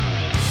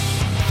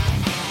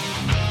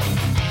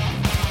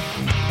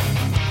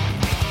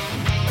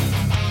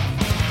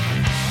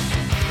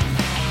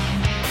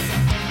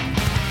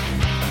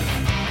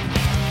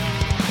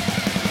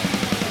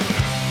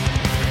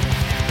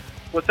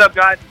up,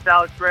 guys? It's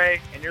Alex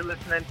Ray, and you're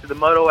listening to the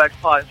Moto X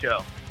Pod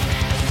Show.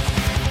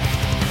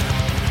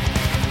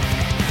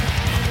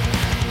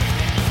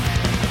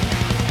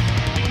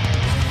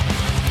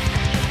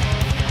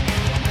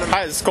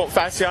 Hi, this is Colt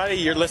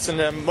Fasciotti. You're listening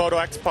to Moto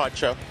X Pod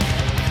Show.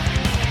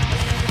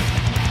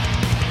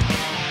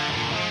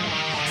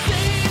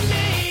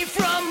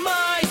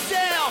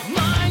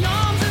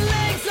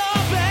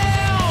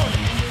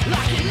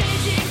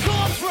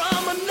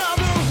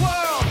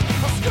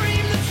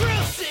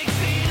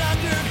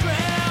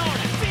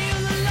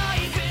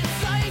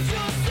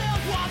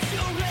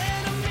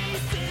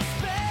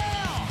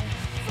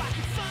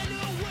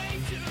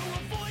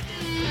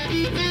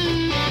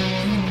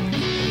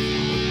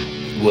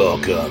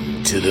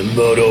 Welcome to the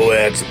Moto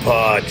X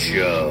Pod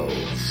Show,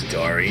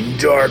 starring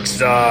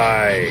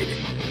Darkside,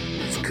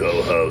 his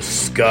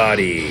co-host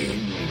Scotty,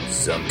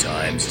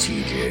 sometimes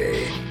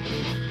TJ.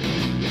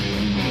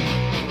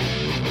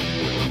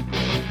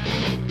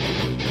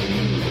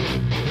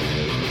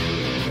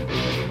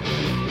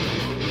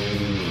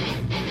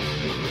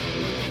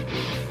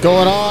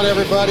 Going on,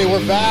 everybody?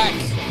 We're back.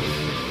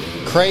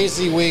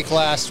 Crazy week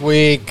last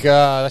week.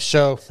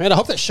 Show, man, I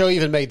hope that show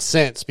even made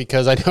sense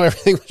because I know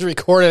everything was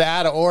recorded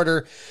out of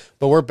order,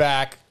 but we're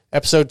back.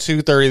 Episode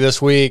 230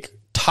 this week.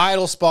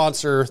 Title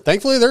sponsor.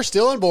 Thankfully, they're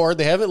still on board.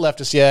 They haven't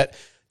left us yet.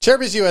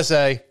 Cherubies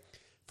USA.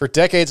 For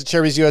decades,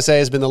 Cherubies USA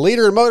has been the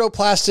leader in moto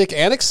plastic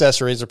and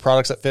accessories of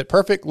products that fit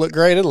perfect, look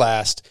great, and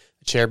last.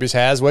 Cherubies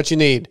has what you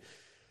need.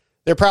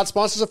 They're proud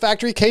sponsors of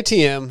Factory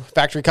KTM,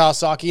 Factory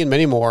Kawasaki, and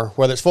many more.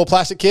 Whether it's full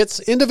plastic kits,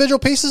 individual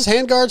pieces,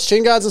 handguards,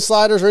 chain guides, and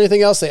sliders, or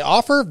anything else they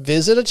offer,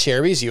 visit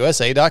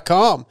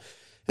CherubiesUSA.com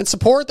and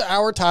support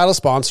our title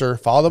sponsor.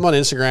 Follow them on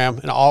Instagram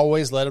and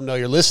always let them know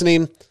you're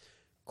listening.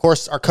 Of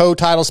course, our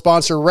co-title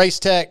sponsor,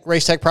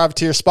 Racetech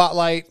Privateer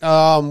Spotlight.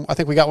 I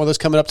think we got one of those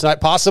coming up tonight,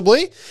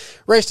 possibly.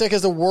 Racetech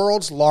is the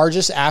world's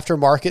largest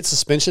aftermarket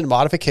suspension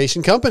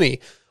modification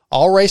company.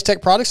 All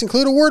Racetech products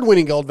include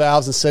award-winning gold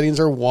valves, and settings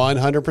are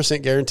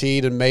 100%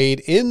 guaranteed and made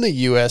in the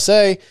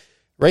USA.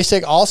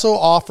 Racetech also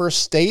offers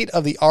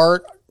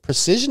state-of-the-art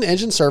precision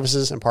engine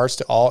services and parts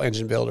to all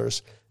engine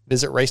builders.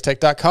 Visit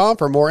racetech.com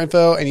for more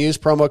info and use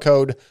promo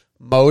code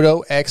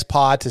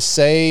MOTOXPOD to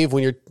save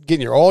when you're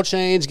getting your oil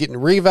change, getting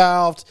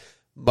revalved.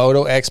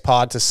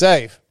 MOTOXPOD to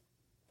save.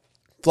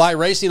 Fly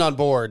Racing on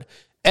board.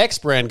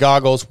 X-Brand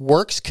goggles,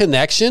 Works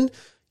Connection. You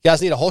guys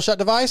need a whole shot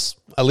device?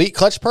 Elite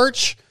clutch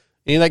perch?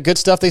 Any of that good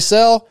stuff they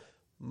sell?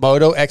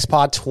 Moto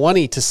X-Pod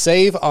 20 to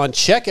save on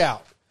checkout.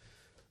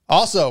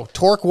 Also,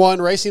 Torque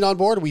One Racing on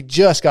board. We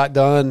just got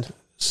done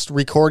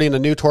recording a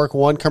new Torque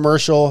One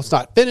commercial. It's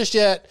not finished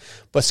yet,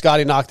 but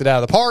Scotty knocked it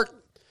out of the park.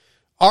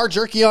 R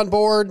Jerky on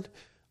board.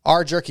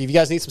 R Jerky. If you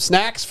guys need some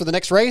snacks for the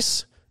next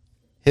race,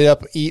 hit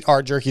up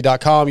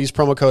eatrjerky.com. Use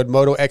promo code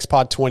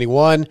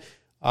MotoXPod21.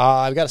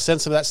 I've got to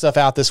send some of that stuff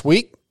out this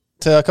week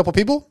to a couple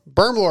people.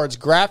 Bermlords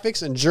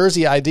Graphics and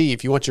Jersey ID.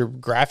 If you want your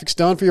graphics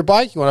done for your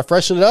bike, you want to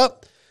freshen it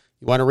up,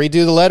 you want to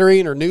redo the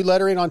lettering or new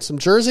lettering on some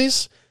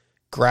jerseys,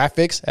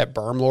 graphics at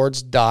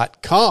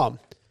bermlords.com.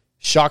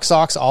 Shock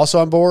Socks also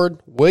on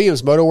board.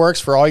 Williams Motor Works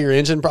for all your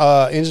engine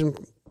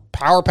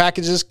power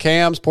packages,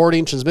 cams,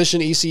 porting,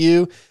 transmission,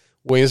 ECU.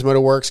 Williams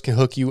Motor Works can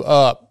hook you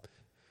up.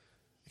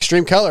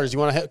 Extreme Colors. You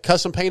want a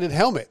custom painted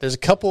helmet. There's a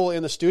couple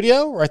in the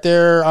studio right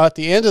there at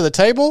the end of the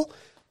table.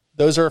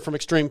 Those are from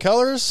Extreme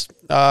Colors.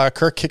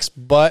 Kirk kicks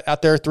butt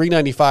out there,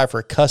 $395 for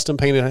a custom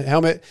painted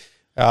helmet.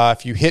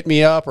 If you hit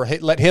me up or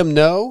let him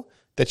know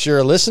that you're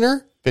a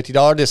listener,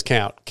 $50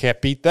 discount. Can't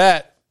beat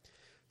that.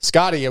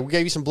 Scotty, we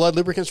gave you some blood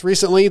lubricants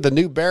recently. The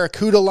new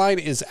Barracuda line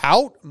is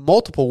out.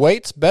 Multiple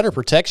weights, better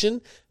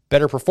protection,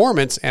 better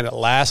performance, and it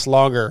lasts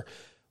longer.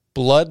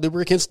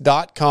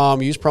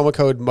 Bloodlubricants.com. Use promo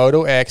code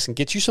MOTOX and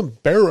get you some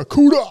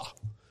Barracuda.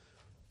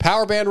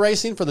 Power Band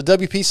Racing for the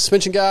WP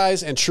suspension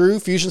guys and True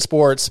Fusion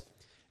Sports.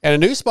 And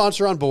a new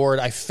sponsor on board.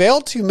 I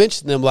failed to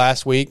mention them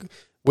last week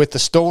with the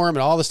storm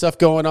and all the stuff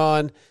going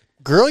on.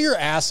 Grill Your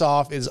Ass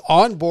Off is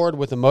on board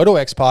with the Moto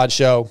X Pod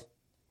Show.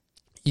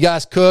 You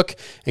guys cook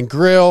and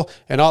grill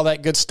and all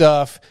that good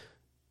stuff.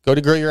 Go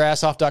to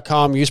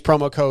grillyourassoff.com. Use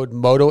promo code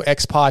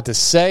MotoXPod to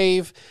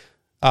save.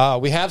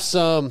 We have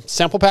some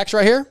sample packs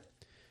right here.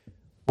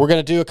 We're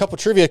going to do a couple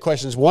trivia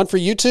questions. One for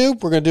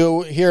YouTube. We're going to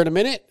do it here in a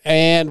minute.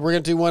 And we're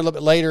going to do one a little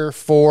bit later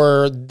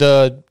for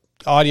the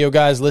audio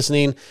guys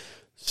listening.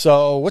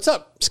 So what's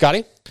up,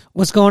 Scotty?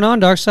 What's going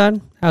on,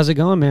 Darkside? How's it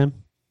going, man?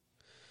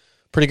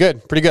 Pretty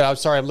good. I'm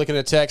sorry. I'm looking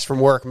at a text from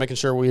work, making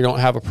sure we don't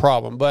have a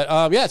problem.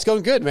 But, yeah, it's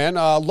going good, man.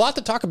 A lot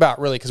to talk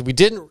about, really, because we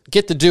didn't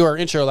get to do our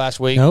intro last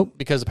week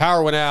because the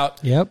power went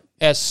out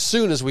as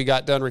soon as we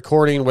got done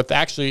recording with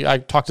I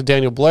talked to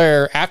Daniel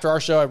Blair. After our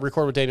show, I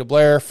recorded with Daniel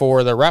Blair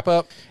for the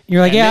wrap-up. You're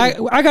like,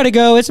 I got to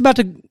go.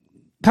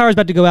 Power's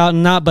about to go out,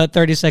 and not but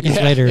 30 seconds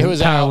later, it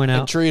was power went out.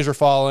 And trees were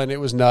falling. It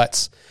was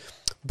nuts.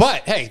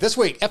 But, hey, this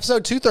week,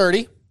 episode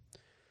 230,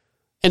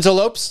 Enzo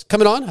Lopes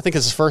coming on. I think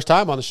it's his first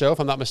time on the show, if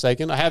I'm not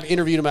mistaken. I have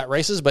interviewed him at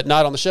races, but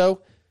not on the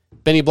show.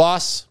 Benny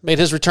Bloss made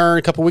his return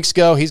a couple weeks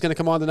ago. He's going to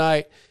come on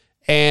tonight.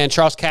 And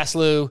Charles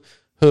Caslew,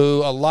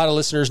 who a lot of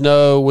listeners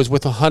know was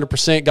with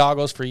 100%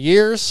 Goggles for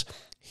years.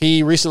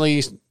 He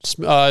recently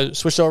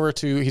switched over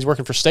to, he's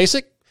working for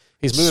Stasic.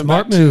 He's moving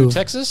Smart back move. to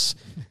Texas.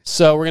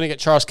 So we're going to get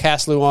Charles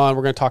Caslew on.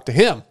 We're going to talk to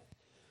him.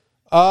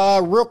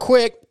 Real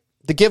quick,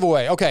 the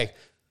giveaway. Okay,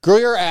 Grill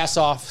Your Ass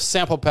Off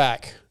sample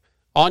pack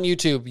on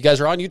YouTube. You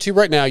guys are on YouTube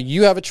right now.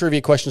 You have a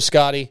trivia question,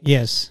 Scotty.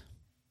 Yes.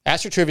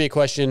 Ask your trivia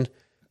question.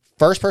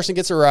 First person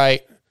gets it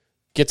right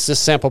gets this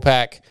sample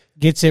pack.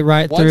 Gets it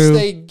right Once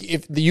through.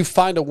 if you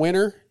find a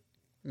winner,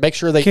 make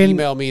sure they Can-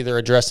 email me their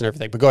address and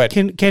everything. But go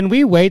ahead. Can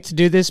we wait to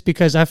do this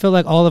because I feel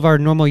like all of our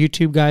normal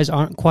YouTube guys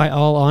aren't quite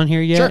all on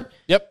here yet. Sure.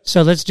 Yep.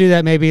 So let's do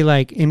that maybe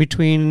like in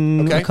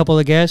between Okay. a couple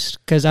of guests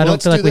because I Well, don't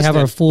let's feel like do we this have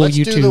then. our full Let's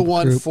YouTube do the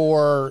one group.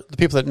 for the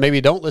people that maybe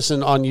don't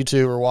listen on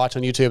YouTube or watch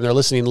on YouTube and they're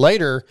listening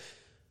later.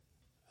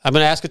 I'm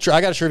going to ask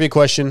I got a trivia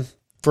question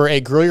for a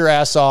Grill Your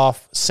Ass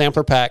Off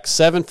sampler pack,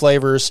 7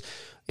 flavors,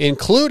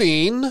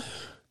 including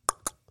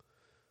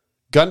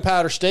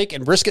gunpowder steak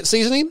and brisket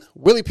seasoning,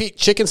 Willie Pete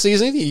chicken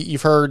seasoning.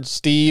 You've heard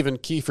Steve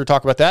and Kiefer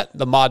talk about that.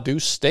 The Ma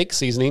Deuce steak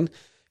seasoning,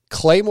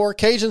 Claymore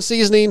Cajun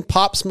seasoning,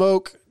 Pop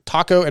Smoke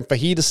taco and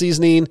fajita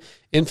seasoning,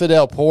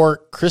 Infidel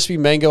pork, crispy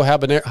mango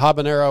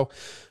habanero.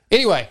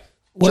 Anyway,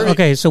 Well, trivia-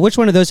 okay, so which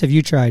one of those have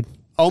you tried?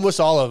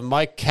 almost all of them.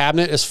 My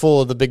cabinet is full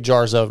of the big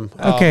jars of them.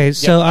 Okay,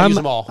 so I use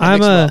I'm them all. I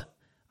mix them all.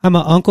 I'm a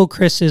Uncle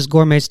Chris's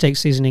gourmet steak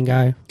seasoning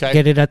guy. Okay.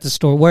 Get it at the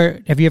store. Where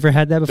have you ever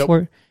had that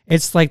before?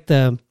 It's like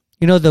the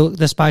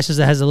spices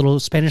that has a little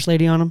Spanish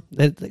lady on them.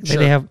 That Sure.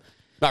 they have.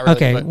 Not really.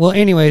 Okay. but Well,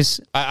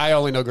 anyways, I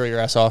only know Grill Your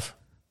Ass Off.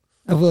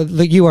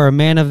 you are a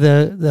man of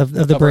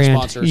the our brand.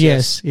 sponsors,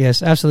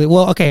 Yes, absolutely.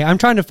 Well, okay, I'm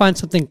trying to find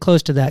something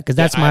close to that because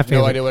that's I my have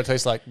favorite. no idea what it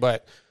tastes like,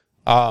 but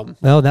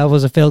Well, that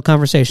was a failed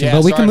conversation, Yeah,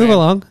 but we sorry, can move man.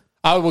 along.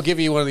 I will give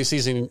you one of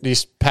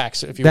these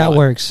packs if you That want.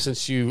 works.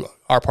 Since you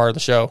are part of the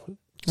show.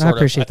 I sort of.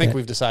 appreciate I think that.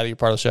 we've decided you're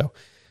part of the show.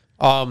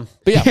 But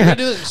yeah, we're gonna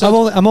do this.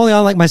 I'm only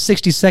on like my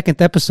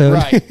 62nd episode.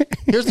 Right.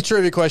 Here's the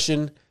trivia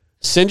question.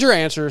 Send your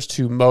answers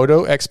to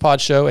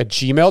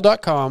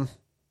motoxpodshow@gmail.com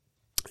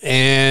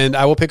and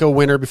I will pick a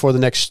winner before the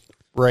next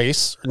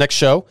race or next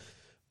show.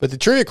 But the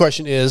trivia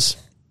question is,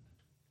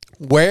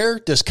 where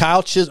does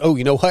Kyle Chisholm... Oh,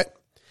 you know what?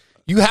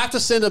 You have to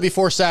send them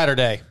before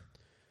Saturday.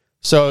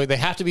 So they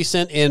have to be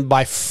sent in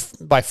by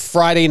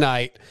Friday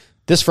night,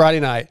 this Friday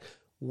night.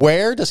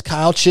 Where does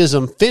Kyle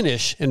Chisholm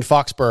finish in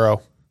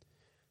Foxborough?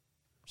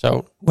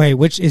 So Wait,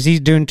 which is he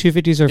doing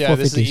 250s or 450s? yeah,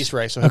 this is the East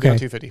race, so he'll be on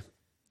 250.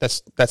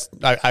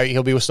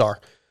 He'll be with Star.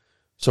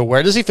 So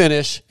where does he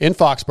finish in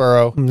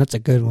Foxborough? That's a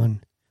good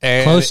one.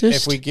 And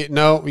Closest? if we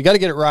we got to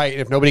get it right.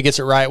 If nobody gets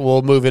it right,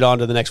 we'll move it on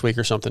to the next week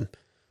or something.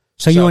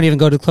 So you won't even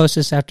go to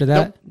closest after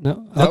that?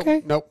 No.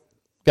 Okay. Nope.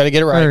 Got to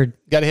get it right. Heard.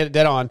 Got to hit it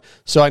dead on.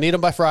 So I need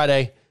them by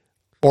Friday,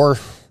 or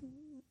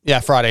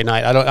Friday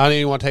night. I don't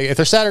even want to take it. If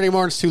they're Saturday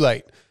morning, it's too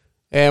late,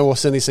 and we'll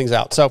send these things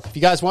out. So if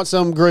you guys want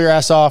some, Grill Your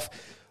Ass Off.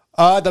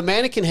 The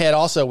mannequin head.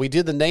 Also, we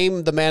did the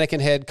Name the Mannequin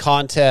Head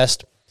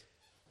contest.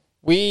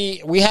 We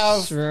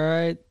have That's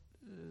right.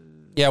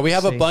 we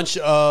have a see. bunch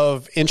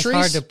of It's hard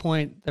entries. to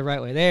point the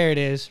right way. There it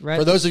is. Right.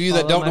 For those of you that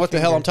Follow don't my know what the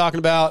hell finger. I'm talking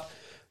about,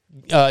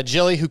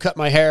 Jilly, who cut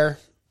my hair,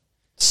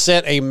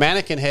 sent a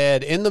mannequin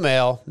head in the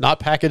mail, not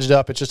packaged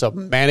up. It's just a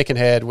mannequin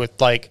head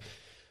with like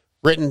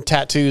written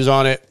tattoos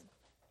on it.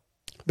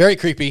 Very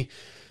creepy.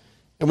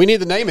 And we need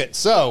to name it.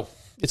 So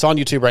it's on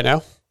YouTube right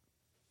now.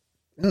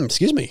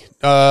 Excuse me.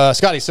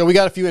 Scotty, so we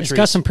got a few It's entries.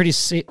 got some pretty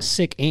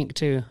sick ink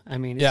too. I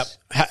mean, Yep.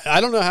 it's- I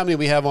don't know how many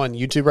we have on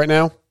YouTube right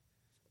now.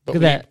 But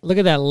Look at that! Look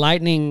at that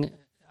lightning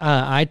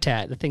eye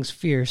tat. The thing's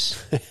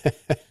fierce.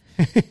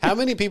 How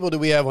many people do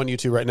we have on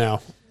YouTube right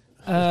now?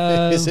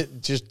 Is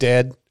it just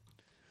dead?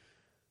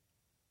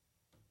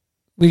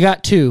 We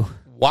got 2.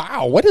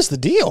 Wow. What is the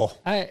deal?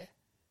 I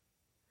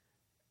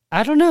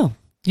don't know.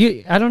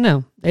 I don't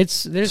know.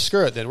 There's.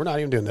 Screw it then. We're not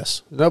even doing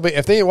this. Nobody,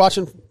 if they ain't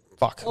watching,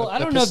 fuck. Well, That- I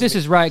don't that know if pisses this me-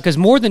 is right because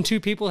more than 2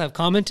 people have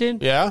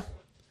commented. Yeah?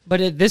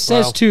 But this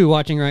says Wow. 2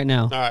 watching right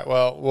now. All right.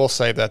 Well, we'll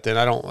save that then.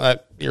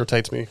 That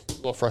irritates me. A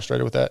little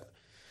frustrated with that.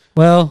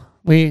 Well,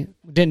 we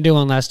didn't do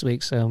one last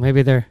week, so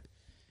maybe they're.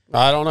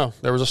 I don't know.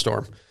 There was a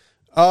storm.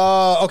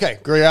 Okay.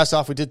 Grill Your Ass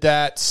Off. We did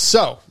that.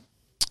 So,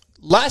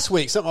 last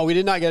week, something we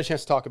did not get a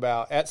chance to talk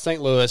about at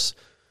St. Louis,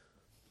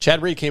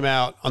 Chad Reed came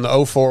out on the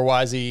 04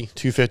 YZ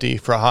 250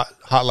 for a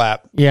hot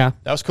lap. Yeah,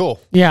 That was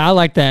cool. yeah, I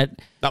like that,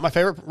 Not my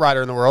favorite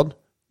rider in the world,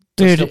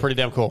 but dude. still pretty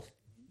damn cool.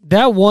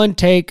 That one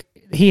take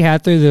he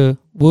had through the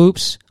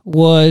whoops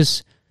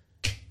was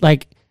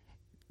like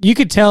you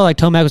could tell like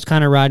Tomac was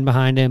kind of riding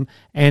behind him,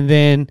 and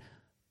then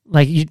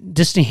like you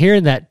just to hear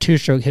that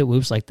 2-stroke hit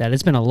whoops like that.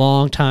 It's been a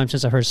long time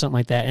since I heard something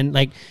like that, and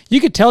like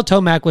you could tell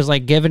Tomac was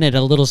like giving it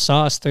a little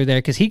sauce through there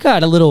because he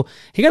got a little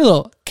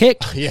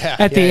kick Yeah,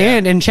 at the yeah.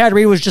 end, and Chad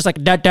Reed was just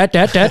like dot dot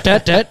dot dot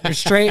dot dot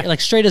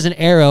straight as an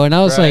arrow, and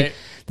I was Right. like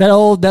that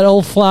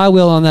old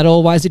flywheel on that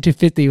old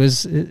YZ250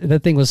 was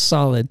that thing was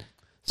solid.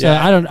 So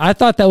Yeah. I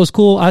thought that was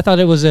cool. I thought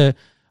it was a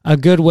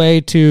good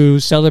way to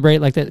celebrate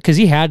like that because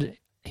he had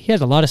a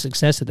lot of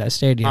success at that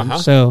stadium. Uh-huh.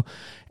 So,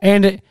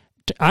 and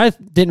I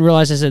didn't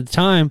realize this at the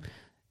time.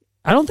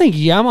 I don't think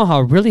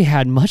Yamaha really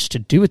had much to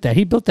do with that.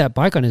 He built that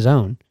bike on his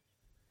own.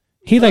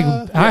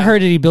 I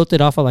heard that he built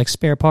it off of like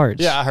spare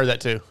parts. Yeah, I heard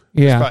that too.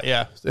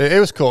 Yeah. It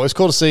was cool. It was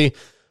cool to see a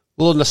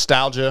little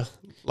nostalgia.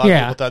 A lot of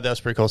people thought that was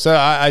pretty cool. So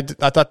I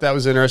thought that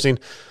was interesting.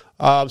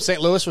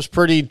 St. Louis was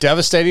pretty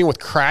devastating with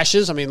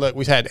crashes. I mean, look,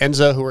 we've had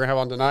Enzo, who we're going to have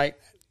on tonight,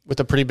 with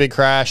a pretty big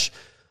crash.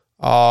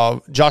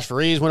 Josh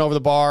Varese went over the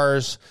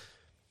bars.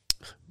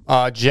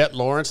 Jet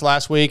Lawrence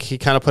last week, he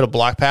kind of put a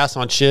block pass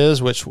on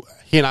Chiz, which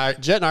Jet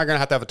and I are going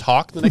to have a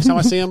talk the next time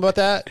I see him about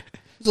that.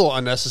 It's a little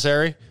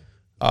unnecessary.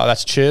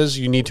 That's Chiz.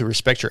 You need to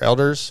respect your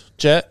elders,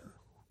 Jet,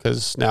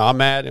 because now I'm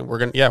mad, and we're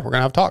gonna have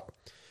a talk.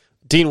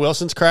 Dean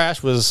Wilson's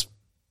crash was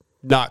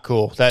not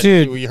cool. That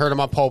dude, you heard him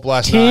on Pulp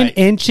last 10 night.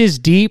 10 inches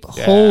deep.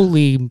 Yeah.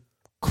 Holy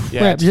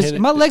crap! Yeah,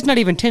 my leg's not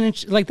even 10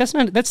 inches. Like that's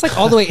like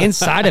all the way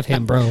inside of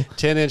him, bro.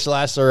 10-inch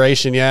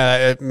laceration.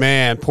 Yeah,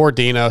 man, poor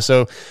Dino.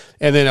 So,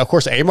 and then of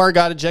course Amar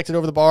got ejected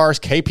over the bars.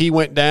 KP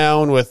went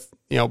down with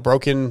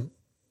broken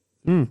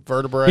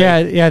vertebrae.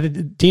 Yeah.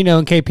 Dino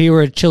and KP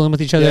were chilling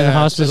with each other in the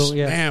hospital.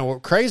 Man, we're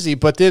crazy.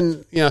 But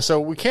then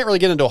so we can't really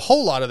get into a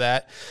whole lot of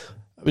that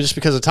just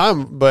because of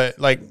time. But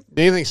like,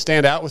 did anything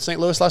stand out with St.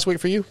 Louis last week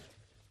for you?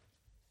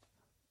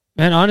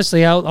 And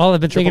honestly, all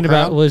I've been thinking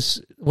about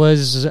was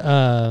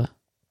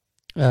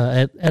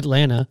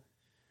Atlanta.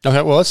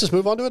 Okay, well, let's just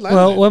move on to Atlanta.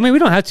 Well, I mean, we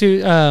don't have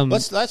to.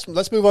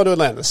 Let's move on to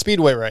Atlanta. The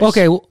Speedway race.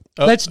 Okay,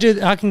 let's do.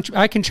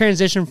 I can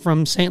transition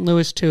from St.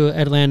 Louis to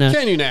Atlanta.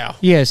 Can you now?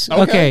 Yes.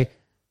 Okay.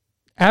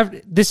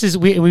 This is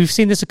we've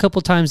seen this a couple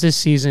times this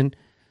season.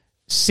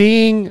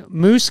 Seeing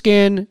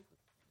Musquin,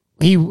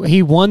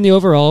 he won the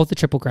overall of the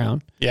Triple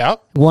Crown. Yeah.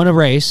 Won a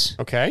race.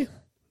 Okay.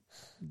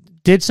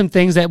 Did some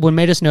things that would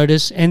made us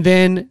notice, and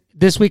then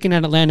this weekend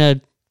at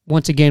Atlanta,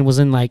 once again was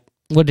in like,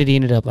 what did he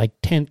end up like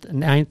 10th,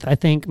 9th, I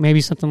think,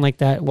 maybe something like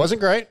that. Wasn't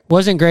great.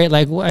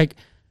 Like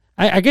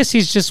I guess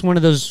he's just one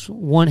of those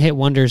one-hit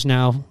wonders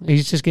now.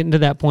 He's just getting to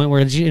that point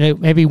where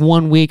maybe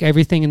 1 week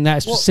everything in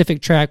that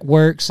specific track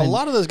works. A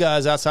lot of those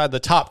guys outside the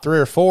top 3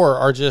 or 4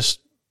 are just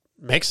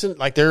mixing.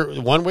 Like they're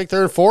 1 week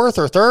they're in 4th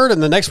or 3rd,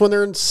 and the next one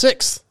they're in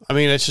 6th. I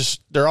mean, it's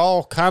just they're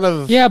all kind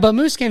of But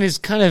Musquin has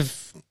kind of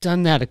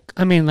done that.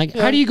 I mean,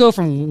 how do you go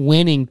from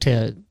winning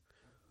to?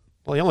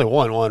 Well, he only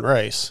won one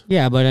race.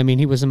 Yeah, but I mean,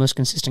 he was the most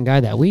consistent guy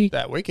that week.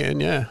 That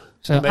weekend, yeah.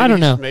 So I don't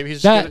know. Maybe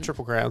he's just good at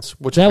Triple Crowns.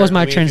 Which that was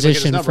my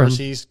transition numbers,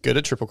 he's good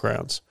at Triple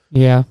Crowns.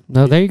 Yeah.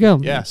 No, there you go.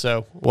 Yeah.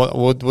 So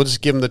we'll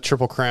just give him the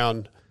Triple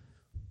Crown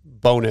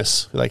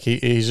bonus. Like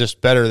he's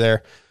just better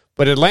there.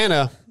 But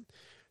Atlanta.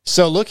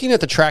 So looking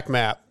at the track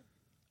map,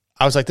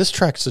 I was like, this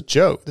track's a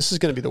joke. This is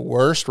going to be the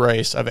worst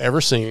race I've ever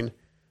seen.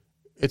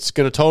 It's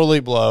going to totally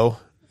blow.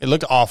 It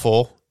looked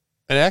awful.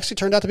 And it actually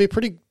turned out to be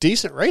pretty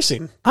decent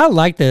racing. I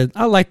like the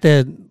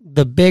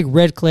big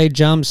red clay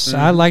jumps. Mm-hmm.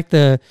 I like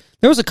there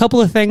was a couple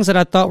of things that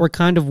I thought were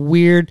kind of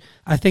weird.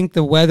 I think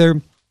the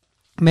weather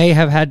they've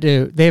had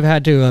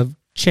to have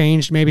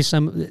changed. Maybe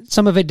some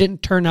of it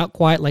didn't turn out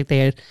quite like they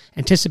had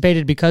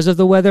anticipated because of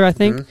the weather, I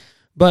think. Mm-hmm.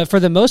 But for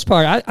the most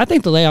part, I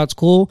think the layout's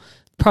cool.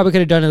 Probably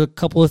could have done a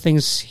couple of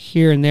things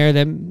here and there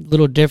that a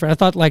little different. I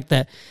thought like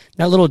that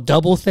little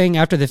double thing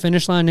after the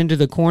finish line into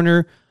the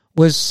corner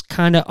was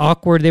kind of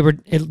awkward.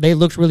 They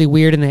looked really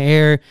weird in the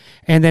air.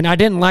 And then I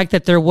didn't like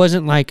that there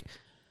wasn't like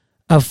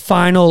a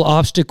final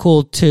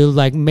obstacle to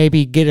like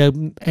maybe get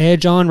an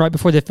edge on right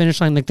before the finish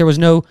line. Like there was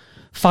no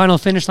final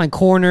finish line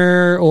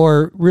corner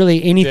or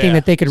really anything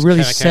that they could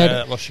really set.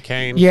 Little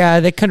chicane.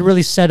 Yeah, they couldn't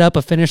really set up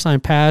a finish line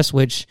pass,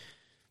 which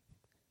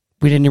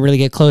we didn't really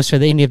get close to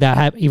any of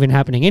that even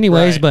happening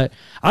anyways. Right. But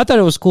I thought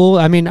it was cool.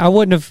 I mean, I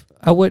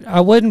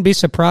wouldn't be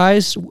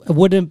surprised. I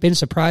wouldn't have been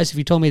surprised if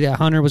you told me that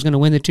Hunter was going to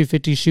win the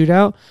 250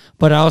 shootout,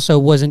 but I also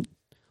wouldn't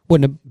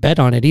have bet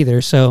on it either.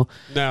 So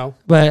no,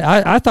 but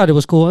I thought it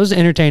was cool. It was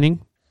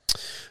entertaining.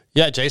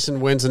 Yeah,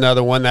 Jason wins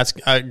another one. That's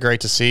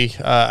great to see.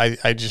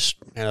 I'd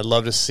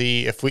love to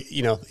see if we,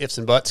 ifs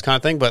and buts kind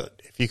of thing.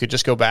 But if you could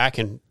just go back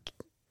and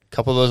a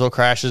couple of those little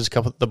crashes, a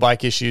couple of the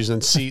bike issues,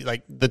 and see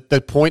like the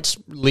points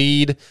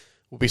lead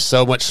will be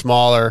so much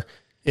smaller.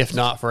 If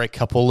not for a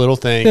couple little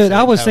things. Dude,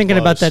 I was thinking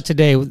about that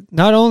today.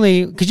 Not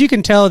only because you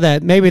can tell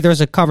that maybe there's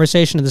a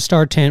conversation in the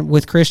start tent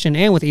with Christian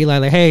and with Eli,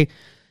 like, hey,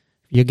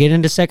 you get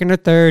into second or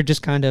third,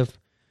 let's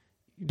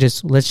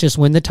just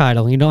win the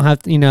title. You don't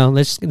have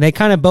to, they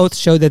kind of both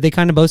showed that they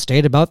kind of both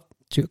stayed about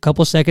a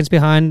couple seconds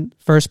behind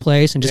first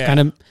place and just kind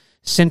of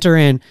center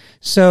in.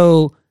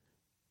 So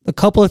a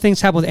couple of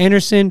things happened with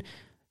Anderson.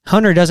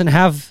 Hunter doesn't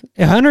have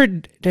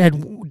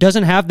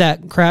that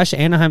crash at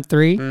Anaheim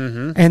 3,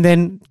 and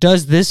then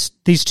does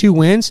these 2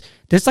 wins.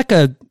 There's like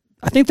I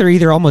think they're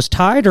either almost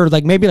tied or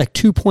like maybe like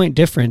 2 point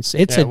difference.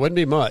 It wouldn't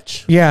be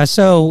much. Yeah,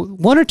 so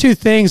 1 or 2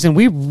 things, and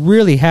we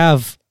really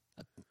have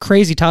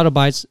crazy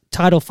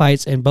title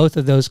fights in both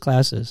of those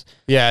classes.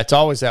 Yeah, it's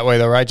always that way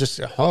though, right?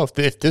 Just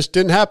if this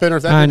didn't happen or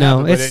if that didn't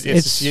happen, but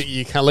it's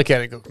you kind of look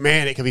at it and go,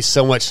 man, it could be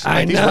so much.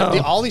 I know.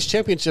 All these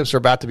championships are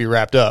about to be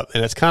wrapped up,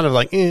 and it's kind of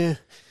like,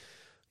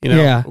 You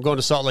know, Yeah. we're going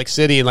to Salt Lake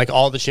City, and like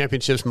all the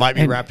championships might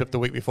be And- wrapped up the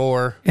week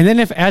before. And then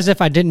if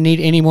I didn't need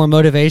any more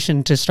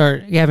motivation to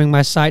start having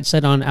my sights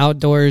set on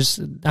outdoors,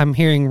 I'm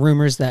hearing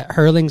rumors that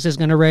Hurlings is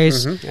going to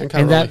race. And And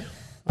Cairoli. that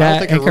I don't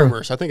think and it's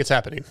rumors. I think it's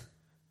happening.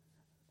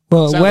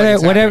 Well, Sounds like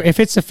it's whatever. happening. If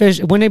it's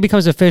official, when it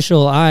becomes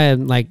official, I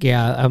am like,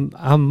 yeah,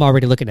 I'm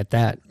already looking at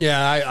that.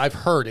 Yeah, I've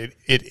heard it.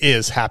 It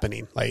is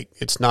happening. Like,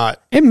 it's not.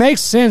 It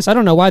makes sense. I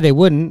don't know why they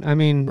wouldn't. I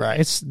mean,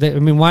 Right.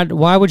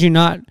 why would you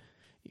not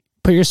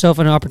put yourself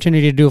in an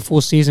opportunity to do a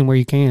full season where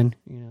you can?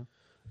 You know,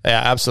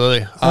 Yeah,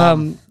 absolutely.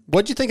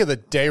 What'd you think of the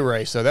day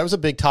race, though? That was a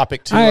big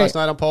topic, too, last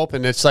night on Pulp.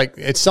 And it's like,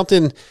 it's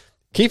something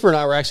Kiefer and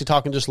I were actually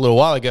talking just a little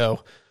while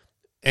ago.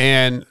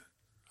 And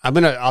I'm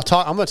going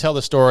to tell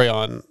the story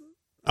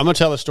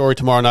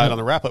tomorrow night on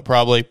the wrap up,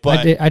 probably.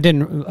 But I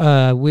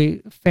didn't.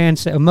 We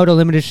fans, a Moto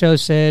Limited show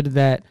said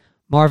that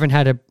Marvin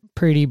had a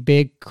pretty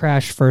big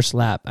crash first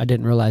lap. I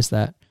didn't realize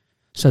that,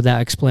 so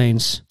that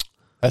explains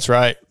that's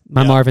right.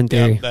 my Marvin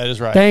theory. Yeah, that is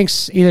right.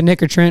 Thanks, either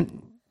Nick or Trent.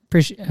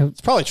 Appreciate.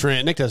 It's probably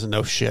Trent. Nick doesn't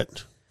know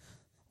shit.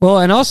 Well,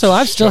 and also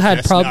I've still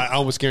had problems. I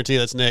almost guarantee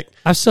that's Nick.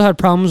 I've still had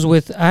problems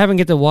with. I haven't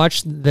get to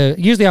watch the.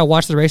 Usually, I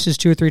watch the races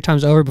 2 or 3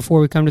 times over before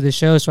we come to the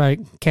show, so I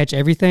catch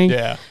everything.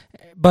 Yeah.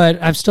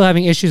 But I'm still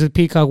having issues with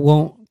Peacock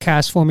won't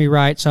cast for me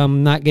right, so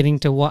I'm not getting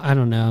to. I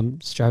don't know.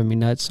 It's driving me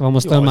nuts. I've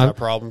almost You thrown always my have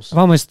problems. I've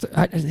almost.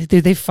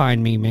 Dude, they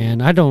find me,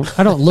 man. I don't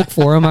look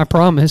for them. I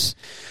promise.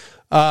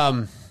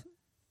 Man,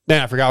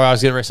 I forgot what I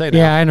was getting ready to say now.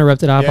 Yeah, I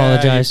interrupted. I Yeah,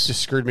 apologize. you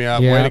just screwed me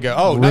up. Yeah, Way to go.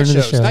 Oh, ruining night the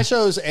shows. show. Night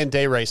shows and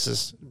day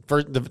races.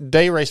 For the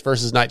day race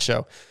versus night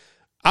show.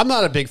 I'm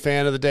not a big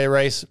fan of the day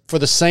race for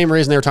the same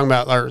reason they were talking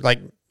about, or like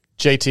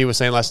JT was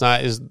saying last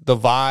night, is the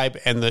vibe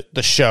and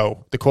the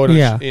show, the quote.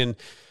 Yeah. And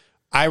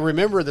I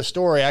remember the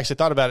story. I actually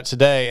thought about it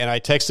today, and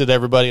I texted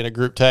everybody in a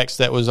group text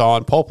that was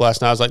on Pulp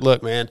last night. I was like,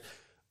 look, man,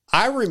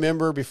 I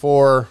remember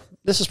before,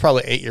 this is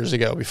probably 8 years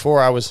ago,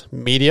 before I was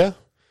media,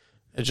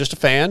 just a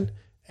fan,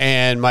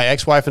 and my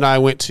ex-wife and I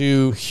went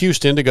to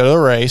Houston to go to the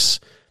race,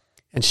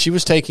 and she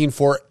was taking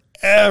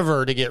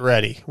forever to get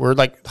ready. We're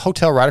like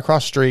hotel right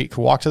across the street,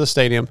 could walk to the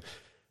stadium,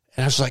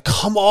 and I was like,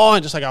 come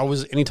on, just like I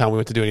was anytime we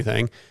went to do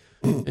anything.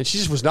 And she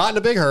just was not in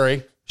a big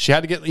hurry. She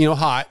had to get,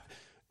 hot.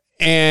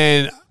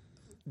 And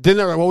then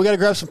they were like, well, we got to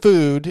grab some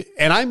food.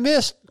 And I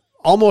missed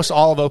almost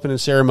all of opening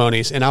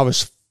ceremonies, and I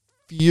was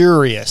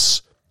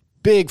furious.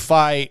 Big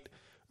fight.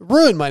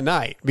 Ruined my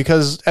night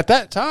because at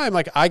that time,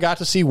 like, I got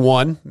to see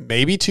 1,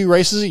 maybe 2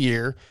 races a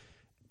year,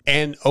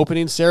 and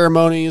opening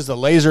ceremonies, the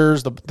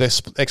lasers,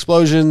 the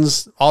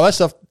explosions, all that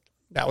stuff,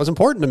 that was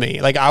important to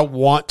me. Like, I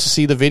want to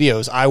see the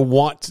videos.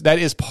 That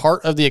is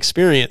part of the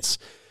experience.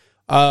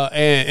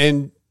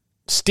 And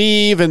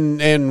Steve and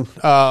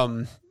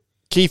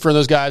Kiefer and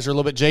those guys are a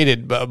little bit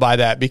jaded by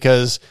that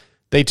because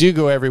they do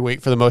go every week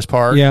for the most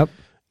part. Yep.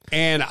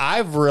 And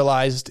I've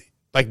realized,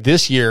 like,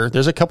 this year,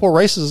 there's a couple of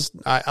races.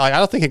 I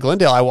don't think at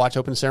Glendale I watch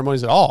open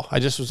ceremonies at all. I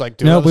just was like,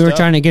 doing No, other we were stuff.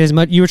 trying to get as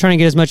much. You were trying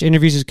to get as much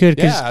interviews as could.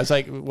 Yeah, I was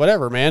like,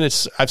 whatever, man.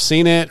 I've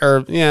seen it,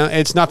 or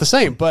it's not the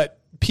same. But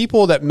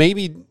people that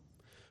maybe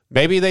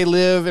they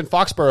live in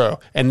Foxborough,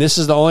 and this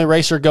is the only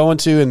race they're going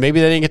to, and maybe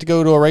they didn't get to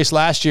go to a race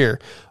last year.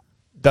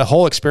 The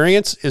whole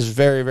experience is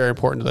very, very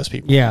important to those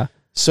people. Yeah.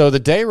 So the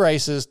day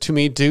races, to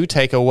me, do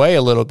take away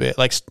a little bit.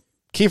 Like,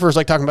 Kiefer's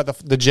like talking about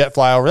the jet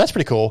flyover. That's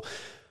pretty cool.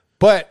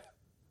 But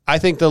I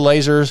think the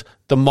lasers,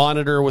 the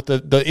monitor with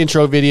the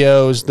intro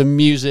videos, the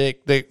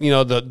music,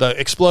 the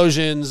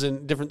explosions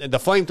and the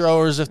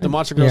flamethrowers, if the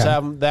Monster Girls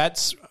have them,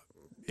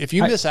 if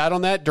you miss out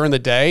on that during the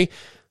day,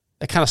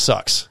 that kind of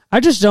sucks. I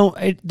just don't.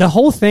 The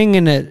whole thing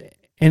in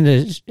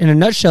a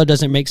nutshell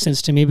doesn't make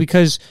sense to me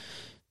because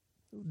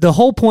the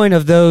whole point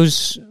of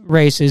those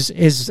races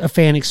is a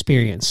fan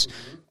experience.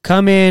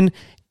 Come in,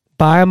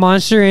 buy a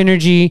Monster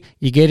Energy,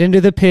 you get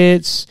into the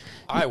pits.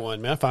 I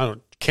won, man. I found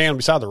a can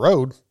beside the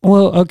road.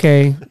 Well,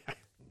 okay.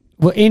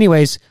 Well,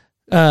 anyways,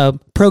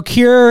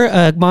 procure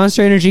a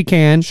Monster Energy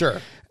can. Sure.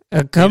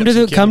 Come to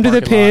the parking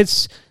lot.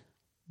 pits.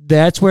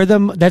 That's where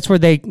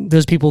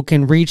those people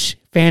can reach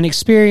fan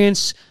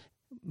experience,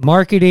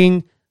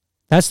 marketing.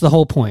 That's the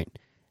whole point.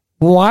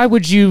 Why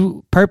would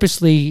you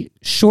purposely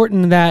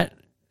shorten that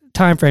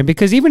time frame?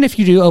 Because even if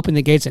you do open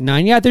the gates at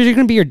 9, there's going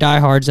to be your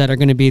diehards that are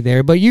going to be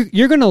there, but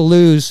you're going to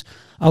lose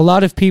a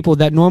lot of people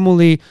that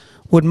normally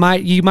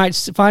you might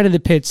find in the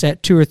pits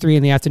at 2 or 3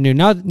 in the afternoon.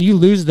 Now you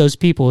lose those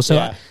people.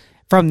 So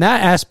from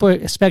that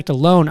aspect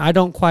alone, I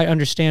don't quite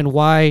understand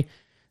why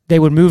they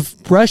would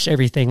rush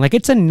everything. Like,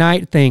 it's a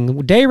night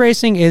thing. Day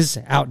racing is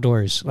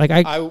outdoors. Like,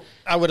 I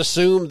would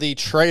assume the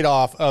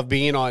trade-off of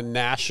being on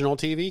national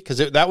TV, because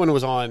that one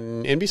was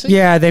on NBC.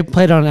 Yeah, they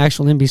played on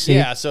actual NBC.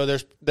 Yeah, so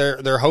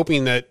they're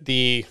hoping that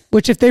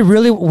which, if they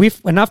really,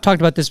 and I've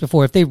talked about this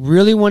before, if they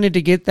really wanted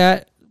to get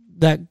that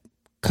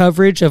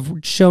coverage of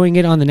showing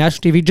it on the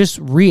national TV, just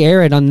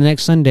re-air it on the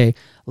next Sunday.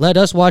 Let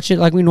us watch it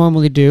like we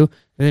normally do,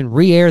 and then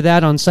re-air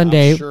that on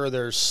Sunday. I'm sure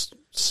there's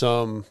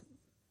some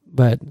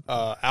but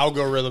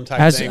algorithm type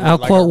as thing. I'll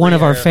quote one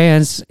of our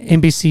fans,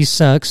 NBC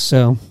sucks.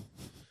 So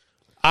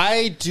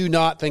I do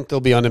not think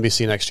they'll be on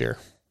NBC next year.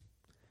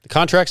 The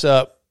contract's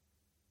up.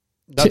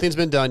 Nothing's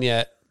been done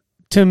yet.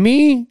 To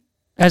me,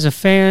 as a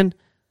fan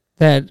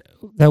that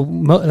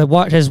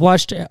has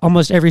watched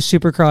almost every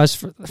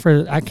Supercross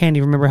for I can't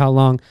even remember how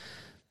long,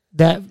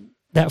 that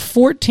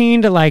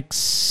 14 to like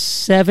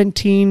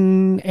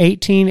 17,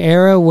 18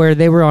 era where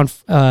they were on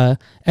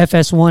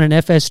FS1 and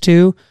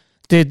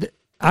FS2,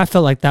 I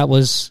felt like that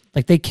was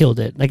like they killed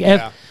it. Like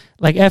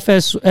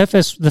FS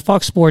the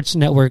Fox Sports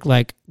Network,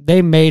 like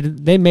they made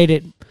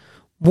it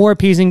more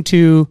appeasing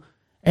to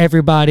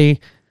everybody.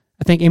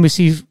 I think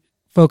NBC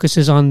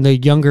focuses on the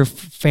younger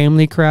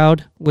family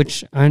crowd,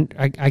 which I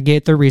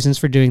get their reasons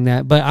for doing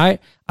that, but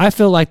I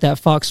feel like that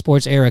Fox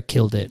Sports era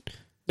killed it.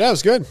 Yeah, it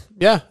was good.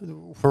 Yeah,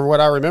 for what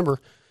I remember.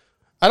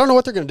 I don't know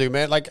what they're going to do,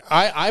 man. Like,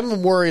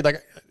 I'm worried.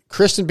 Like,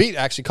 Kristen Beat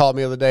actually called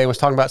me the other day and was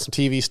talking about some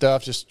TV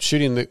stuff, just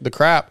shooting the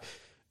crap.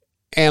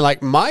 And,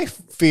 like, my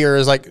fear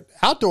is, like,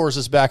 Outdoors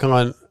is back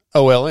on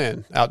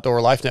OLN,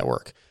 Outdoor Life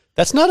Network.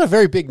 That's not a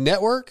very big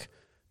network.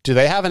 Do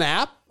they have an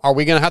app? Are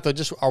we going to have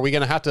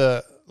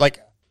to, like,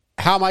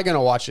 how am I going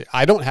to watch it?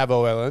 I don't have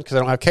OLN because I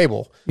don't have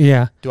cable.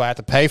 Yeah. Do I have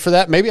to pay for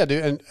that? Maybe I do.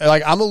 And,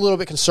 like, I'm a little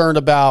bit concerned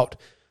about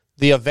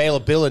the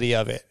availability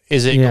of it.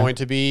 Is it going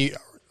to be,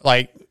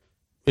 like,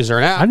 is there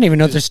an app? I didn't even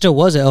know if there still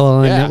was an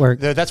OLN network.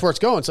 That's where it's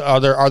going. So are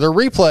there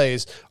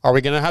replays? Are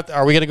we going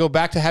to go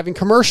back to having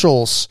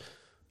commercials?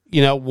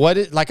 You know,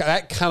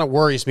 that kind of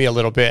worries me a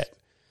little bit.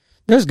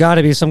 There's got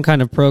to be some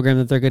kind of program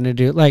that they're going to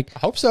do. Like, I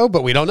hope so,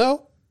 but we don't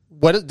know.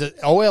 The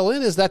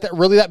OLN, is that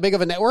really that big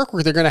of a network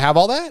where they're going to have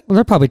all that? Well,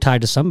 they're probably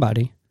tied to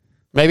somebody.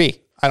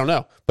 Maybe. I don't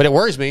know. But it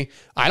worries me.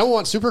 I don't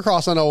want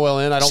Supercross on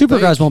OLN.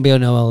 Supercross won't be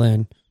on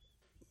OLN.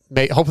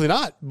 Hopefully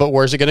not. But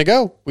where's it going to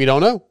go? We don't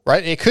know,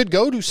 right? It could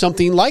go to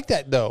something like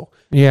that, though.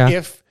 Yeah.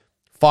 If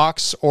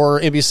Fox or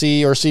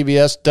NBC or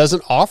CBS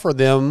doesn't offer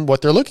them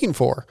what they're looking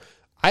for.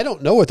 I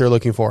don't know what they're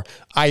looking for.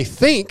 I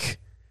think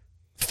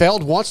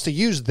Feld wants to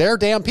use their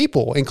damn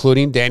people,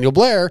 including Daniel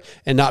Blair,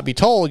 and not be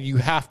told you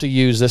have to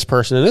use this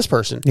person and this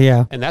person.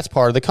 Yeah. And that's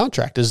part of the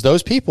contract, is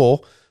those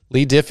people,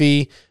 Lee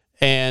Diffie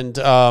and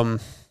I'm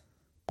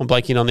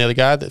blanking on the other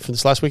guy from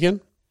this last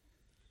weekend.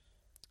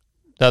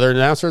 The other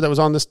announcer that was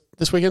on this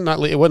weekend, not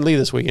Lee. It wasn't Lee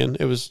this weekend.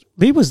 It was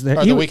Lee was there.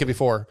 Or the weekend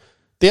before.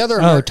 The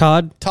other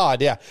Todd.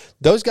 Todd, yeah.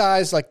 Those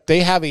guys, like, they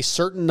have a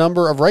certain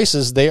number of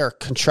races. They are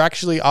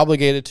contractually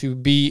obligated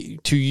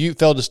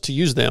Feld to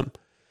use them.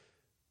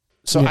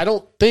 So I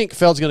don't think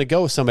Feld's going to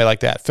go with somebody like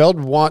that. Feld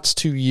wants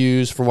to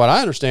use, from what I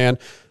understand,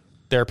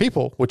 their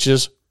people, which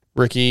is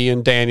Ricky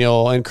and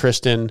Daniel and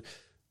Kristen,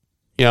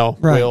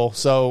 Will.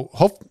 So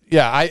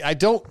I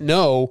don't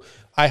know.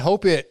 I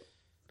hope it.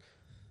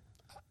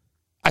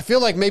 I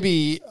feel like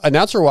maybe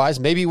announcer wise,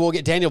 maybe we'll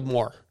get Daniel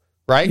more,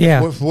 right?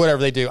 Yeah. With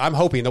whatever they do. I'm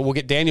hoping that we'll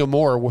get Daniel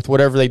more with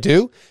whatever they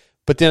do.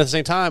 But then at the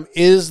same time,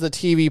 is the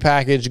TV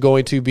package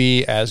going to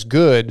be as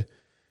good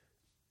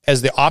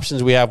as the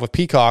options we have with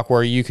Peacock,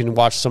 where you can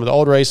watch some of the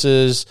old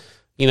races?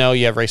 You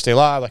have Race Day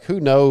Live. Like, who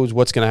knows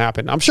what's going to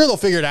happen? I'm sure they'll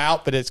figure it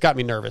out, but it's got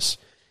me nervous.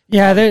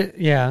 Yeah,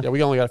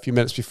 we only got a few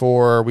minutes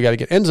before we got to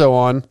get Enzo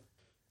on.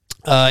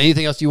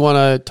 Anything else you want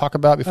to talk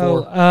about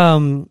before?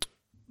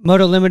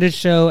 Moto Limited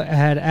Show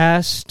had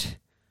asked,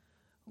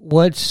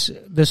 what's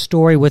the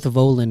story with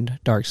Voland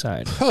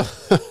Darkside?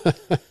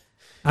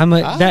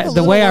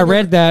 The way I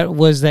read that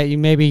was that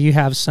you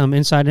have some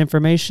inside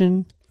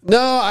information. No,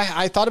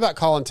 I thought about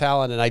calling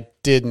Talon and I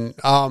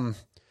didn't.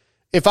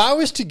 If I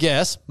was to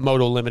guess,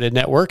 Moto Limited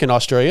Network in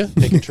Australia,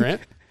 Nick and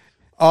Trent.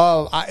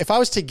 If I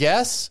was to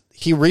guess,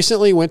 he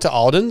recently went to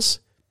Alden's.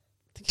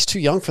 I think he's too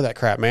young for that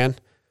crap, man.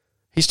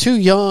 He's too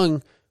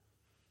young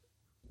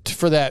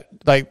for that.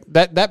 Like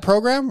that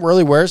program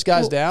really wears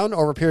guys down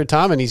over a period of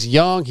time, and he's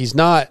young. He's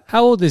not.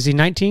 How old is he?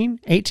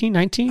 19, 18,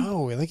 19?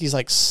 Oh, I think he's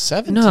like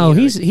 17. No,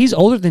 he's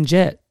older than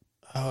Jet.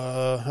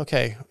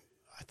 Okay.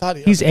 I thought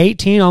he's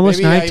 18,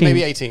 almost 19.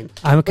 Maybe 18.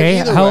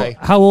 Okay.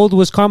 How old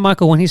was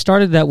Carmichael when he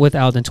started that with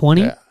Alden?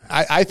 20? Yeah,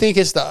 I think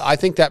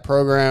that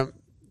program,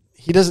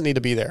 he doesn't need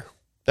to be there.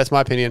 That's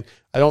my opinion.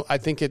 I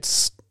think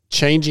it's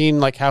changing,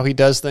 like, how he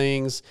does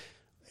things.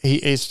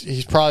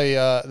 He's probably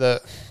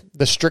the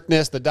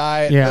strictness, the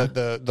diet,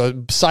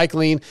 the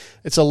cycling.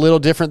 It's a little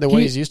different than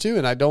what he's used to,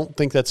 and I don't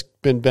think that's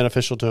been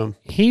beneficial to him.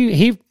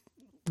 He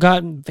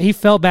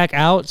fell back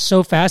out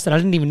so fast that I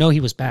didn't even know he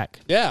was back.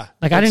 Yeah,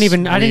 like I didn't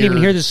even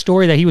hear the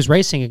story that he was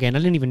racing again. I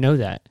didn't even know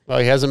that. Well,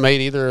 he hasn't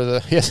made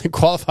he hasn't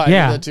qualified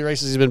in the two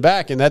races he's been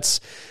back, and that's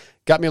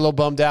got me a little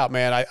bummed out,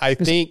 man. I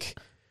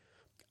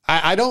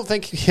don't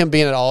think him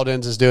being at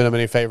Alden's is doing him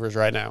any favors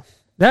right now.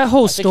 That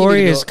whole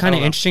story is kind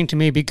of interesting to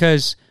me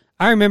because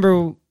I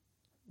remember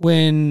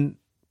when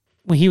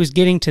he was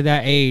getting to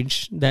that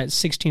age, that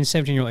 16,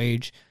 17-year-old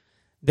age,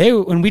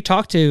 when we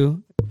talked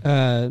to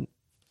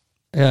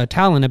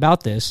Talon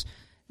about this,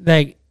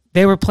 like,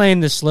 they were playing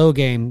the slow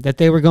game, that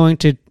they were going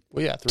to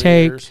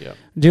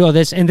do all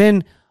this, and then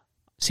it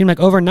seemed like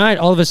overnight,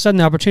 all of a sudden,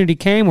 the opportunity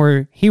came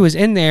where he was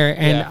in there,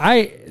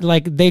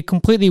 and they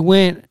completely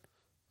went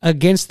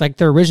against, like,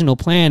 their original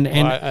plan.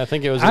 And I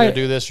think it was going to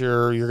do this,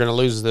 you're going to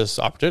lose this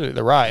opportunity,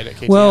 the ride at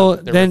KTM. Well,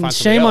 then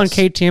shame on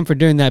KTM for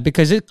doing that,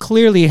 because it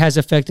clearly has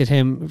affected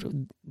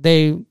him.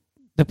 They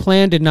the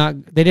plan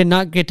they did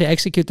not get to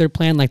execute their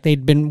plan like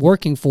they'd been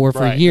working for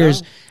Right,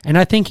 years. no. And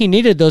I think he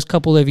needed those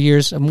couple of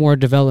years of more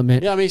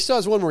development. Yeah, I mean, he still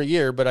has one more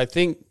year, but I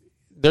think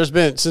there's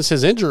been, since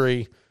his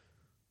injury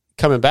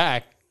coming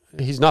back,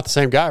 he's not the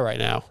same guy right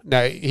now.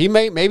 Now,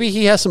 maybe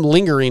he has some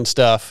lingering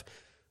stuff,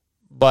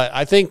 but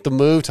I think the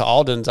move to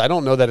Alden's, I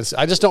don't know that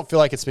I just don't feel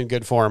like it's been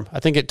good for him. I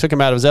think it took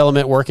him out of his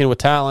element working with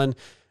Talon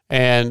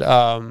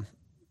and,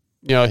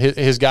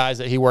 his guys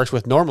that he works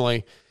with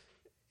normally.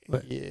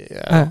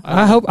 Yeah,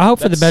 I hope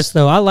for the best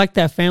though. I like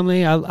that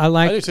family.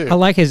 I do too.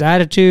 like his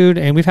attitude,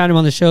 and we've had him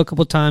on the show a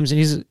couple of times, and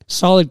he's a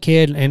solid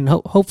kid, and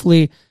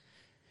hopefully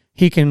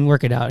he can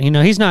work it out.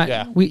 He's not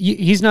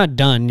he's not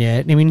done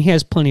yet. I mean, he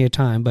has plenty of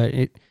time, but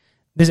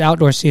this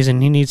outdoor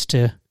season he needs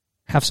to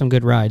have some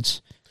good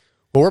rides.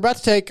 Well, we're about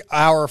to take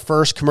our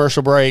first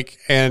commercial break,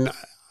 and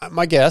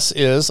my guess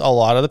is a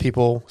lot of the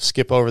people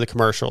skip over the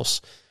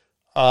commercials.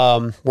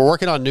 We're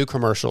working on new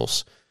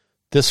commercials.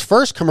 This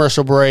first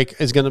commercial break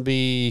is going to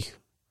be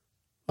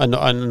a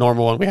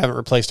normal one. We haven't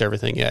replaced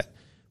everything yet.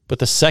 But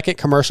the second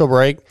commercial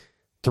break,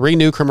 3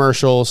 new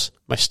commercials.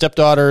 My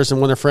stepdaughters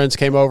and one of their friends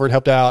came over and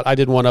helped out. I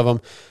did one of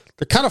them.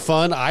 They're kind of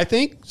fun, I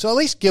think. So at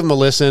least give them a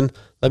listen.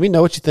 Let me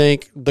know what you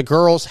think. The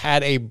girls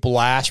had a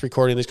blast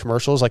recording these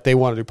commercials. Like, they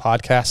want to do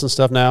podcasts and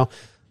stuff now.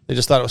 They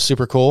just thought it was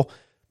super cool.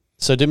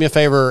 So do me a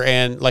favor.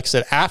 And like I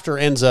said, after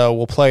Enzo,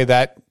 we'll play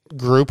that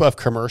group of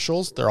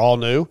commercials. They're all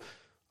new.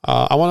 I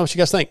want to know what you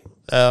guys think.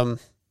 I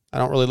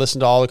don't really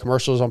listen to all the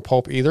commercials on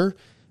Pulp either.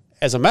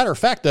 As a matter of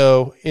fact,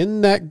 though,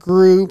 in that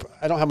group,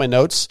 I don't have my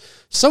notes.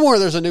 Somewhere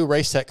there's a new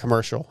Race Tech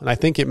commercial, and I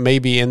think it may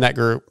be in that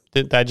group.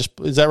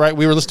 Is that right?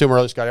 We were listening to him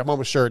earlier, Scotty. I'm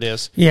almost sure it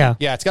is. Yeah.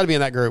 Yeah, it's got to be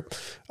in that group.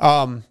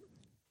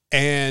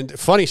 And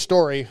funny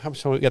story. I'm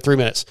sorry, we got 3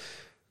 minutes.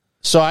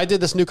 So I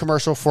did this new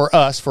commercial for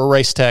us for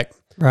Race Tech.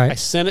 Right. I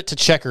sent it to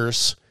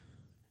Checkers,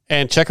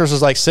 and Checkers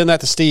was like, "Send that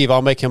to Steve.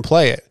 I'll make him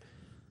play it."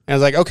 And I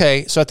was like,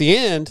 "Okay." So at the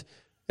end,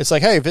 it's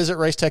like, "Hey, visit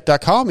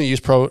racetech.com and use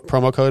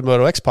promo code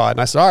MotoXPod."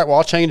 And I said, "All right, well,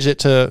 I'll change it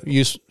to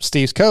use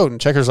Steve's code." And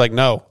Checkers like,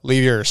 "No,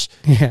 leave yours."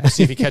 Yeah.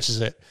 See if he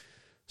catches it.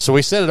 So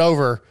we sent it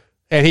over,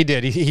 and he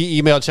did.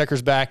 He emailed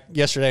Checkers back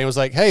yesterday and was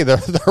like, "Hey,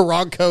 the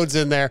wrong code's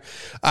in there."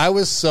 I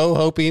was so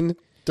hoping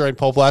during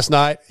Pulp last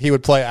night he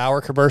would play our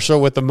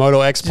commercial with the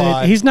Moto X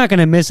Pod. He's not going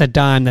to miss a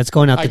dime that's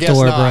going out the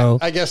door, bro.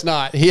 I guess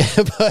not.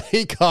 But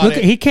he caught Look,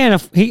 it. he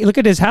can't. Look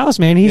at his house,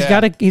 man. He's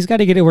got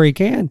to get it where he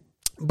can.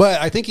 But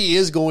I think he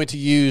is going to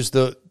use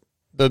the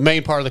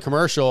main part of the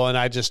commercial, and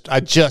I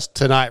just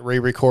tonight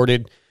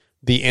re-recorded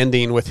the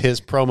ending with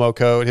his promo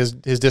code, his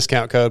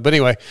discount code. But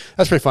anyway,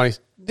 that's pretty funny.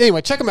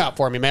 Anyway, check him out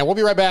for me, man. We'll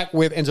be right back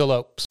with Enzo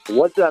Lopes.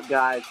 What's up,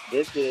 guys?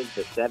 This is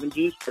the 7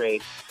 Juice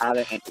Trade out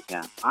of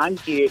Intertown. I'm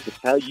here to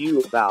tell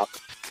you about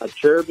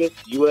Acerbis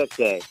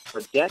USA.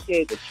 For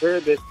decades,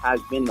 Acerbis has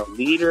been the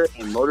leader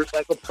in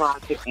motorcycle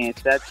plastic and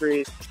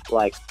accessories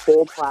like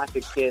full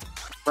plastic kits,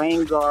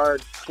 frame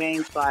guards,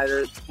 chain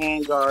sliders,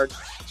 hand guards.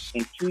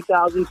 In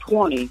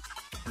 2020,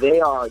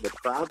 they are the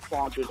proud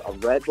sponsors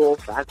of Red Bull,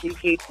 Factory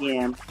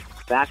KTM,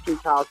 Factory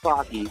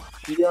Kawasaki,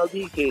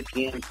 PLD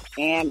KTM,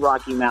 and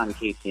Rocky Mountain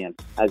KTM,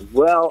 as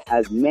well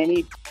as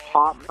many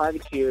top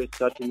privateers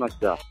such as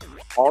myself.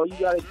 All you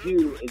got to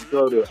do is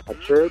go to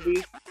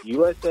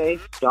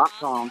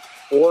AcerbisUSA.com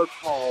or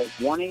call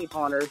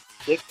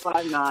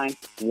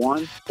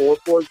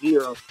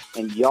 1-800-659-1440,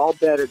 and y'all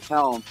better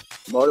tell them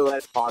Moto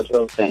X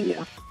Poncho sent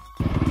you.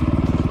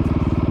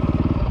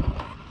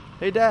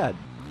 Hey, Dad.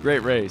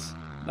 Great race.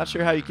 Not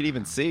sure how you could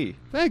even see.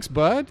 Thanks,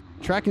 bud.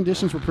 Track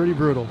conditions were pretty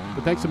brutal,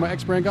 but thanks to my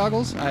X-Brand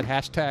goggles, I had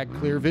hashtag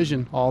clear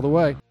vision all the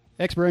way.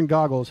 X-Brand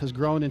goggles has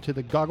grown into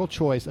the goggle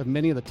choice of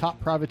many of the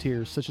top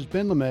privateers such as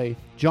Ben LeMay,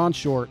 John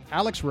Short,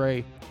 Alex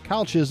Ray,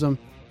 Kyle Chisholm,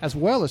 as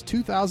well as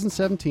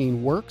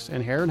 2017 Works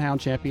and Hare and Hound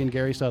champion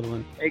Gary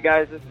Sutherland. Hey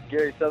guys, this is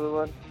Gary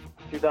Sutherland,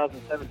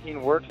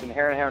 2017 Works and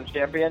Hare and Hound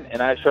champion,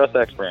 and I trust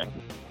X-Brand.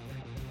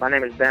 My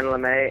name is Ben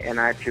LeMay,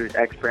 and I choose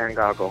X-Brand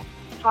goggles.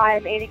 Hi,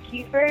 I'm Andy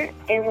Kiefer,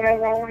 and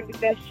whenever I want to be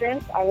best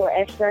dressed, I wear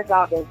X-Brand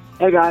goggles.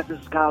 Hey guys,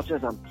 this is Kyle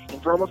Chisholm,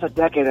 and for almost a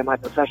decade of my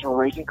professional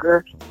racing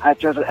career, I've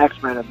chosen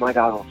X-Brand as my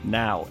goggles.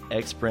 Now,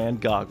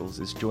 X-Brand Goggles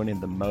is joining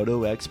the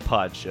Moto X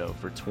Pod Show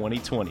for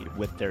 2020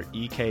 with their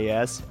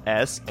EKS,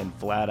 S, and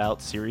Flat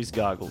Out Series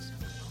goggles.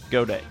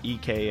 Go to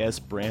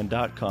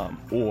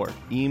EKSbrand.com or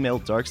email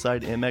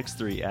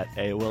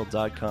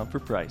DarksideMX3@AOL.com for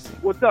pricing.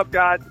 What's up,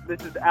 guys? This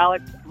is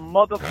Alex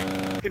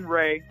motherfucking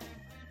Ray.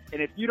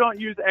 And if you don't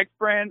use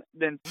X-Brand,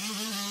 then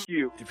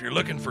you. If you're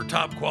looking for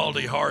top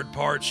quality hard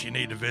parts, you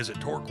need to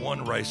visit Torque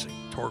One Racing.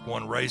 Torque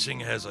One Racing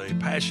has a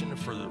passion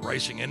for the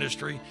racing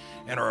industry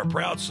and are a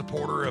proud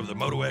supporter of the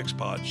Moto X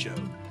Pod Show.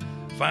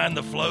 Find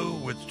the flow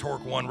with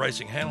Torque One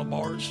Racing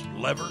handlebars,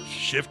 levers,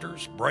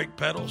 shifters, brake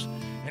pedals,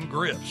 and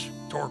grips.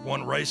 Torque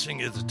One Racing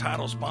is the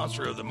title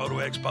sponsor of the Moto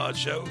X Pod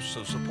Show,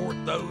 so support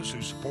those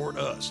who support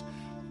us.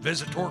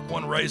 Visit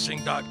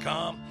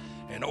TorqueOneRacing.com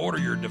and order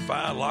your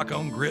Defy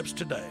lock-on grips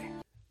today.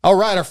 All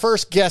right, our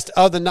first guest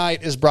of the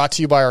night is brought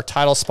to you by our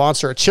title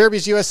sponsor,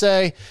 Cherubies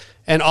USA,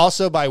 and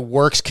also by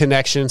Works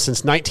Connection.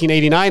 Since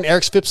 1989,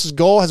 Eric Phipps'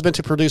 goal has been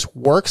to produce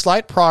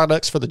Works-like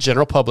products for the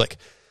general public.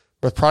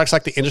 With products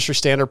like the industry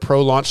standard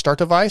Pro Launch Start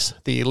device,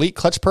 the Elite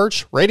Clutch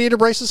Perch, radiator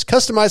braces,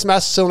 customized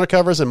master cylinder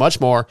covers, and much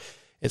more,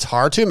 it's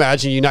hard to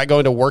imagine you not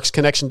going to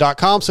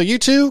WorksConnection.com so you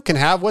too can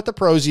have what the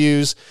pros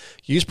use.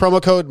 Use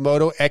promo code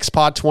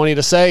MotoXPod20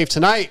 to save.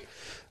 Tonight,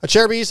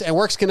 Cherubies and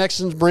Works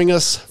Connections bring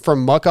us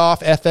from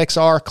Muck-Off,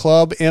 FXR,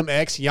 Club,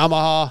 MX,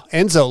 Yamaha,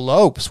 Enzo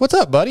Lopes. What's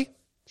up, buddy?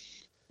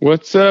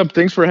 What's up?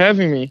 Thanks for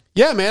having me.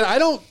 Yeah, man. I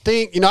don't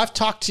think, I've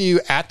talked to you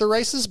at the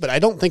races, but I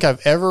don't think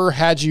I've ever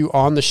had you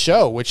on the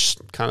show, which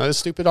kind of is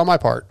stupid on my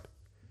part.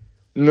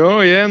 No,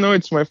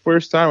 it's my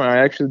first time. I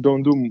actually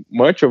don't do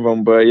much of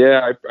them, but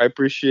yeah, I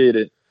appreciate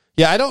it.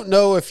 Yeah, I don't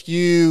know if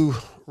you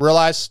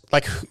realize,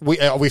 like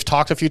we've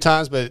talked a few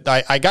times, but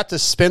I got to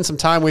spend some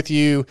time with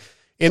you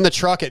in the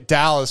truck at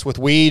Dallas with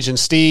Weege and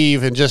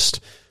Steve, and just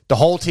the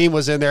whole team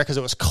was in there because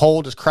it was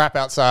cold as crap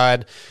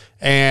outside.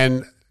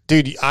 And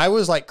dude, I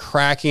was like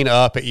cracking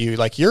up at you.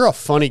 Like, you're a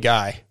funny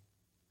guy.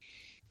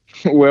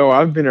 Well,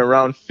 I've been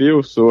around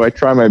Phil, so I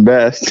try my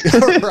best.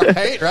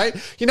 Right.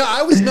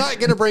 I was not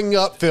going to bring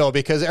up Phil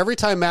because every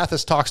time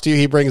Mathis talks to you,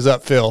 he brings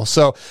up Phil.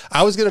 So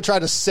I was going to try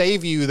to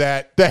save you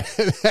that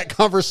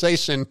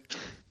conversation.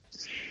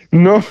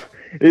 No,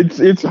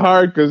 it's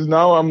hard because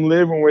now I'm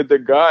living with the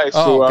guy.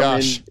 So I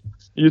mean,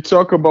 you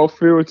talk about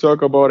Phil, you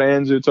talk about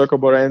Enzo, you talk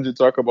about Enzo, you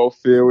talk about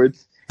Phil.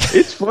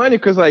 It's funny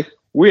because like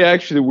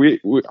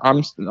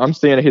I'm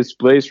staying at his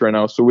place right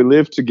now, so we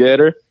live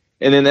together.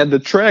 And then at the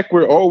track,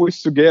 we're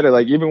always together.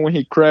 Like, even when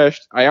he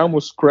crashed, I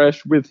almost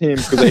crashed with him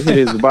because I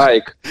hit his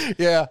bike.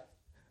 Yeah.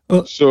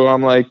 So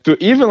I'm like,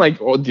 dude, even like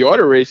the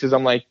other races,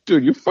 I'm like,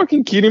 dude, you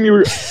fucking kidding me?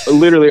 We're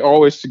literally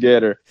always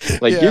together.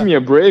 Like, give me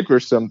a break or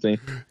something.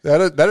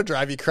 That'll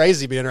drive you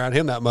crazy being around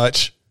him that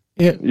much.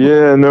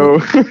 Yeah, no.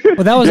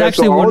 Well, that was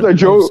actually all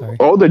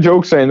the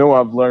jokes I know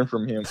I've learned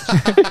from him.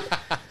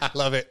 I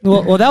love it.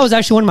 Well, that was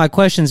actually one of my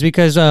questions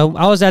because I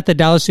was at the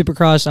Dallas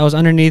Supercross. I was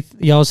underneath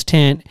y'all's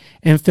tent,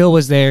 and Phil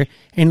was there,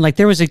 and like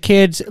there was a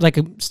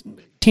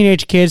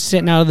teenage kid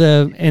sitting out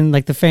of in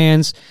the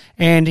fans,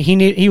 and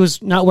he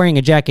was not wearing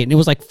a jacket, and it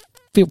was like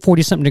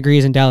 40-something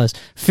degrees in Dallas.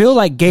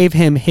 Phil gave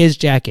him his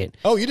jacket.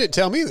 Oh, you didn't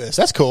tell me this.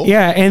 That's cool.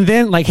 Yeah, and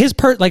then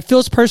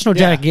Phil's personal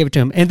jacket gave it to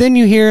him, and then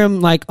you hear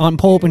him on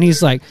Pulp, and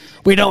he's like,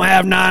 "We don't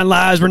have 9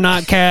 lives. We're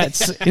not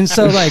cats." And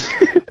so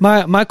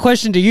my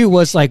question to you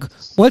was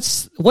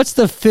what's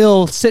the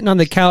Phil sitting on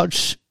the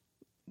couch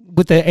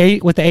with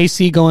the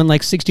AC going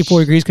 64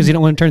 degrees because you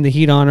don't want to turn the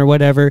heat on or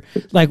whatever?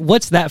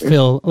 What's that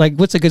Phil?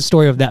 What's a good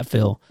story of that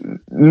Phil?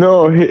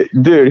 No,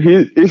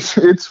 dude,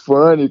 it's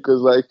funny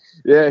because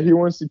he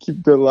wants to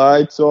keep the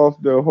lights off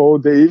the whole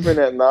day, even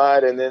at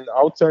night, and then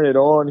I'll turn it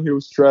on.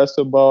 He'll stress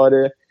about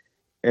it.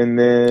 And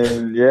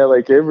then,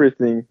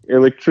 everything.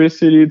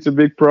 Electricity, it's a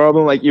big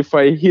problem. If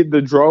I hit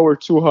the drawer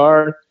too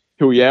hard,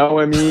 he'll yell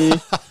at me.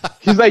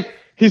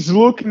 He's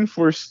looking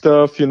for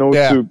stuff,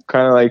 to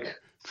kind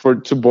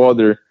of to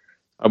bother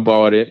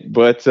about it.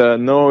 But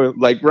no,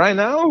 right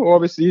now,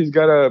 obviously he's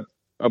got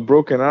a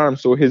broken arm,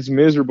 so he's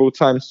miserable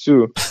times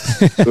 2.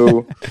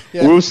 So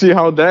we'll see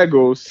how that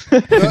goes.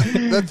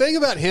 The thing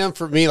about him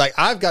for me,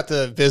 I've got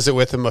to visit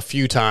with him a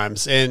few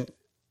times, and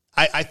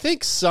I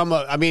think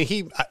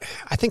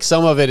I think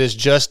some of it is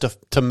just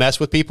to mess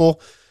with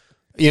people,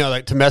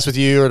 to mess with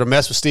you or to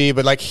mess with Steve.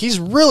 But he's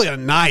really a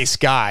nice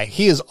guy.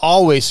 He is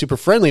always super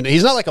friendly.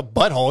 He's not like a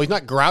butthole. He's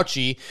not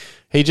grouchy.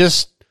 He's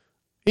just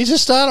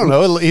I don't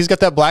know. He's got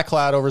that black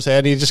cloud over his head.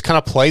 And he just kind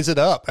of plays it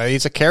up.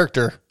 He's a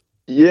character.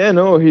 Yeah,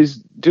 no,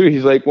 he's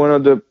one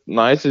of the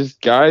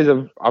nicest guys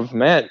I've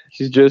met.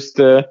 He's just,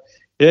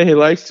 he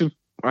likes to,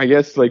 I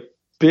guess,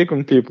 pick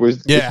on people.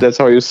 If that's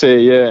how you say,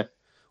 yeah.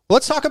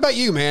 Let's talk about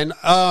you, man.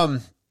 How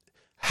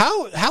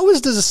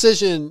was the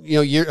decision,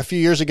 a few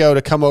years ago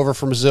to come over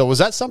from Brazil? Was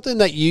that something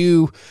that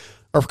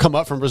or come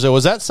up from Brazil?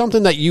 Was that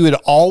something that you had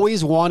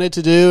always wanted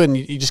to do and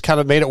you just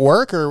kind of made it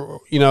work? Or,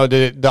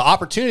 did the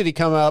opportunity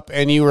come up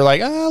and you were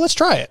like, let's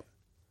try it?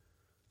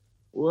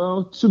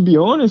 Well, to be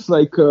honest,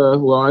 I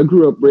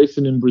grew up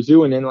racing in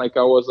Brazil, and then I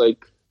was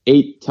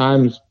 8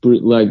 times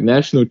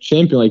national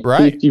champion,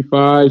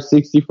 55,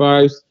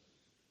 65s.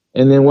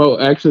 And then,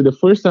 actually the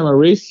first time I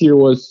raced here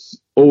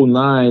was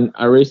 2009.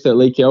 I raced at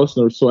Lake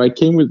Elsinore. So I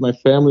came with my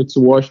family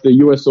to watch the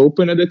US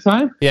Open at the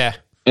time. Yeah.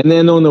 And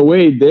then on the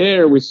way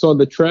there, we saw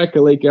the track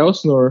at Lake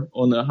Elsinore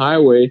on the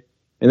highway.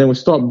 And then we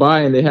stopped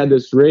by and they had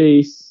this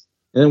race.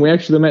 And then we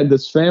actually met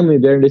this family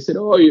there, and they said,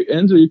 "Oh,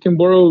 Enzo, you can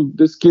borrow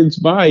this kid's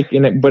bike."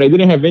 But I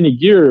didn't have any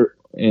gear,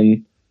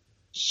 and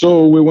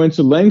so we went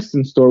to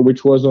Langston store,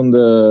 which was on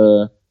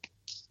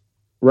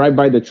right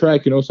by the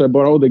track, So I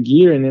bought all the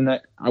gear, and then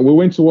we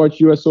went to watch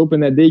US Open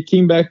that day.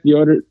 Came back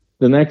the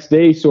next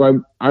day,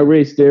 so I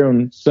raced there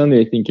on Sunday,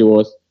 I think it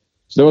was.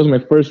 So that was my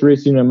first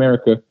race in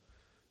America,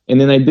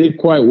 and then I did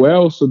quite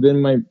well. So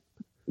then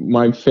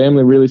my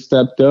family really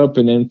stepped up,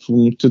 and then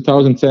from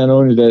 2010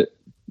 on,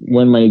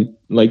 when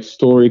my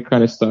story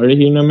kind of started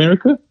here in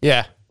America.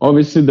 Yeah.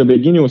 obviously the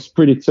beginning was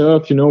pretty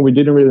tough. We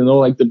didn't really know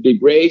like the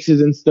big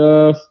races and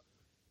stuff.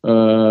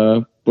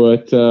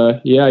 But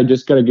I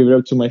just gotta give it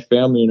up to my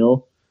family,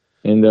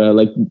 and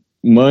like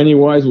money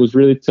wise was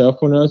really tough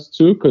on us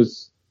too,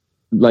 because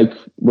like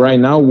right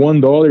now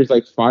 $1 is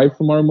like $5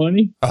 from our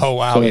money. Oh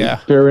wow, so yeah.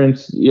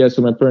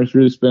 So my parents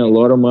really spent a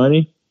lot of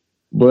money.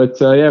 But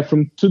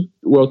from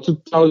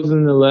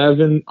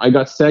 2011, I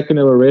got second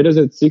at Loretta's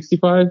at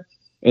 65,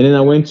 and then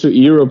I went to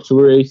Europe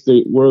to race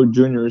the World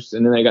Juniors,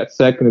 and then I got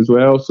second as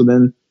well. So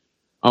then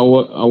I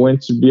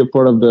went to be a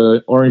part of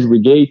the Orange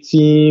Brigade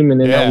team,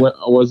 and then I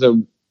was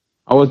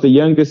the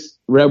youngest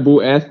Red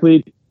Bull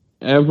athlete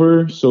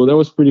ever, so that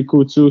was pretty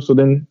cool too. So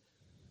then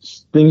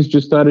things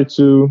just started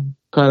to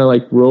kind of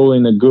like roll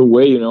in a good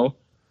way,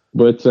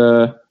 But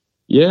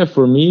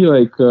for me,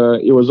 like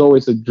it was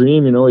always a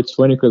dream, It's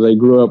funny because I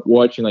grew up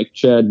watching like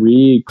Chad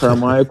Reed,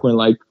 Carmichael, and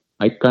like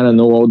I kind of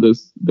know all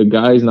the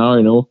guys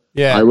now,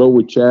 Yeah. I rode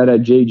with Chad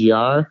at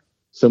JGR,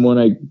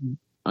 someone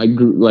I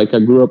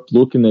grew up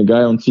looking at the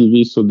guy on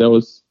TV, so that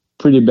was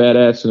pretty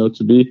badass,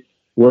 to be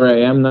where I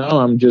am now.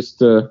 I'm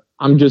just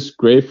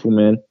grateful,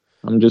 man.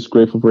 I'm just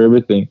grateful for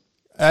everything.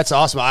 That's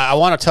awesome. I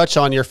want to touch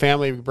on your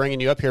family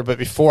bringing you up here, but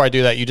before I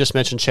do that, you just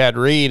mentioned Chad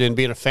Reed and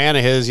being a fan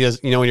of his.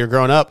 When you're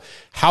growing up,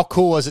 how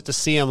cool was it to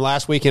see him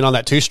last weekend on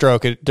that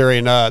 2-stroke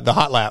during the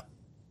hot lap?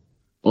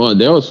 Oh,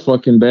 that was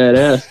fucking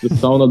badass. The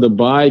sound of the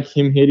bike,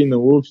 him hitting the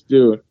whoops,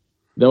 dude.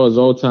 That was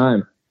all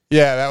time.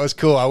 Yeah, that was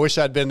cool. I wish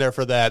I'd been there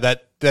for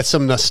that. That's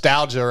some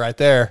nostalgia right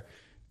there.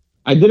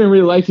 I didn't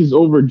really like his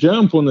over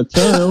jump on the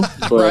tunnel.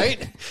 But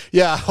right?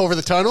 Yeah, over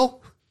the tunnel?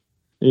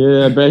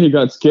 Yeah, I bet he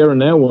got scared on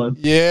that one.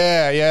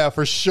 Yeah,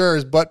 for sure.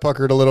 His butt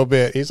puckered a little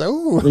bit. He's like,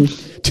 ooh,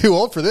 too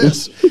old for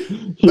this.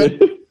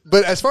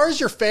 But as far as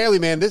your family,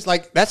 man,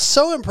 that's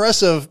so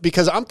impressive,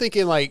 because I'm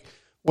thinking like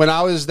when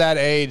I was that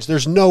age,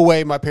 there's no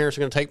way my parents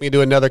are going to take me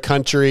to another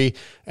country.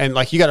 And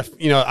like, you got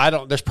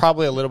to, there's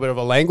probably a little bit of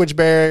a language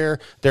barrier.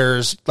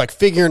 There's like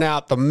figuring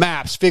out the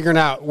maps, figuring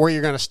out where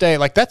you're going to stay.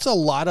 Like that's a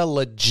lot of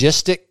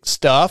logistic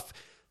stuff.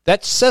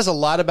 That says a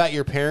lot about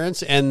your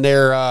parents and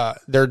their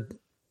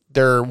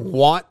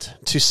want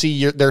to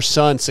see their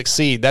son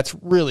succeed. That's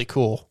really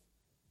cool.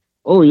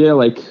 Oh yeah,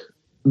 like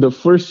the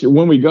first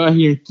when we got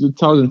here in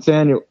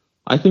 2010,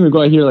 I think we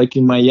got here like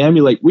in Miami.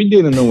 Like we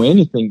didn't know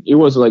anything. It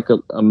was like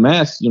a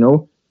mess,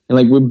 and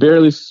like we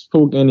barely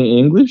spoke any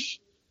English.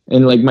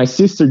 And like my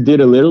sister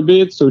did a little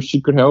bit, so she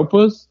could help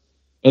us.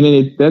 And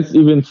then that's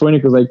even funny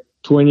because like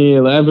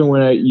 2011,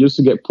 when I used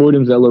to get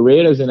podiums at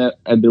Loretta's and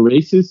at the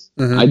races,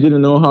 I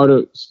didn't know how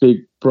to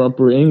speak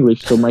proper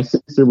English, so my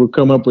sister would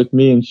come up with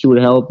me and she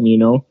would help me,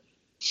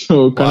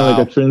 so kind of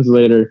like a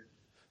translator.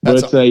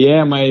 But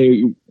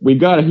we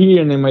got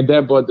here, and then my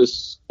dad bought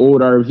this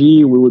old RV.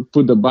 We would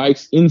put the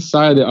bikes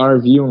inside the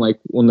RV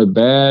on the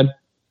bed,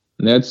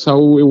 and that's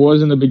how it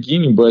was in the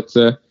beginning. But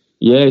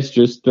it's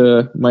just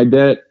my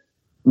dad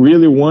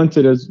really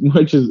wanted as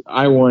much as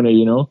I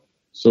wanted,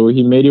 so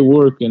he made it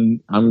work, and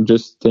I'm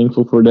just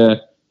thankful for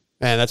that.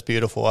 Man, that's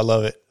beautiful. I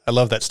love it. I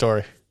love that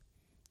story.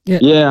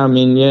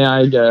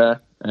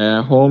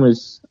 Home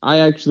is,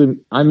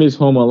 I miss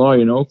home a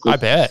lot, I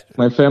bet.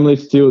 My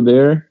family's still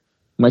there.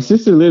 My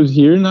sister lives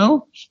here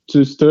now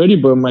to study,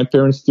 but my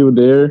parents still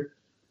there.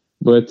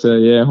 But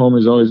home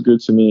is always good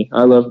to me.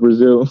 I love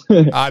Brazil.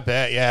 I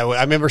bet. Yeah.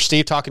 I remember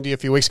Steve talking to you a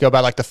few weeks ago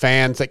about like the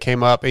fans that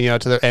came up,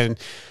 and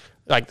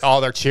like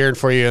all they're cheering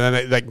for you. And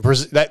then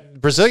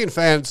that Brazilian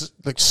fans,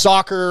 like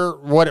soccer,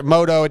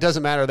 moto, it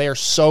doesn't matter. They are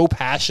so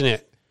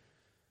passionate.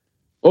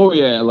 Oh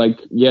yeah.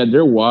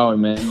 They're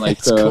wild, man. Like,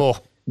 it's cool.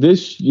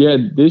 This year,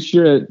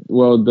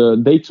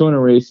 the Daytona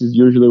race is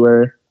usually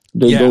where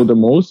they go the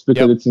most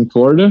because it's in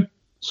Florida.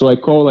 So I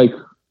call like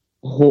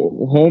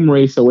home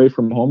race away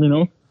from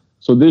home,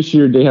 So this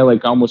year they had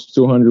like almost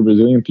 200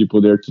 Brazilian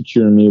people there to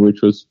cheer me,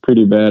 which was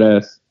pretty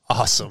badass.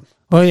 Awesome.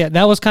 Well, yeah,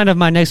 that was kind of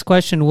my next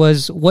question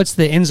was, what's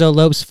the Enzo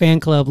Lopes fan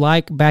club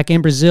like back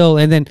in Brazil?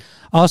 And then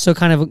also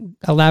kind of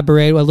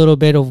elaborate a little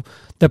bit of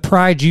the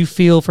pride you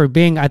feel for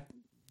being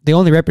the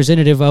only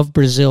representative of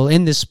Brazil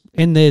in this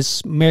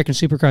American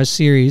Supercross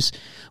series.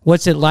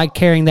 What's it like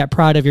carrying that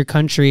pride of your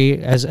country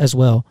as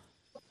well?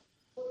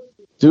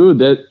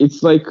 Dude,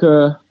 it's like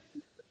a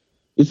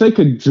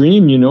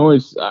dream,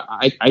 It's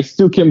I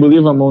still can't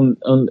believe I'm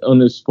on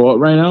this spot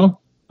right now.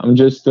 I'm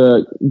just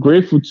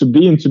grateful to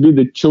be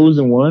the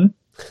chosen one,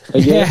 I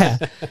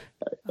guess. Yeah,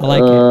 I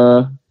like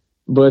it.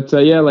 But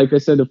like I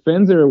said, the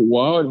fans are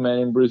wild, man.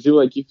 In Brazil,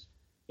 like if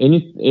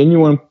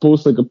anyone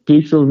posts like a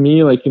picture of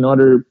me, like in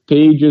other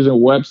pages and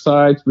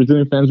websites,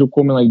 Brazilian fans will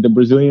comment like the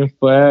Brazilian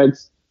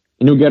flags,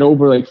 and you'll get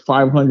over like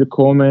 500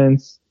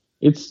 comments.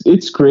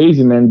 It's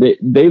crazy, man.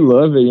 They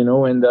love it,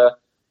 And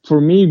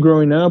for me,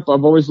 growing up,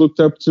 I've always looked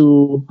up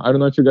to, I don't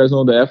know if you guys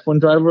know the F1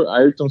 driver,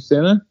 Ayrton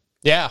Senna.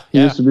 Yeah. He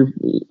used to be,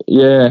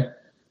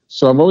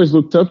 So I've always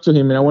looked up to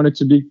him, and I wanted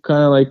to be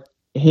kind of like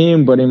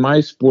him, but in my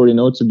sport,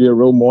 to be a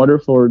role model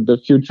for the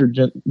future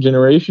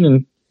generation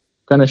and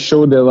kind of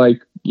show that,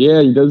 like,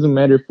 it doesn't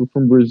matter if we're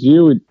from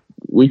Brazil,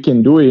 we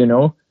can do it,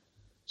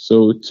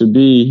 So to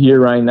be here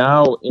right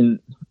now in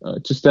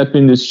to step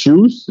in these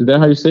shoes. Is that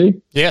how you say?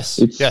 Yes.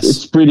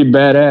 It's pretty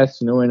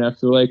badass, you know. And I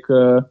feel like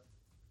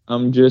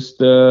I'm just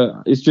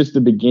it's just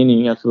the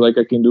beginning. I feel like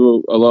I can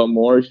do a lot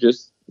more. It's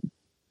just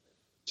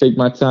take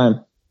my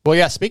time. Well,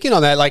 yeah, speaking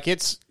on that, like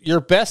it's your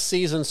best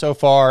season so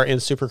far in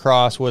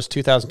Supercross was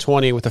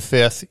 2020 with the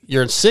 5th.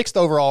 You're in 6th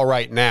overall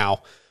right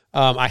now.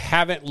 I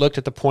haven't looked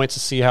at the points to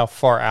see how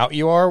far out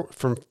you are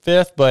from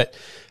 5th, but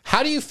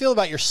how do you feel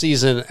about your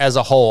season as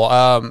a whole?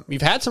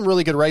 You've had some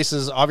really good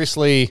races.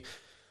 Obviously,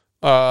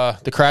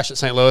 the crash at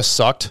St. Louis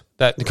sucked.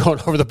 That going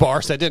over the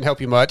bars, that didn't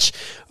help you much.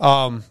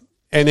 And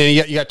then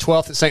you got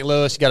 12th at St.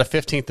 Louis. You got a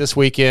 15th this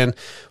weekend.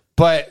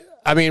 But,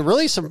 I mean,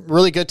 really some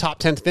really good top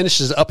 10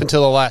 finishes up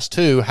until the last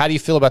two. How do you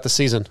feel about the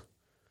season?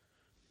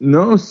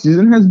 No,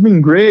 season has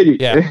been great.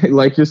 Yeah.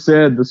 Like you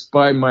said,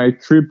 despite my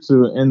trip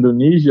to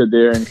Indonesia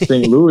there in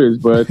St. Louis.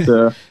 But,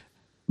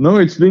 no,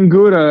 it's been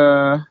good.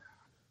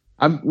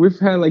 We've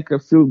had like a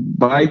few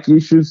bike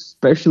issues,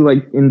 especially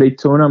like in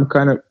Daytona. I'm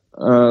kind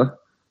of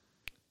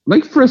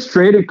like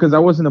frustrated because I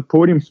was in a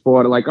podium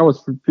spot. Like I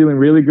was feeling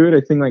really good.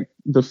 I think like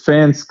the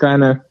fans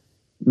kind of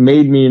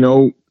made me, you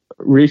know,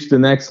 reach the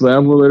next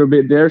level a little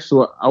bit there.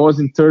 So I was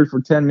in 3rd for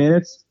 10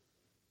 minutes.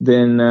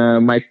 Then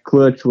my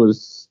clutch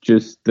was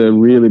just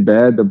really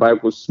bad. The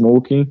bike was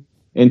smoking.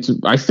 And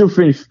I still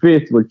finished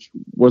 5th, which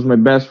was my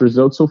best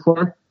result so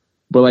far.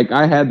 But like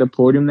I had the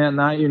podium that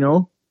night, you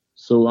know.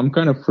 So I'm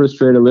kind of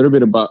frustrated a little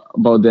bit about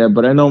that.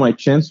 But I know my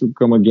chance would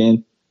come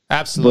again.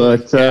 Absolutely.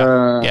 But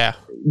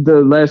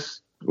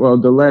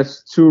the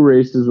last 2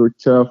 races were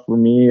tough for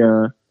me.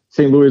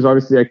 St. Louis,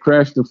 obviously, I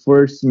crashed the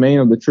first main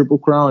of the Triple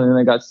Crown, and then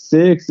I got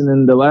 6th. And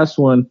then the last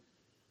one,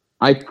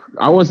 I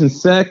was in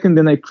 2nd,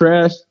 then I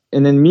crashed.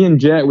 And then me and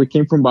Jet, we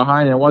came from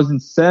behind, and I was in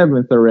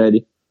 7th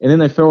already. And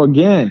then I fell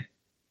again.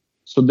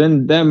 So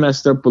then that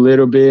messed up a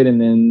little bit.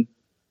 And then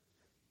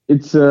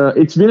it's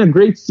been a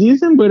great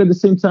season, but at the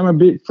same time, a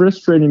bit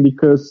frustrating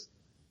because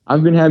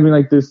I've been having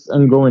like this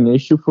ongoing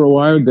issue for a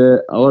while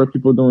that a lot of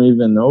people don't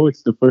even know.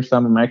 It's the first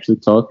time I'm actually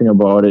talking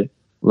about it.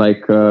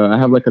 Like I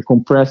have like a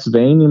compressed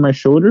vein in my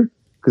shoulder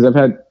because I've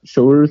had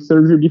shoulder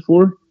surgery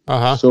before.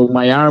 So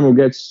my arm will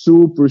get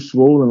super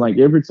swollen. Like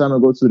every time I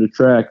go to the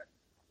track,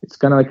 it's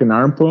kind of like an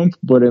arm pump,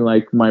 but in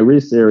like my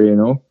wrist area, you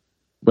know.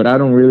 But I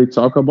don't really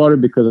talk about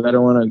it because I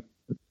don't want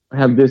to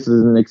have this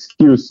as an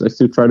excuse. I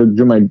still try to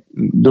do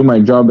my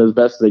job as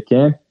best as I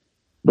can.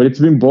 But it's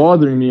been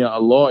bothering me a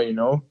lot, you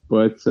know.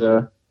 But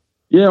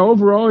yeah,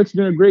 overall, it's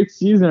been a great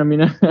season. I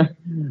mean,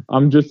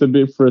 I'm just a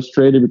bit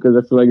frustrated because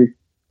I feel like it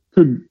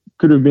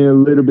could have been a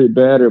little bit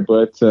better.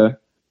 But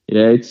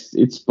yeah,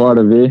 it's part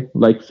of it.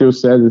 Like Phil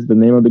says, it's the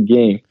name of the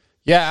game.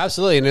 Yeah,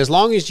 absolutely. And as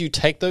long as you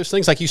take those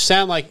things, like you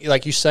sound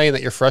like you saying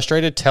that you're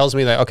frustrated tells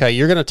me that, okay,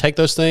 you're going to take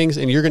those things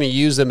and you're going to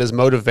use them as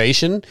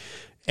motivation.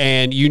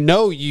 And you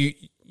know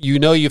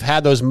you've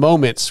had those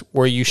moments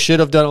where you should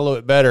have done a little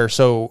bit better.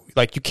 So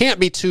like you can't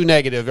be too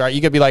negative, right?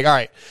 You got to be like, all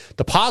right,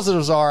 the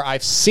positives are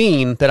I've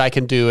seen that I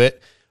can do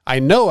it. I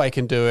know I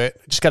can do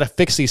it. Just got to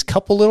fix these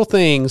couple little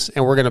things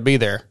and we're going to be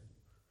there.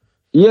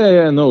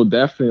 Yeah, no,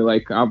 definitely.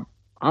 Like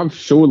I've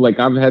showed like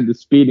I've had the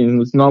speed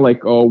and it's not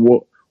like,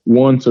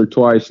 once or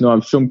twice. You know,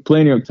 I've shown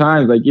plenty of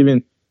times, like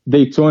even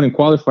Daytona in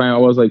qualifying, I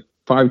was like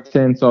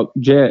 5/10 off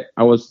Jet.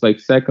 I was like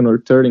 2nd or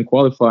 3rd in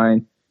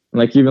qualifying. And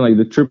like even like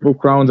the Triple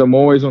Crowns, I'm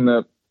always on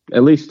the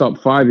at least top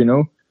 5, you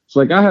know.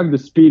 So like I have the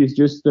speed. It's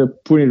just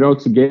putting it all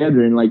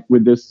together. And like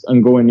with this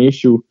ongoing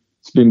issue,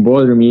 it's been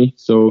bothering me.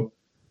 So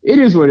it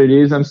is what it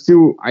is. I'm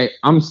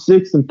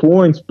 6th in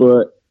points,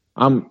 but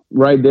I'm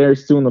right there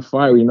still in the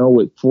fight, you know,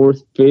 with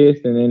 4th,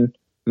 5th, and then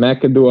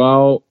McAdoo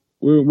out.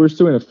 We're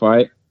still in a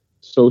fight.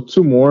 So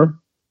 2 more,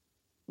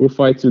 we'll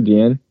fight to the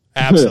end.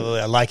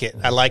 Absolutely. I like it.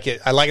 I like it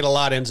a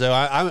lot, Enzo.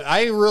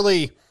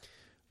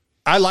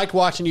 I liked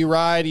watching you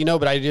ride, you know,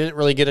 but I didn't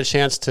really get a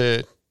chance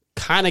to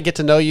kind of get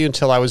to know you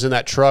until I was in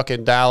that truck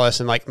in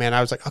Dallas. And like, man,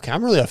 I was like, okay,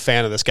 I'm really a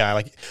fan of this guy.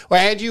 Like, well,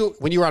 I had you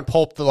when you were on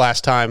Pulp the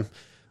last time,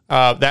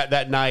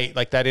 that night,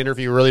 like that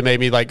interview really made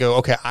me like go,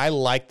 okay, I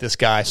like this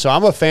guy. So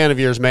I'm a fan of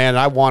yours, man. And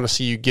I want to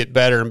see you get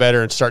better and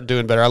better and start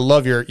doing better. I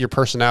love your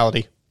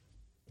personality.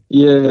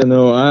 Yeah,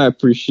 no, I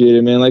appreciate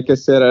it, man. Like I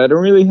said, I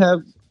don't really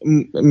have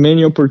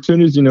many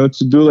opportunities, you know,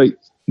 to do like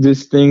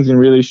these things and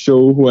really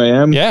show who I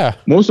am. Yeah.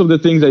 Most of the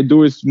things I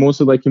do is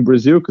mostly like in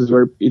Brazil because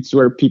it's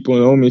where people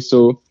know me.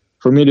 So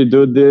for me to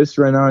do this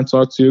right now and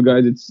talk to you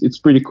guys, it's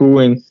pretty cool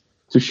and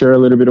to share a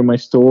little bit of my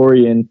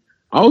story and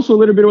also a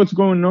little bit of what's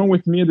going on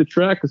with me at the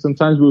track. Because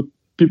sometimes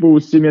people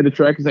will see me at the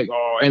track, it's like,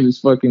 oh,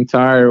 Andrew's fucking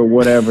tired or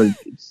whatever.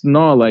 It's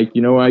not like,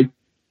 you know,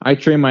 I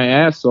train my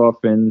ass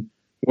off, and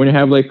when you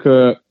have like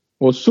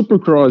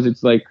Supercross,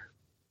 it's like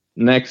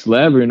next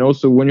level, you know.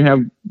 So when you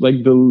have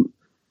like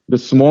the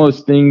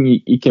smallest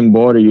thing, it can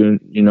bother you,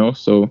 you know.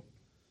 So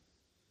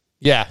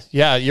yeah,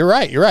 you're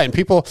right. And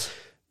people,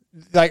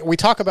 like, we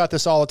talk about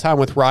this all the time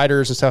with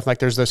riders and stuff. Like,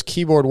 there's those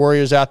keyboard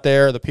warriors out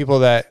there, the people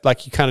that,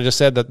 like you kind of just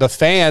said, the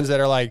fans that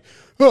are like,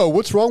 oh,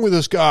 what's wrong with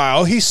this guy?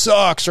 Oh, he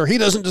sucks, or he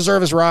doesn't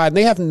deserve his ride. And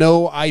they have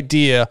no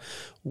idea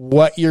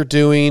what you're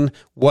doing,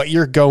 what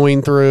you're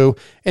going through,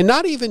 and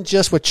not even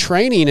just with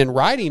training and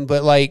riding,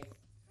 but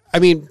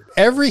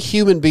every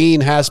human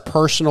being has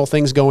personal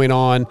things going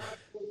on.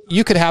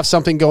 You could have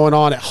something going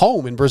on at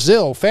home in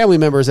Brazil, family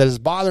members that is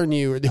bothering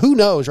you. Who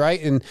knows, right?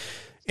 And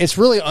it's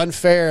really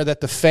unfair that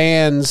the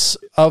fans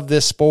of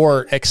this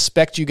sport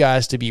expect you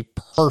guys to be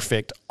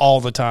perfect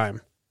all the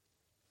time.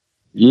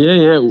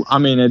 Yeah. I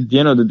mean, at the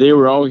end of the day,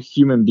 we're all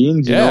human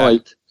beings, you know,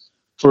 like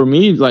for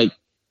me, like,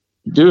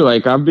 dude,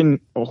 like I've been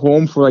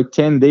home for like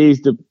 10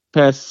 days the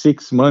past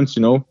 6 months,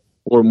 you know,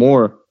 or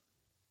more.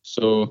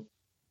 So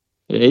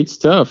it's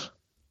tough.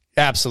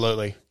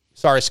 Absolutely.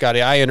 Sorry,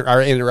 Scotty. I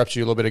interrupted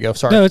you a little bit ago.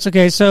 Sorry. No, it's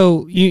okay.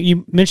 So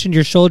you mentioned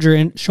your shoulder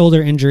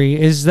injury.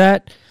 Is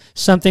that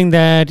something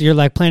that you're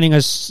like planning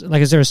is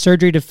there a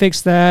surgery to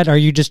fix that? Are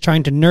you just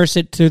trying to nurse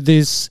it to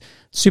this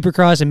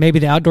Supercross and maybe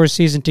the outdoor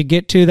season to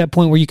get to that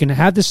point where you can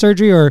have the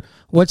surgery, or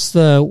what's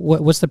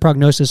the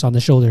prognosis on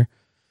the shoulder?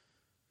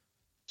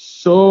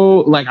 So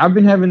like I've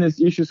been having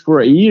these issues for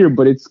a year,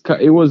 but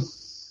it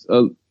was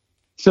a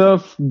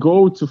tough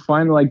goal to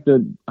find like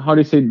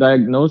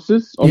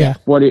diagnosis of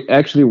what it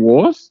actually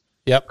was.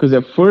 Yep. Because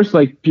at first,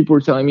 like people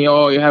were telling me,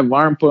 "Oh, you have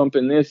arm pump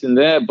and this and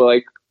that," but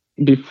like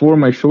before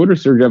my shoulder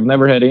surgery, I've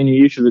never had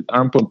any issues with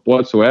arm pump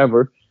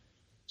whatsoever.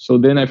 So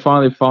then I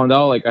finally found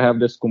out like I have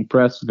this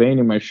compressed vein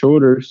in my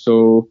shoulder.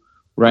 So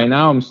right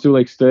now I'm still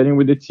like studying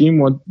with the team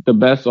what the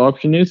best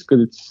option is,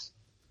 because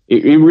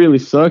it really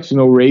sucks, you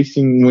know,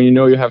 racing when you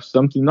know you have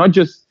something, not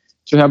just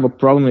to have a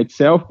problem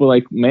itself, but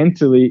like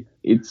mentally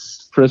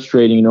it's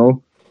frustrating, you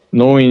know,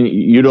 knowing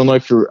you don't know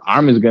if your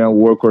arm is going to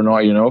work or not,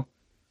 you know.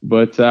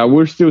 But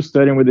we're still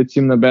studying with the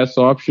team the best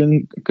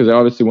option, because I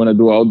obviously want to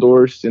do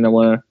outdoors and I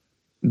want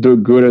to do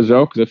good as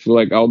well, because I feel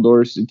like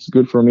outdoors it's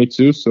good for me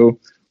too. So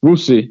we'll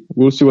see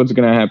what's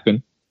going to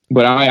happen.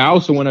 But I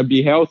also want to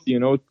be healthy, you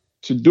know,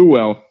 to do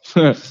well.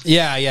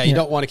 Yeah. You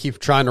don't want to keep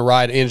trying to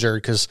ride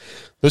injured, because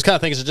those kind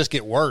of things will just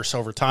get worse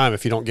over time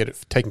if you don't get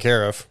it taken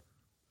care of.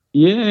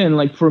 Yeah, and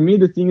like for me,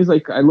 the thing is,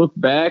 like I look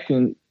back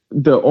and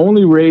the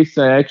only race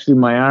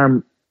my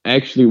arm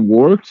actually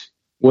worked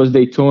was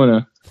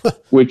Daytona,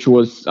 which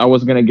was I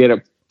was gonna get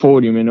a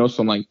podium, you know.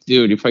 So I'm like,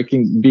 dude, if I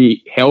can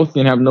be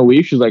healthy and have no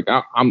issues, like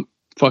I'm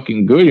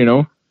fucking good, you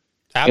know.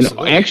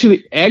 Absolutely.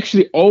 And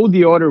actually, all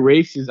the other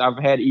races I've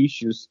had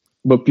issues,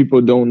 but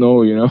people don't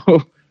know, you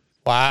know.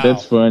 Wow,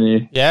 that's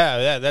funny.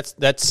 Yeah,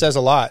 that says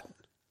a lot.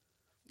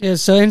 Yeah,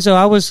 so Enzo,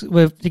 I was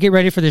to get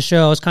ready for the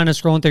show, I was kind of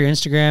scrolling through your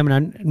Instagram,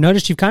 and I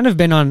noticed you've kind of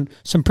been on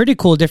some pretty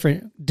cool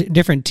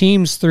different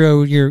teams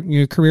through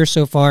your career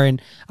so far,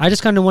 and I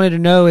just kind of wanted to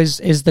know,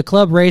 is the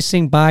club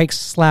racing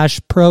bikes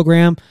 /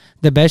 program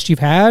the best you've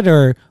had,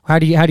 or how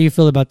do you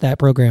feel about that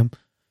program?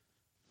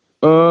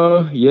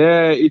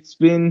 Yeah, it's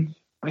been,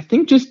 I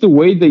think just the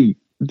way the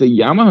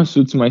Yamaha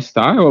suits my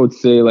style, I would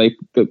say. Like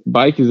the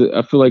bike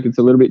I feel like it's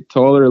a little bit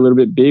taller, a little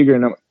bit bigger,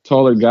 and I'm a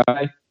taller guy,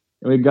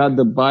 and we got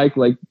the bike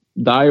like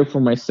dial for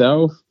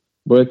myself.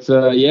 But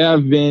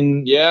I've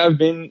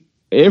been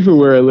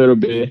everywhere a little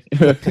bit.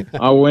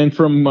 I went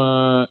from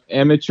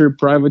amateur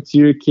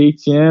privateer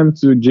KTM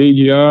to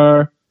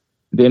JGR,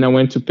 then I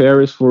went to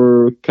Paris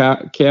for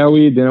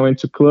Cowie, then I went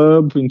to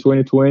club in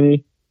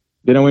 2020,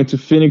 then I went to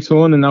Phoenix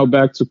Honda, and now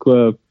back to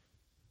club.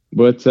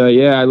 But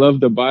I love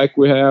the bike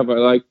we have. I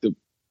like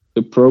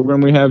the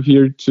program we have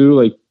here too,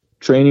 like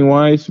training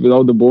wise with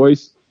all the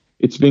boys.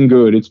 It's been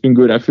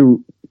good. I feel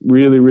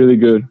really, really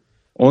good.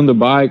 On the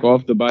bike,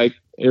 off the bike,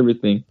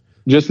 everything.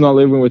 Just not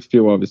living with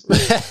Phil, obviously.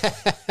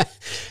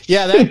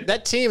 Yeah,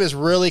 that team has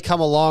really come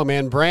along,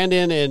 man.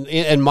 Brandon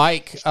and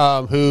Mike,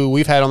 who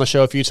we've had on the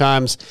show a few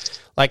times,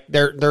 like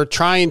they're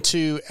trying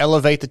to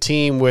elevate the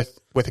team with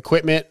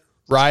equipment,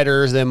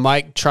 riders. Then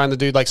Mike trying to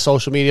do like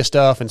social media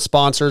stuff and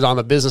sponsors on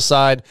the business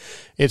side.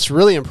 It's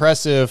really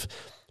impressive.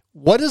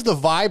 What is the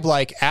vibe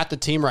like at the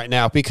team right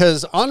now?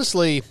 Because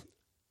honestly,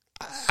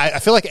 I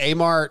feel like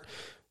Amart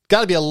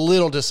got to be a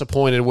little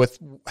disappointed with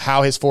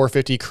how his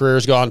 450 career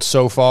has gone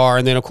so far.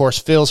 And then, of course,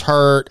 Phil's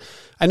hurt.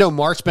 I know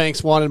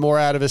Marchbanks wanted more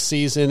out of his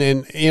season.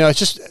 And, you know, it's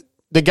just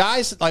the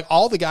guys, like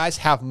all the guys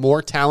have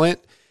more talent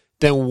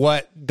than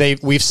what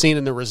we've seen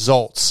in the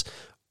results.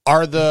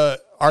 Are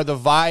the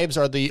vibes,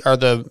 are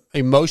the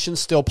emotions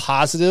still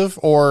positive,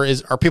 or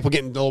are people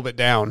getting a little bit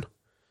down?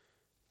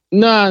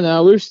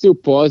 No, we're still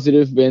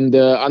positive. And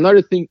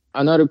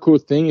another cool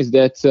thing is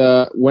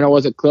that when I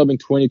was at club in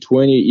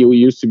 2020, it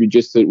used to be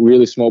just a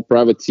really small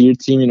privateer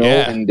team, you know.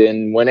 Yeah. And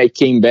then when I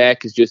came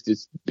back, it's just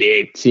this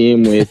big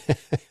team with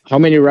how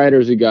many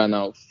riders we got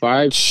now?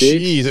 5, 6?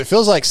 Jeez, it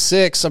feels like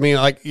 6. I mean,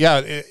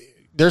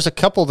 there's a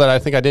couple that I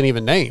think I didn't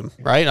even name,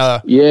 right?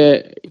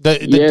 There's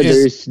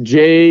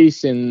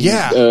Jace and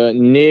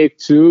Nick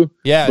too.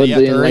 Yeah, but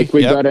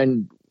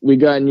then we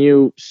got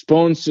new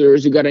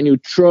sponsors. You got a new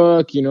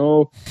truck. You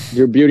know,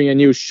 you're building a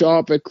new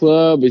shop at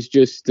club. It's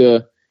just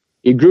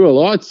it grew a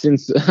lot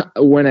since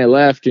when I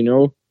left. You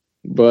know,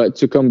 but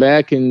to come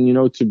back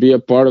and to be a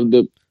part of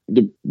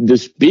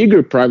this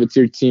bigger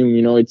privateer team,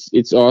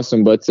 it's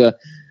awesome. But the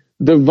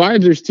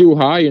vibes are still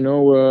high.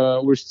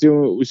 We're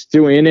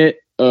still in it.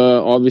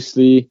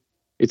 Obviously,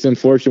 it's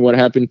unfortunate what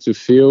happened to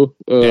Phil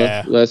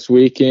last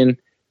weekend.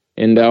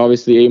 And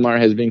obviously Amar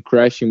has been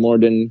crashing more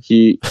than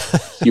he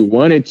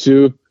wanted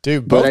to.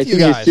 Dude, but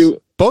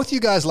both you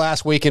guys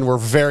last weekend were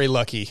very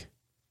lucky.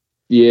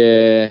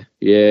 Yeah.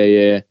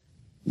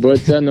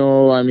 But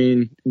no, I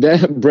mean,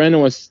 that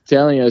Brandon was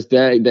telling us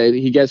that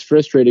he gets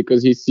frustrated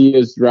because he sees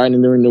us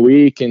riding during the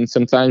week, and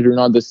sometimes we're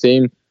not the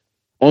same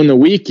on the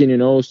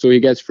weekend, so he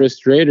gets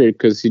frustrated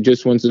because he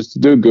just wants us to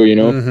do good,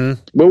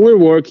 Mm-hmm. But we're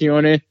working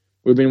on it.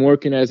 We've been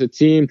working as a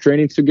team,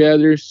 training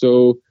together.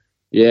 So,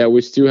 yeah,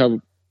 we still have,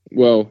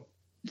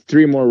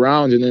 3 more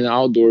rounds and then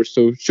outdoors.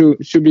 So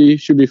should be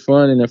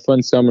fun and a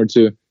fun summer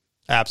too.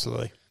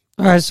 Absolutely.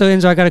 All right, so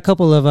Enzo, I got a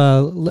couple of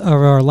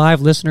our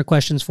live listener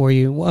questions for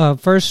you.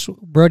 First,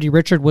 Brody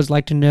Richard would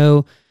like to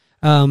know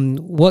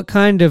what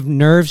kind of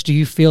nerves do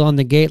you feel on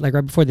the gate, like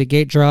right before the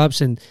gate drops,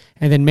 and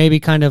then maybe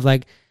kind of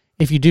like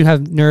if you do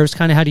have nerves,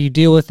 kind of how do you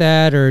deal with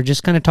that, or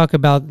just kind of talk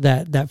about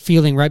that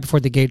feeling right before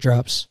the gate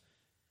drops.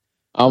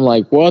 I'm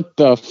like, what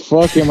the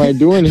fuck am I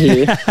doing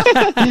here?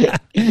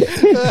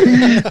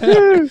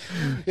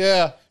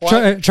 Yeah.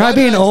 Try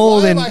being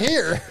old and why am I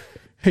here?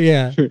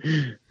 Yeah.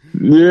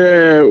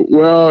 Yeah,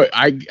 well,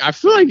 I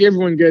feel like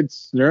everyone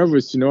gets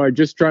nervous, I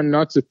just try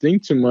not to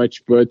think too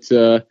much, but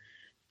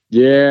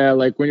yeah,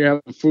 like when you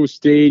have a full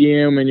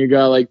stadium and you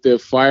got like the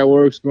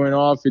fireworks going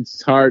off,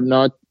 it's hard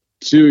not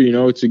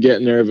to, to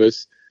get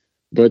nervous.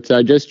 But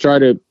I just try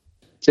to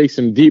take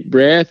some deep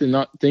breath and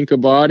not think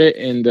about it.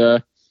 And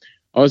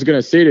I was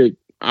gonna say that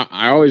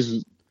I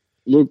always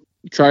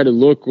try to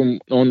look on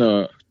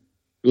the,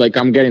 like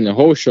I'm getting the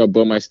whole shot,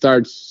 but my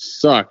start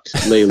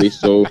sucked lately,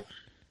 so.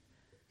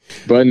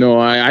 But no,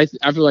 I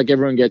feel like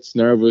everyone gets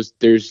nervous.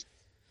 There's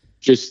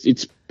just,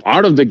 it's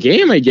part of the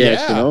game, I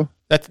guess,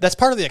 That's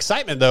part of the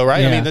excitement, though,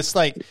 right? Yeah. I mean, it's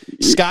like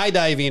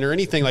skydiving or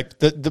anything. Like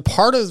the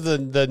part of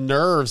the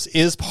nerves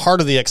is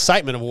part of the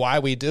excitement of why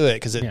we do it.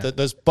 Because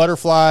those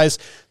butterflies,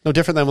 no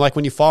different than like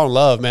when you fall in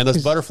love, man.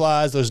 Those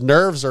butterflies, those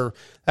nerves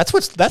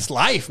that's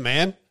life,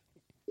 man.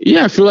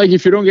 Yeah, I feel like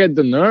if you don't get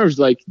the nerves,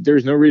 like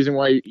there's no reason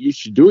why you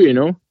should do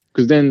it,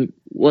 because then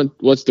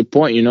what's the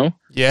point,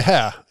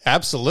 Yeah,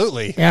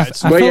 absolutely. Yeah,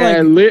 but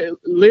yeah,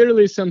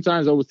 literally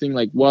sometimes I would think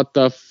like, what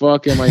the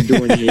fuck am I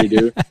doing here,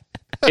 dude?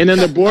 And then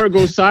the board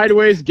goes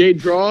sideways, gate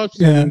drops.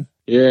 And,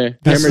 hammer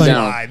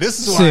down. This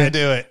is why I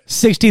do it.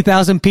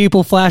 60,000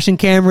 people, flashing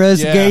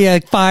cameras,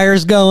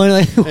 fires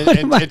going.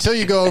 and until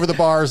you go over the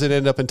bars and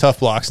end up in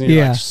tough blocks. And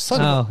you're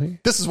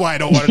like, this is why I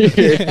don't want to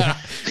do it.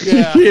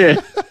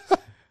 Yeah.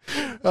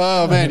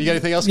 Oh, man. You got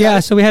anything else? Yeah,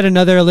 so we had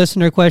another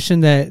listener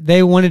question that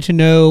they wanted to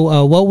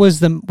know what's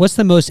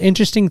the most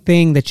interesting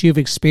thing that you've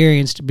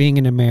experienced being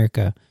in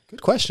America?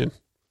 Good question.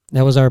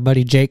 That was our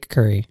buddy Jake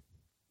Curry.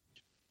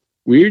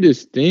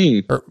 Weirdest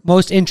thing. Or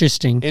most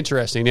interesting.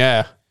 Interesting,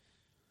 yeah.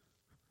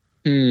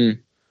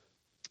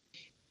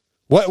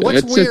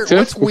 What's weird?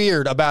 What's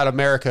weird about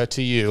America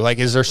to you? Like,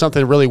 is there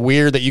something really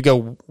weird that you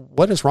go,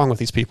 what is wrong with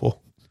these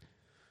people?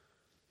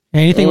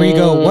 Anything where you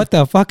go, what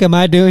the fuck am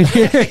I doing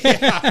here?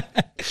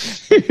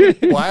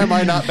 Why am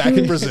I not back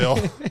in Brazil?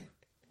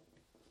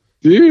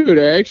 Dude,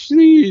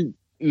 actually,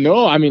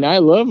 no. I mean, I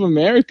love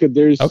America.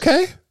 There's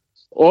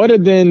other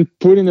than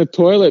putting the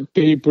toilet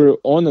paper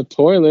on the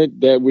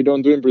toilet that we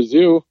don't do in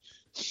Brazil.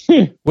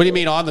 What do you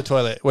mean on the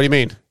toilet? What do you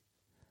mean?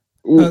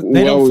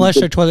 They don't flush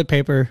their toilet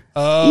paper.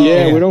 Oh,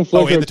 yeah, we don't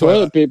flush our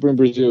toilet paper in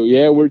Brazil.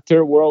 Yeah, we're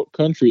third world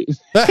country.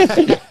 That's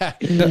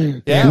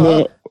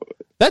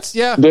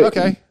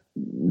okay.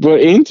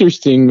 But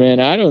interesting, man.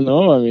 I don't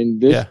know. I mean,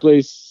 this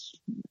place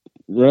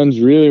runs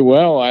really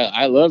well.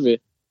 I love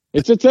it.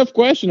 It's a tough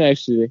question,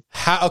 actually.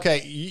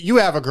 Okay, you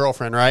have a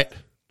girlfriend, right?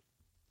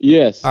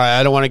 Yes. All right,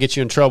 I don't want to get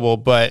you in trouble,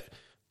 but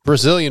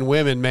Brazilian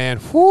women, man,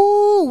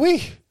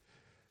 whoo-wee.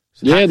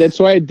 Yeah, that's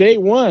why I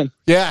date one.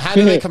 Yeah, how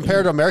do they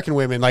compare to American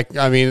women? Like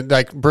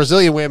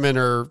Brazilian women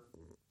are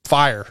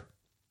fire.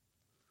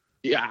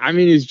 Yeah, I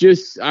mean, it's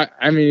just,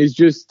 it's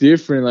just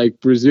different. Like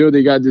Brazil,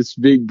 they got this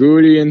big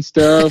booty and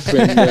stuff.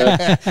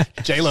 And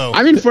J-Lo.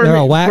 I mean, for they're me,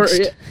 all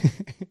waxed.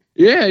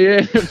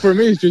 Yeah. For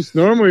me, it's just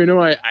normal.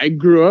 I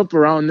grew up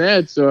around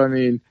that, so I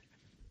mean,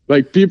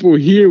 like people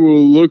here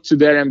will look to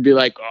that and be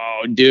like,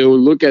 "Oh, dude,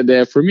 look at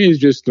that." For me, it's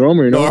just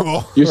normal.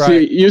 Normal. You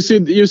see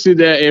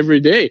that every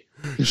day.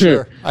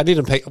 Sure. I need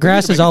to pay.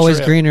 Grass is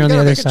always greener on the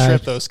other side.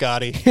 Trip though,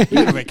 Scotty. We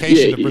need a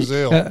vacation to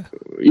Brazil.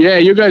 Yeah,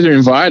 you guys are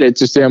invited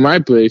to stay at my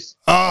place.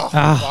 Oh,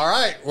 all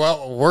right.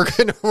 Well,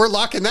 we're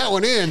locking that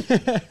one in.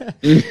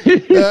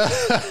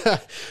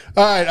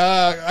 All right.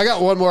 I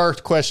got one more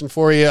question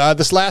for you.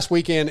 This last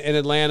weekend in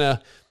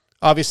Atlanta,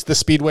 obviously the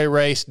Speedway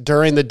race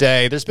during the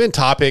day, there's been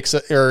topics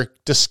or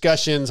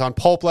discussions on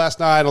Pulp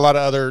last night, a lot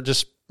of other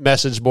just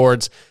message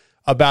boards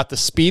about the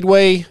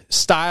Speedway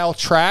style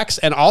tracks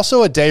and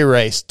also a day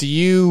race. Do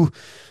you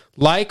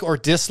like or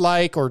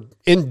dislike or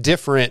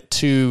indifferent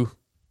to,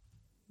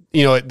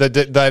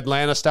 the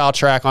Atlanta style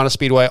track on a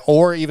Speedway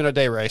or even a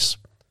day race?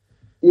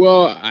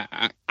 Well,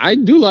 I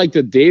do like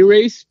the day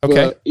race.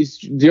 But it's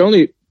the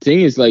only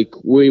thing is like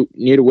we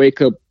need to wake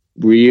up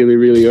really,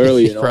 really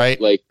early, right?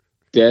 Like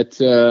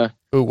that.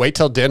 Ooh, wait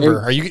till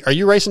Denver. Are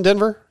you racing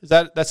Denver? Is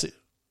that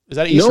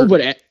Easter? No,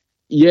 but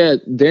yeah,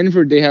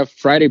 Denver, they have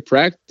Friday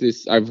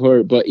practice, I've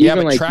heard. But yeah,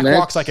 even but like track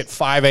walk's like at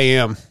 5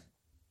 a.m.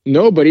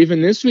 No, but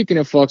even this weekend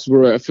in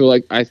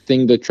Foxborough, I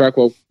think the track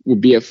walk would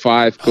be at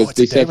 5 because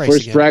they said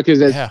first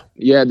practice at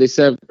they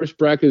said first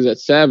practice at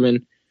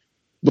 7.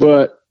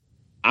 But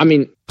I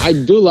mean, I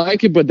do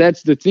like it, but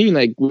that's the thing.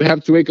 Like, we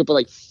have to wake up at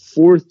like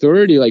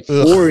 4:30, like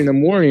 4 in the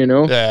morning, you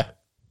know? Yeah.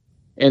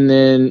 And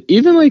then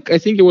even like, I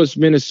think it was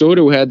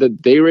Minnesota, we had the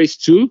day race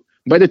too.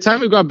 By the time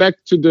we got back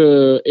to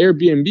the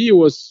Airbnb, it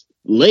was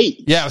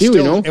late. Yeah,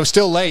 it was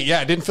still late.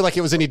 Yeah, it didn't feel like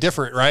it was any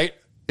different, right?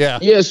 Yeah.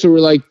 Yeah, so we're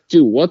like,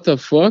 dude, what the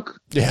fuck?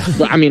 Yeah.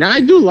 But I mean,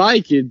 I do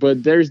like it,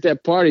 but there's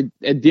that part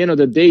at the end of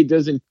the day, it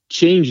doesn't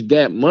change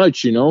that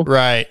much, you know?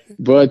 Right.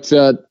 But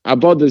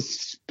about the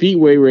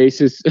speedway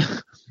races,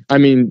 I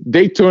mean,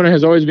 Daytona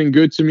has always been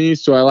good to me,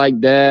 so I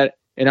like that.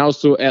 And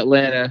also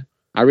Atlanta,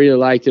 I really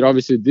liked it.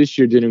 Obviously, this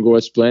year didn't go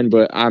as planned,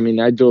 but I mean,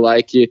 I do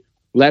like it.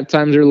 Lap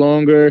times are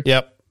longer.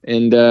 Yep.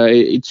 And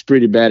it's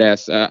pretty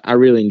badass. I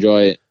really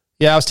enjoy it.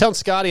 Yeah, I was telling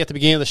Scotty at the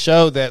beginning of the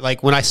show that,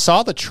 like, when I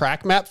saw the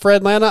track map for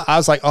Atlanta, I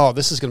was like, oh,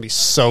 this is going to be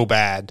so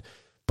bad.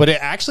 But it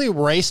actually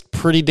raced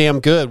pretty damn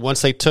good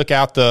once they took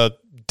out the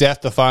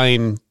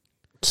death-defying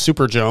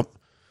super jump.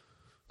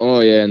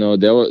 Oh, yeah, no,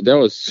 that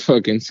was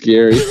fucking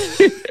scary.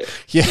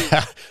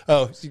 Yeah.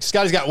 Oh,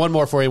 Scotty's got one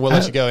more for you. We'll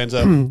let you go,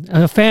 Enzo.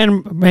 A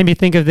fan made me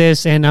think of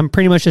this, and I'm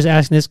pretty much just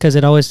asking this because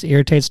it always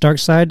irritates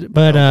Darkside.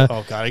 But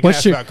oh God, you can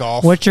ask about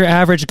golf. What's your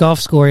average golf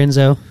score,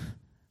 Enzo?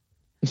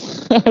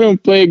 I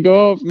don't play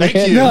golf, man.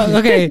 Thank you. No,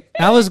 okay.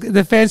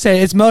 The fan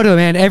said it's moto,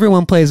 man.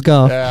 Everyone plays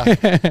golf. Yeah.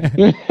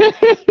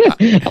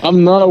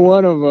 I'm not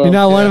one of them. You're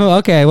not one of them?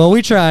 Okay, well,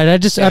 we tried. I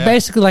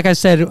basically, like I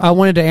said, I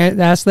wanted to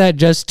ask that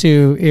just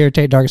to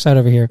irritate Darkside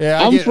over here.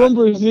 Yeah, I'm from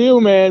Brazil,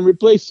 man. We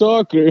play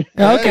soccer. Okay.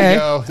 There you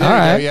go. All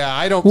right. Yeah,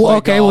 I don't play Well,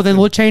 okay, golf. well, then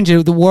we'll change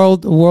it. The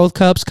World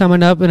Cup's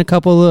coming up in a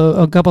couple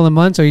of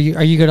months. Are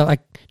you gonna,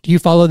 like, do you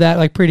follow that,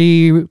 like,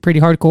 pretty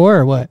hardcore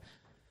or what?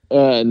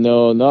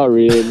 No, not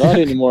really. Not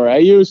anymore. I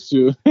used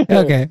to.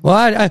 Okay.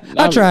 Well,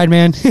 I tried,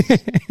 man.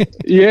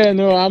 Yeah,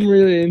 no, I'm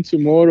really into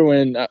moto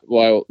and,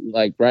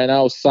 like right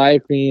now,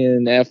 cycling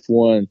and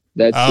F1.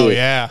 That's it. Oh,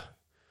 yeah.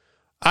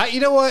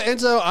 You know what,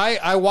 Enzo?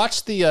 I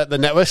watched the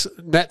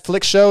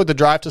Netflix show, The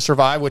Drive to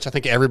Survive, which I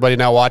think everybody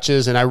now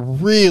watches, and I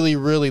really,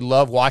 really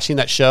love watching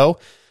that show.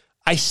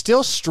 I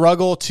still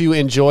struggle to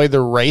enjoy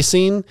the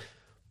racing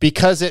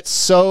because it's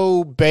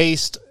so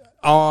based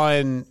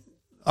on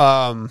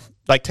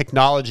like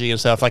technology and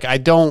stuff. Like I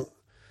don't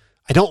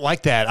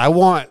like that. I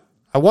want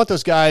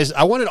those guys.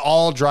 I want it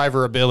all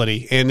driver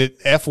ability, and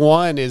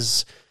F1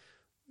 is.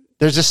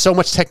 There's just so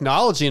much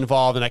technology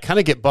involved, and I kind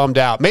of get bummed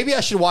out. Maybe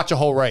I should watch a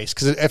whole race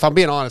because if I'm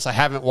being honest, I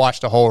haven't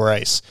watched a whole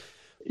race.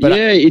 But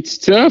yeah, it's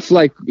tough.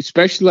 Like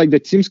especially like the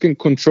teams can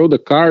control the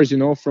cars, you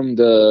know, from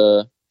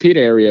the pit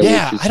area.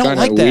 Yeah, which is I don't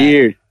like that.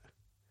 Weird.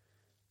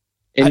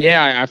 And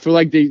I feel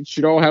like they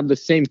should all have the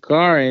same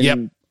car, and yep.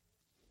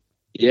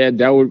 Yeah,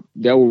 that would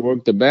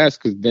work the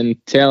best because then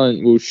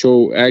talent will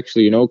show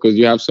actually, you know, because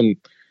you have some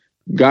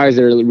guys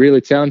that are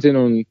really talented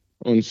on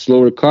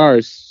slower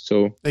cars.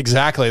 So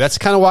exactly. That's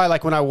kind of why,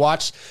 like when I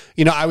watched,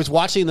 you know, I was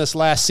watching this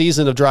last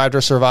season of Drive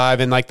to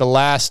Survive, and like the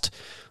last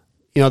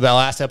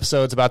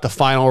episode's about the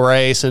final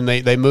race, and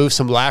they moved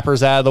some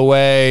lappers out of the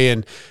way,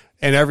 and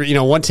every, you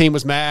know, one team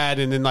was mad,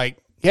 and then like,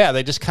 yeah,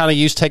 they just kind of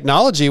used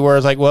technology where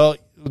it's like, well,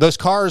 those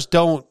cars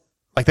don't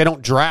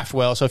draft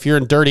well. So if you're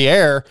in dirty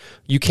air,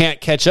 you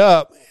can't catch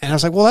up. And I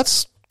was like, well,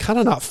 that's kind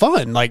of not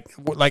fun. Like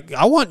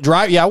I want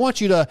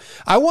you to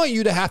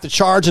have to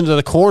charge into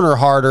the corner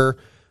harder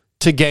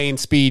to gain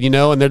speed, you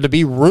know, and there to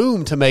be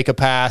room to make a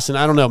pass. And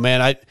I don't know,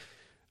 man,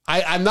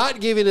 I'm not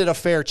giving it a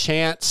fair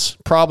chance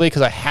probably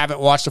because I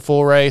haven't watched a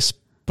full race,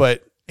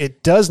 but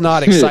it does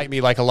not excite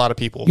me like a lot of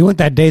people. You want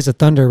that Days of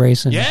Thunder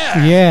racing.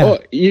 Yeah. Yeah. Oh,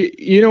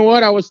 you know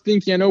what? I was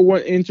thinking, I know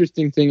one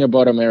interesting thing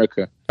about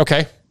America.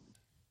 Okay.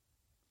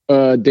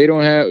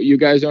 You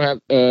guys don't have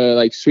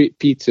like sweet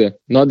pizza.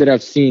 Not that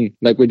I've seen,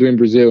 like we do in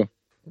Brazil.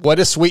 What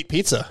is sweet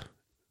pizza?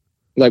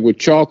 Like with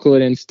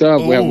chocolate and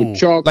stuff. Ooh, we have with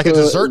chocolate. like a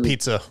dessert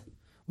pizza.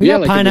 We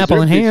got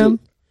pineapple and ham.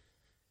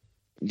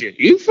 Are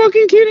you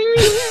fucking kidding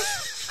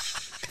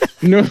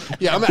me? No.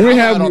 Yeah,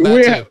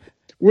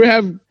 we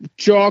have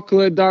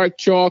chocolate, dark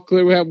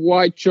chocolate. We have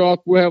white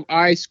chocolate. We have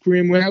ice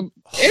cream. We have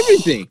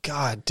everything.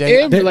 God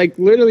damn. Like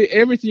literally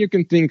everything you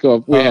can think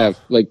of. We have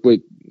like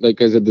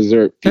as a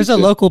dessert pizza. There's a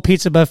local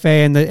pizza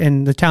buffet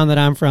in the town that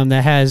I'm from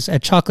that has a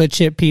chocolate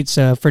chip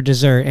pizza for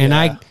dessert, and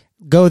I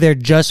go there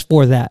just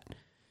for that.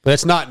 But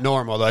it's not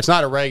normal though. It's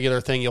not a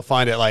regular thing you'll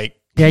find at like.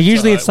 Yeah,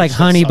 usually it's like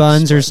honey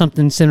buns or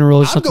something, cinnamon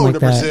rolls, something like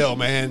that. I'm going to Brazil,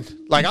 man.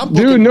 Like I'm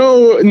booking.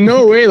 Dude,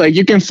 no way. Like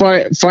you can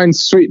find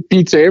sweet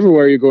pizza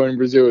everywhere you go in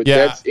Brazil.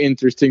 Yeah. That's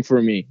interesting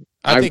for me.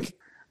 I think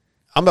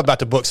I'm about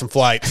to book some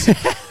flights.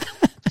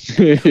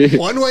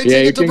 One-way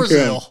ticket to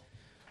Brazil. Come.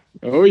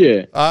 Oh,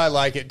 yeah. I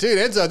like it. Dude,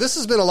 Enzo, this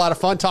has been a lot of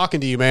fun talking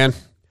to you, man.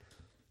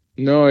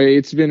 No,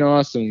 it's been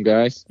awesome,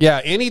 guys. Yeah,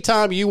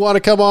 anytime you want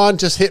to come on,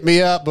 just hit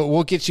me up, but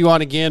we'll get you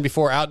on again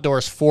before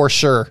outdoors for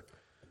sure.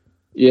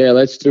 Yeah,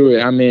 let's do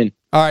it. I'm in.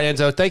 All right,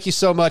 Enzo. Thank you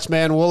so much,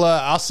 man.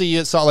 I'll see you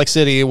at Salt Lake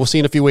City. We'll see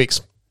you in a few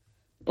weeks.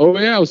 Oh,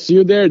 yeah. I'll see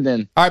you there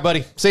then. All right,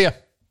 buddy. See ya.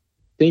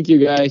 Thank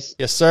you, guys.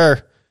 Yes,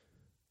 sir.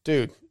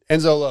 Dude,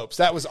 Enzo Lopes.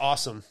 That was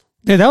awesome.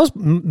 Yeah, that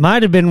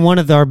might have been one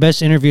of our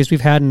best interviews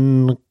we've had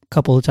in a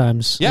couple of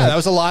times. Yeah, that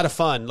was a lot of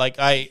fun.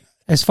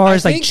 As far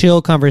as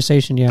chill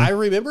conversation, yeah. I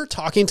remember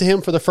talking to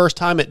him for the first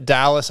time at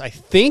Dallas, I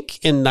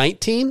think in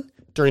 19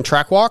 during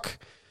track walk.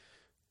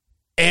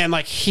 And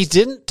he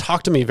didn't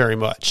talk to me very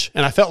much.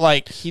 And I felt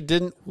like he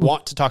didn't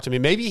want to talk to me.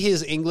 Maybe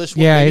his English,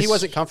 maybe he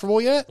wasn't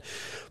comfortable yet.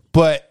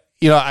 But,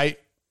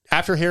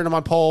 after hearing him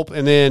on Pulp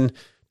and then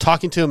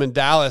talking to him in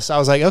Dallas, I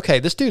was like, okay,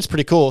 this dude's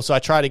pretty cool. So I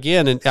tried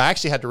again, and I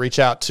actually had to reach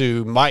out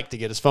to Mike to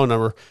get his phone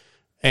number.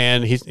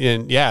 And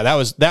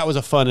that was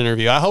a fun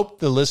interview. I hope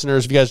the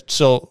listeners, if you guys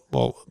still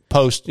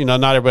post,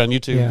 not everybody on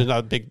YouTube, there's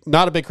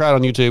not a big crowd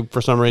on YouTube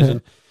for some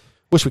reason.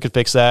 Wish we could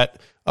fix that.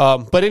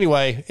 But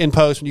anyway, in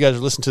post, when you guys are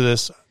listening to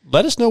this,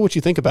 let us know what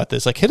you think about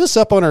this. Hit us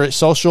up on our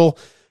social.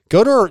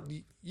 Go to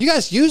you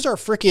guys use our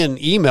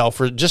freaking email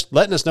for just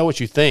letting us know what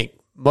you think.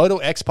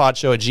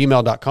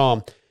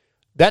 MotoXPodShow@gmail.com.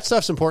 That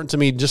stuff's important to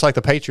me, just like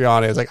the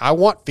Patreon is. I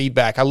want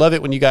feedback. I love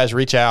it when you guys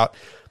reach out.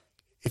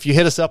 If you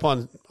hit us up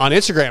on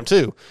Instagram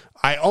too,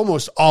 I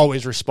almost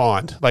always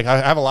respond. I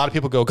have a lot of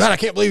people go, God, I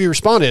can't believe you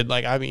responded.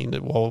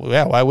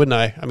 Why wouldn't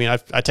I?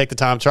 I take the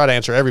time to try to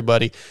answer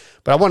everybody,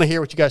 but I want to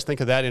hear what you guys think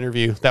of that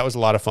interview. That was a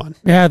lot of fun.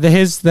 Yeah,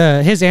 his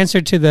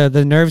answer to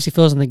the nerves he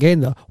feels in the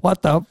game, though.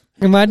 What the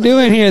am I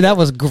doing here? That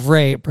was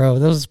great, bro.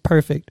 That was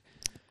perfect.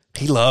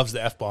 He loves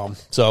the F-bomb.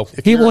 So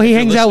he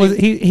hangs out with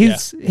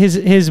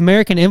his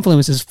American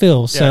influence is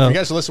Phil. So if you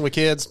guys listen with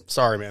kids,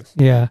 sorry, man.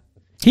 Yeah.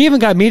 He even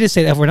got me to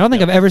say the F word. I don't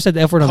think I've ever said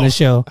the F word on this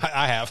show.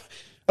 I have.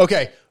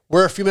 Okay.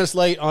 We're a few minutes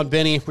late on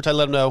Benny, which I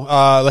let him know.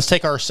 Let's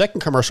take our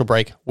second commercial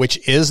break,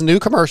 which is new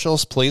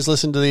commercials. Please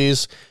listen to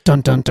these.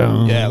 Dun, dun,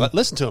 dun. Yeah,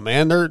 listen to them,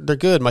 man. They're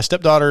good. My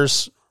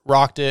stepdaughters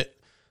rocked it.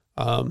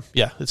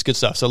 It's good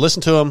stuff. So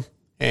listen to them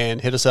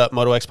and hit us up,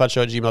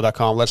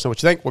 motoxpodshow@gmail.com. Let us know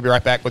what you think. We'll be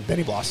right back with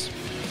Benny Bloss.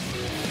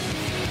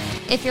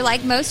 If you're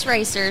like most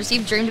racers,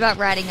 you've dreamed about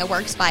riding a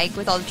Works bike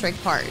with all the trick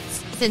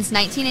parts. Since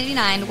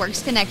 1989,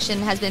 Works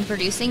Connection has been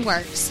producing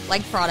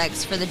Works-like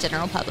products for the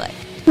general public.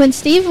 When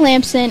Steve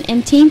Lampson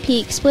and Team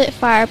Peak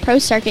Splitfire Pro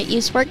Circuit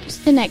used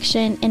Works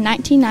Connection in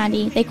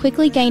 1990, they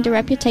quickly gained a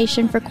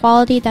reputation for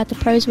quality that the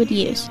pros would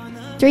use.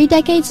 3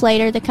 decades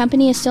later, the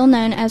company is still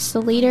known as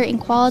the leader in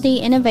quality,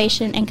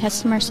 innovation, and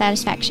customer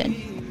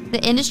satisfaction.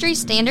 The industry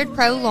standard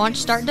Pro launch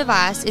start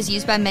device is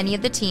used by many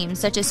of the teams,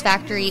 such as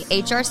factory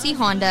HRC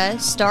Honda,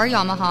 Star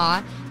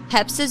Yamaha,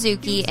 Pep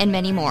Suzuki, and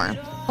many more.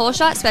 Pole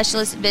shot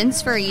specialist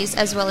Vince Fries,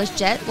 as well as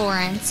Jet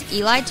Lawrence,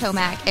 Eli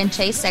Tomac, and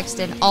Chase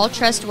Sexton all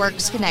trust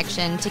Works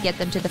Connection to get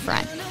them to the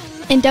front.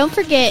 And don't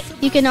forget,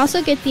 you can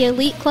also get the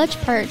Elite Clutch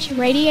Perch,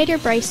 radiator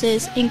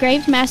braces,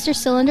 engraved master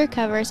cylinder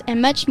covers, and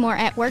much more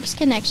at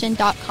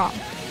WorksConnection.com.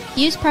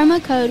 Use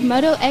promo code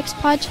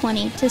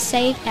MotoXPod20 to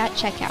save at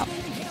checkout.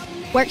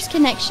 Works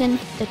Connection,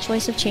 the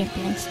choice of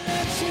champions.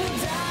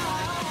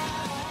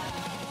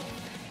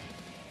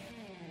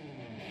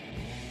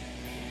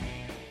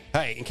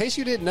 Hey, in case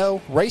you didn't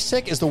know,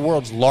 Racetech is the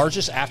world's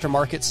largest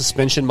aftermarket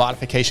suspension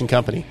modification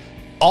company.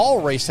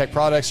 All Racetech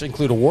products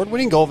include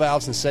award-winning gold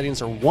valves and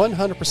settings are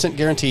 100%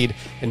 guaranteed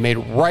and made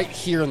right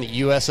here in the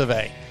US of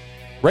A.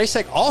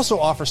 Racetech also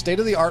offers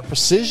state-of-the-art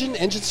precision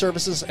engine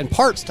services and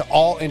parts to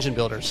all engine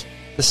builders.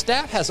 The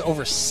staff has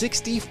over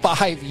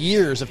 65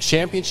 years of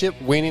championship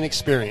winning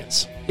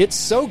experience. It's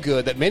so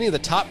good that many of the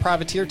top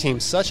privateer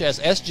teams such as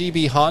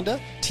SGB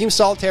Honda, Team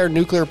Solitaire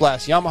Nuclear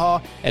Blast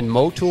Yamaha, and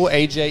Motul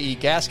AJE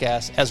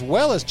GasGas, as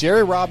well as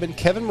Jerry Robin,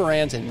 Kevin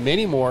Morans, and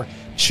many more,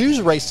 choose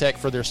Racetech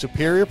for their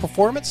superior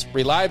performance,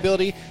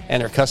 reliability,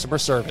 and their customer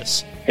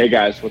service. Hey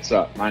guys, what's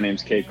up? My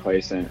name's Kate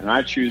Clayson, and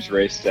I choose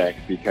Racetech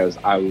because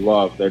I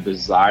love their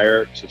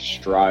desire to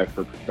strive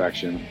for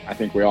perfection. I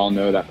think we all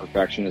know that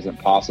perfection isn't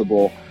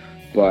possible,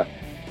 but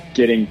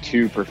getting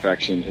to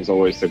perfection is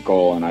always the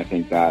goal, and I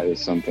think that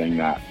is something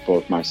that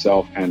both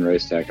myself and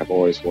Racetech have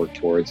always worked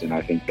towards, and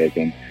I think they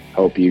can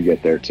help you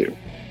get there too.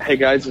 Hey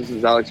guys, this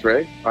is Alex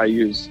Ray. I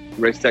use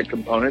Racetech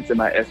components in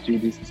my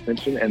SGB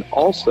suspension and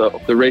also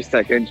the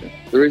Racetech engine.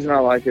 The reason I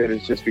like it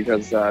is just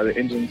because the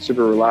engine's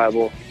super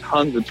reliable,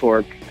 tons of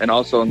torque, and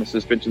also on the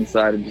suspension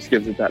side, it just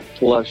gives it that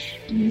plush,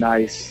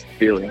 nice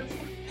feeling.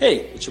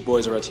 Hey, it's your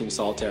boys over at Team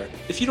Solitaire.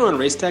 If you don't run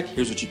Racetech,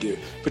 here's what you do.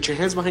 Put your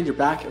hands behind your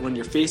back and run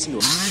your face into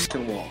a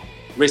f***ing wall.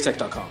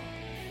 Racetech.com.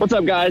 What's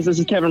up, guys? This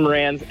is Kevin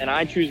Morans, and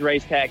I choose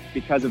Racetech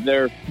because of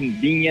their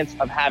convenience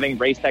of having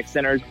Racetech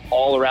centers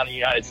all around the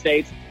United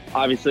States.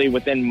 Obviously,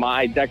 within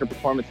my Decker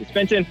Performance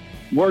suspension,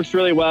 works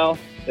really well.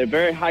 They're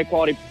very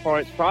high-quality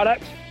performance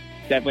products.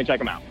 Definitely check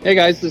them out. Hey,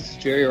 guys, this is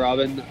Jerry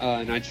Robin,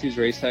 and I choose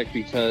Racetech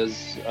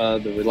because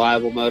the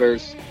reliable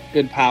motors,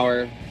 good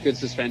power, good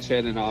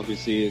suspension, and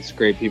obviously it's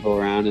great people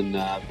around, and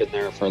I've been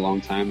there for a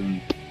long time,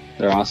 and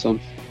they're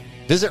awesome.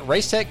 Visit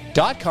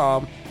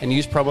Racetech.com and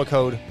use promo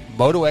code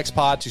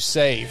MotoXPod to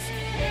save.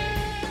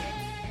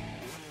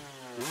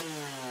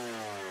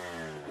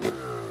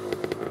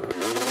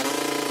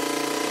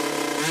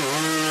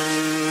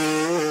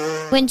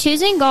 When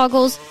choosing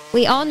goggles,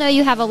 we all know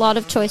you have a lot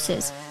of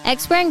choices.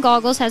 X-Brand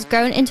Goggles has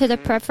grown into the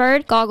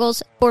preferred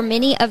goggles for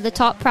many of the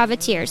top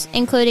privateers,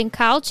 including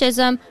Kyle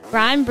Chisholm,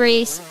 Ryan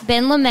Brees,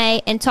 Ben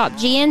LeMay, and top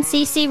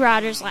GNCC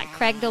riders like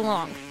Craig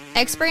DeLong.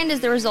 X-Brand is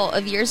the result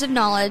of years of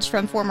knowledge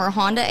from former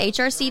Honda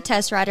HRC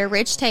test rider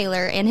Rich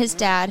Taylor and his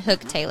dad,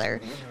 Hook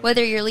Taylor.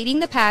 Whether you're leading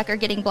the pack or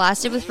getting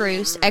blasted with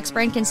roost,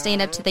 X-Brand can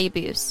stand up to the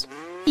abuse.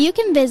 You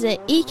can visit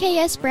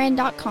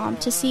EKSbrand.com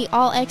to see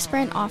all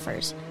X-Brand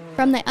offers.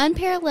 From the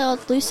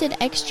unparalleled Lucid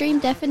Extreme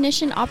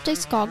Definition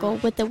Optics Goggle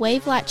with the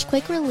Wave Latch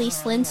Quick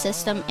Release Lens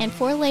System and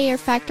 4-layer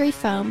factory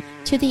foam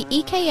to the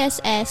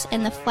EKS-S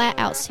and the Flat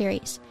Out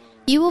series,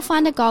 you will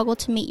find a goggle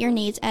to meet your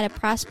needs at a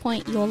price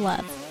point you'll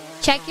love.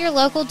 Check your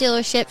local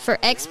dealership for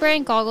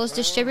X-Brand goggles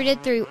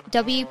distributed through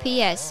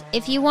WPS.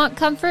 If you want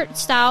comfort,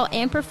 style,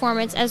 and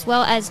performance as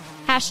well as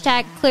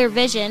 #clear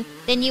vision,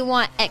 then you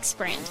want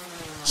X-Brand.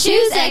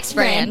 Choose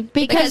X-Brand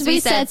because we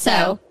said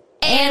so.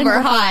 And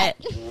we're hot.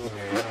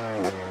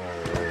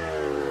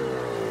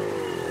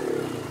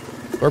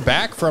 We're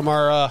back from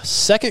our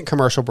second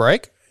commercial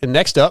break. And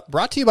next up,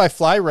 brought to you by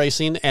Fly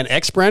Racing and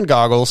X-Brand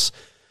Goggles.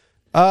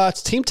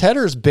 It's Team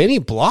Tedder's Benny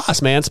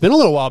Bloss, man. It's been a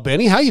little while,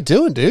 Benny. How you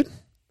doing, dude?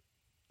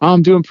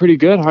 I'm doing pretty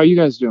good. How are you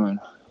guys doing?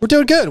 We're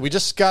doing good. We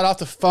just got off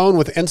the phone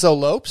with Enzo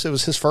Lopes. It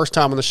was his first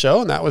time on the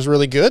show, and that was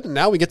really good. And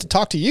now we get to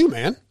talk to you,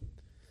 man.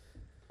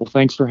 Well,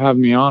 thanks for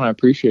having me on. I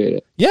appreciate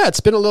it. Yeah,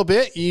 it's been a little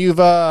bit. You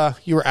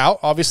were out,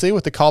 obviously,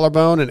 with the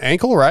collarbone and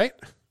ankle, right?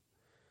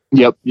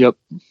 Yep.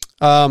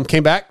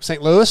 Came back,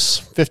 St.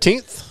 Louis,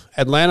 15th,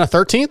 Atlanta,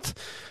 13th.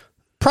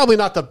 Probably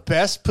not the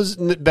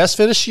best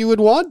finish you would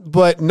want,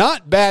 but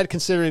not bad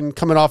considering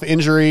coming off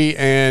injury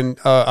and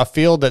a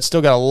field that's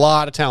still got a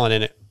lot of talent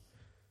in it.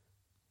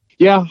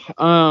 Yeah,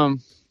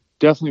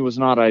 definitely was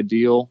not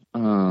ideal,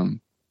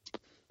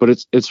 but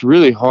it's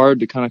really hard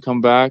to kind of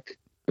come back,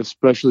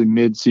 especially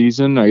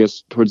mid-season, I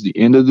guess towards the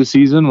end of the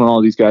season when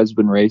all these guys have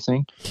been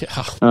racing.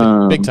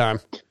 Yeah, big time.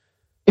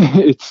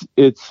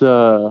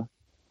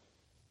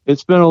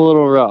 It's been a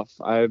little rough.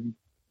 I'm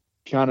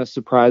kind of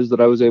surprised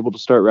that I was able to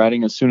start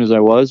riding as soon as I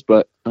was,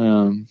 but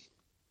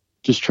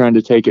just trying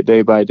to take it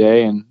day by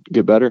day and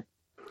get better.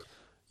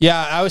 Yeah,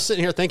 I was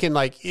sitting here thinking,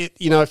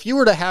 if you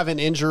were to have an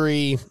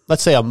injury,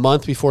 let's say a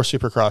month before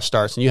Supercross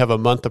starts, and you have a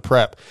month of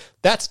prep,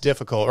 that's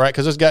difficult, right?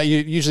 Because those guys,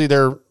 usually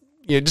they're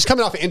just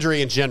coming off an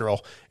injury in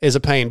general is a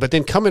pain, but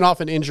then coming off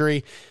an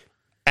injury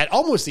at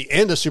almost the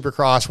end of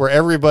Supercross, where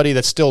everybody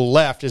that's still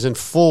left is in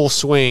full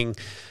swing.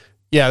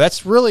 Yeah,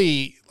 that's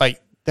really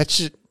that's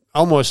just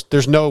almost,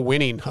 there's no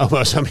winning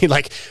almost. I mean,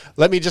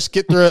 let me just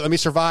get through it. Let me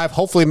survive,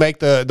 hopefully make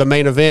the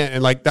main event.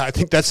 And I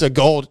think that's a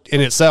goal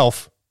in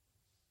itself.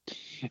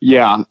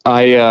 Yeah.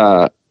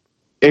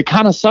 It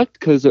kind of sucked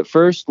because at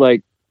first, I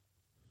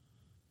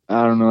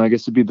don't know, I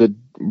guess it'd be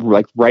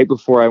right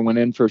before I went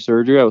in for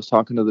surgery, I was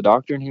talking to the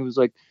doctor and he was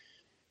like,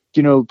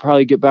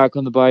 probably get back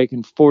on the bike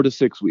in 4 to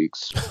 6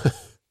 weeks.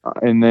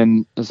 And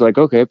then it's like,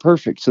 okay,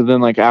 perfect. So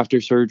then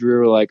after surgery,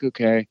 we're like,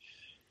 okay,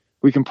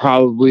 we can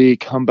probably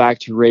come back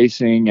to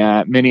racing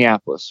at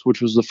Minneapolis,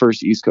 which was the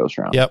first East Coast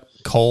round. Yep.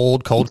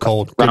 Cold.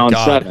 Round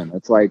 7.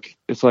 It's like,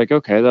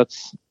 okay,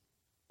 that's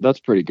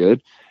pretty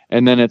good.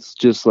 And then it's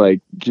just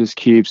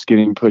keeps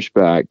getting pushed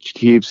back,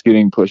 and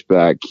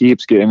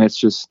it's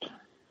just,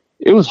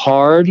 it was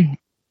hard.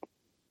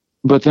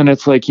 But then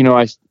it's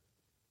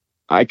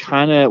I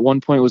kind of at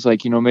one point was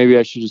maybe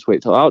I should just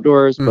wait till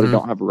outdoors, but I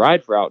don't have a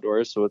ride for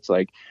outdoors. So it's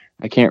I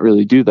can't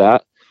really do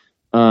that.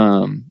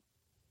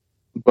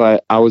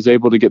 But I was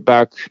able to get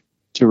back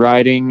to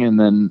riding, and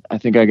then I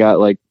think I got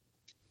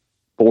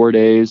 3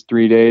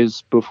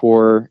 days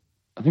before,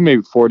 I think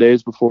maybe 4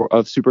 days before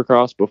of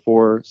Supercross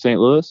before St.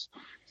 Louis.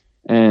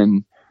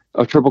 And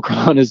a Triple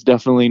Crown is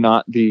definitely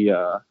not the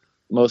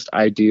most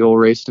ideal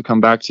race to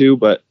come back to,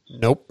 but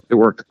nope, it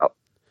worked out.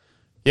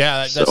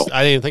 Yeah, I didn't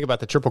even think about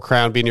the Triple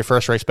Crown being your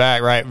first race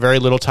back, right? Very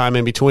little time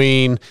in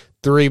between,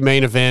 3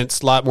 main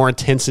events, a lot more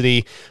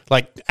intensity.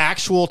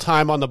 Actual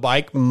time on the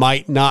bike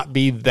might not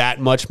be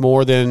that much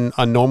more than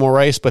a normal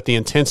race, but the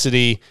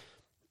intensity,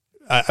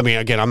 I mean,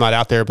 again, I'm not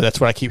out there, but that's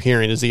what I keep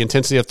hearing, is the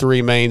intensity of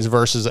 3 mains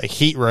versus a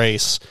heat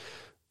race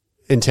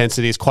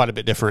intensity is quite a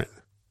bit different.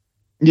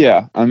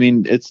 Yeah, I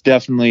mean, it's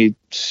definitely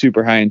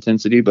super high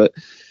intensity, but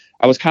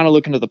I was kind of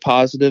looking at the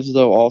positives,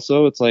 though,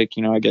 also. It's I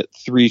get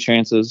 3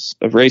 chances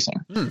of racing.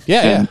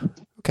 Yeah.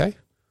 Okay.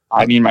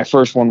 I mean, my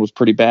first one was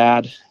pretty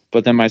bad,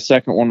 but then my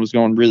second one was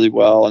going really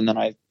well, and then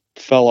I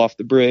fell off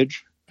the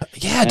bridge.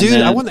 Yeah,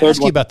 dude, I want to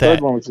ask you about that.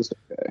 Third one was just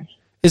okay.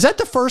 Is that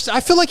the first?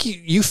 I feel like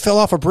you fell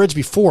off a bridge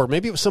before.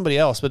 Maybe it was somebody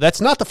else, but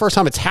that's not the first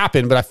time it's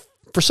happened. But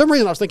for some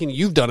reason, I was thinking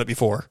you've done it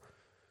before.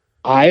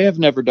 I have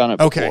never done it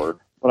before,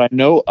 but I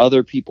know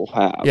other people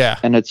have. Yeah.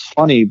 And it's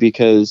funny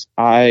because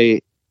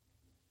I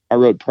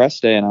rode press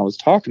day and I was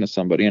talking to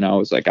somebody and I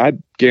was like, I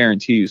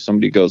guarantee you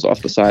somebody goes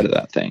off the side of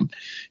that thing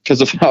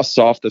because of how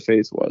soft the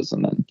face was.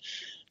 And then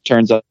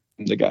turns out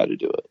I'm the guy to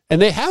do it.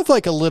 And they have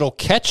a little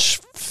catch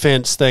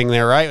fence thing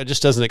there, right? It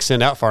just doesn't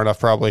extend out far enough,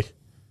 probably.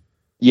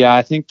 Yeah,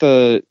 I think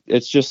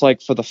it's just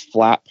like for the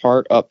flat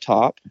part up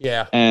top.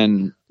 Yeah.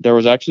 And there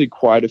was actually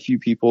quite a few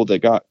people that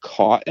got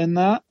caught in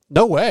that.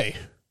 No way.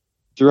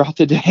 Throughout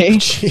the day.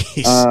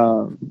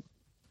 Jeez.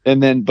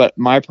 And then, but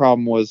my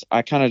problem was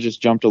I kind of just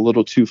jumped a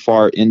little too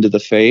far into the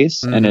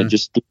face and it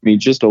just threw me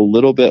just a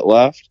little bit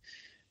left.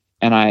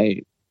 And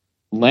I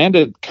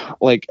landed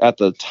like at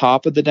the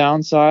top of the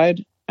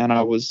downside and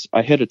I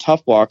hit a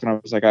tough block and I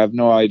was like, I have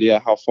no idea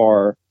how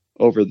far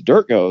over the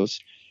dirt goes.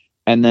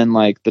 And then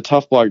like the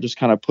tough block just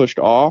kind of pushed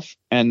off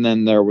and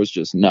then there was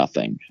just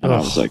nothing. And I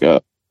was like,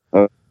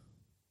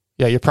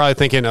 yeah, you're probably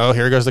thinking, oh,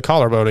 here goes the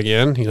collarbone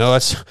again. You know,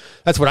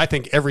 that's what I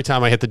think every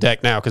time I hit the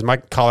deck now, because my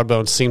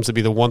collarbone seems to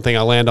be the one thing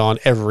I land on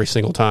every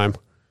single time.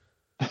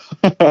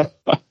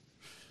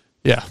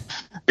 Yeah.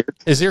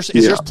 Is yours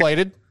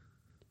plated?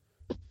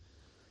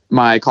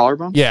 My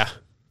collarbone? Yeah.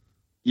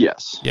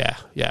 Yes.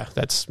 Yeah.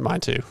 That's mine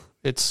too.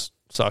 It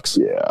sucks.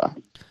 Yeah.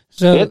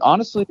 So it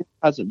honestly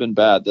hasn't been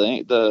bad.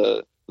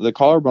 The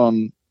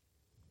collarbone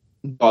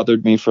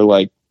bothered me for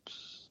like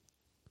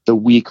the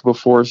week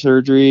before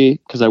surgery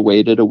because I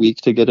waited a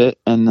week to get it,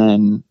 and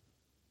then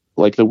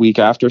like the week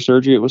after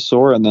surgery it was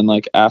sore, and then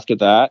like after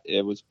that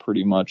it was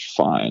pretty much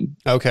fine.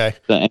 Okay.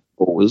 The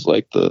ankle was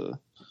like the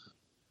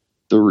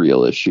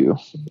real issue.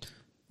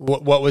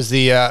 What was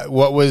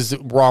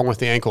wrong with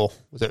the ankle?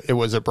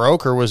 Was it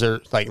broke, or was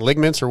there like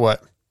ligaments or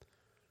what?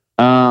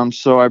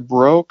 So I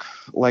broke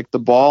like the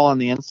ball on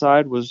the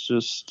inside was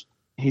just,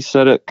 he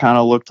said it kind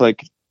of looked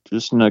like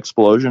just an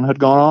explosion had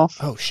gone off.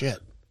 Oh shit.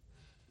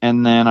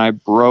 And then I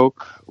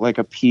broke like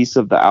a piece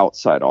of the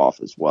outside off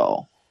as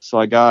well. So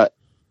I got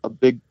a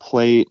big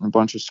plate and a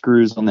bunch of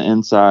screws on the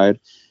inside.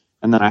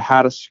 And then I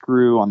had a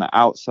screw on the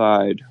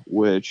outside,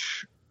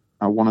 which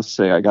I want to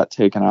say I got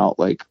taken out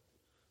like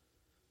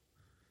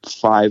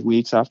 5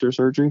 weeks after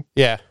surgery.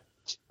 Yeah.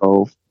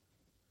 So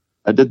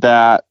I did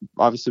that,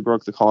 obviously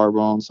broke the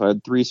collarbone. So I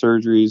had 3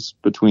 surgeries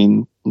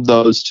between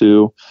those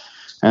two.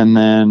 And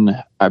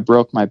then I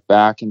broke my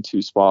back in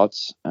 2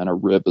 spots and a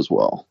rib as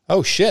well.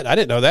 Oh shit. I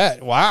didn't know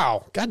that.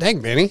 Wow. God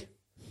dang, Benny.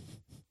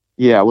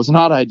 Yeah, it was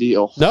not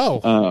ideal.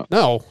 No,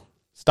 no.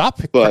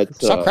 Stop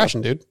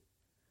crashing, dude.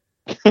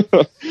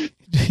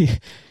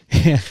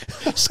 Yeah.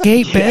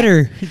 Skate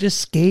better.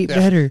 Just skate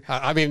better.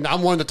 I mean,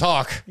 I'm one to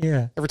talk.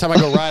 Yeah. Every time I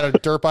go ride a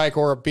dirt bike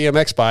or a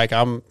BMX bike,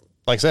 I'm,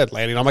 like I said,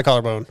 landing on my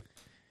collarbone.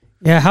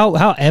 Yeah,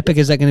 how epic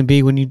is that going to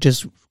be when you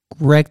just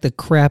wreck the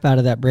crap out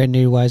of that brand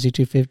new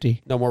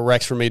YZ250? No more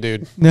wrecks for me,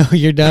 dude. No,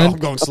 you're done? No, I'm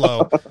going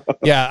slow.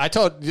 Yeah, I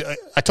told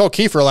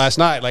Kiefer last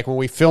night, like when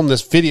we filmed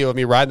this video of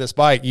me riding this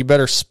bike, you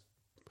better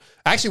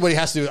actually, what he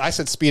has to do, I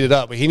said speed it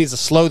up, but he needs to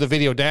slow the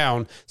video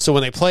down so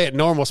when they play at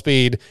normal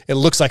speed, it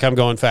looks like I'm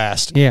going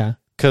fast. Yeah.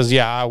 Because,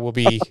 I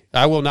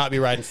will not be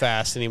riding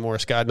fast anymore,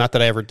 Scott. Not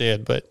that I ever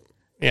did, but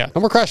yeah.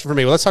 No more crashing for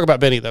me. Well, let's talk about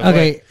Benny, though.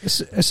 Okay,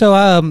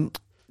 so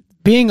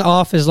being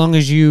off as long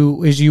as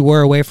you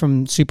were away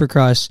from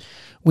Supercross,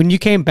 when you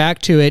came back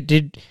to it,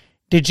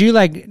 did you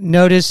like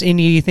notice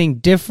anything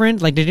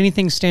different? Like, did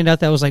anything stand out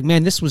that was like,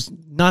 man, this was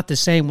not the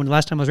same when the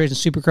last time I was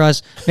racing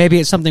Supercross? Maybe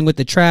it's something with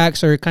the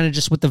tracks or kind of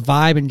just with the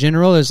vibe in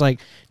general. Is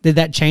like, did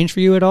that change for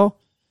you at all?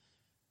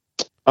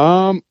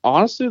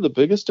 Honestly, the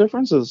biggest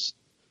difference is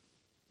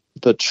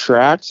the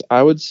tracks.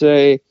 I would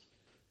say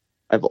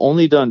I've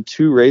only done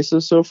 2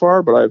 races so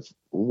far, but I've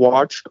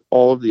watched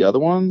all of the other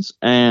ones,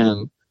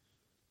 and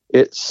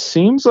it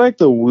seems like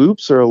the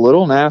whoops are a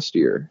little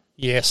nastier.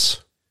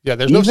 Yes. Yeah,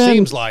 there's no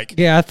seems like.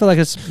 Yeah, I feel like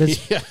it's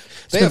yeah.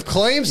 They have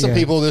claimed some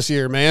people this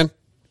year, man.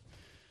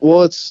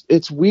 Well,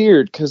 it's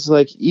weird because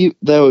like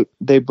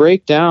they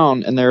break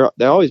down, and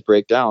they always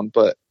break down,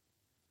 but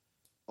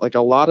like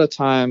a lot of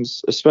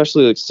times,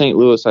 especially like St.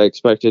 Louis, I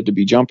expected to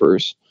be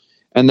jumpers,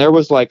 and there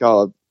was like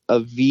a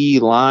V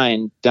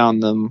line down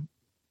them,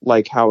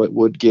 like how it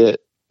would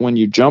get when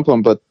you jump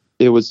them, but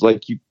it was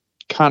like you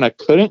kind of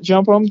couldn't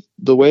jump them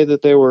the way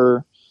that they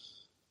were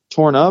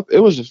torn up. It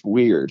was just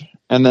weird.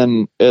 And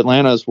then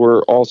Atlanta's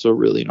were also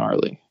really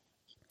gnarly.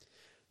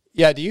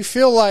 Yeah. Do you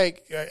feel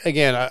like,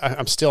 again,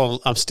 I'm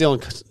still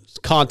in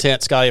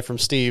content, Scotty, from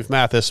Steve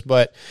Mathis,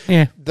 but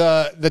yeah,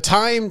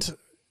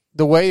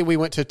 the way we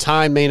went to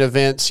time main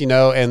events,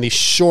 and these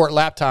short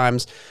lap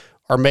times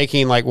are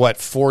making like what,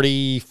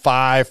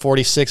 45,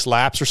 46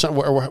 laps or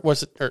something. Or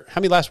was it, or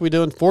how many laps were we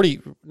doing?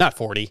 40, not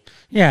 40.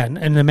 Yeah.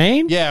 And the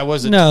main? Yeah.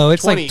 Was it? No,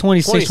 it's like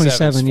 26,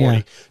 27.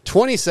 Yeah.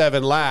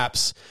 27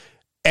 laps.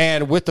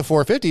 And with the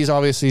 450s,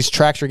 obviously these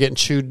tracks are getting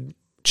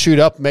chewed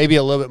up maybe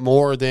a little bit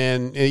more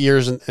than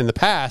years in the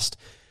past.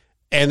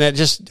 And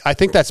that I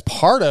think that's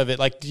part of it.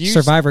 Like, do you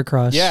Survivor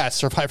Cross? Yeah,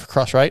 Survivor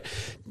Cross, right?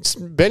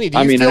 Benny, do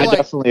you I feel like?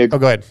 Definitely agree. Oh,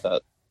 go ahead. With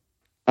that.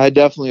 I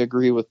definitely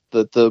agree with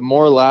the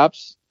more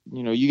laps.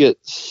 You get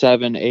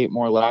 7, 8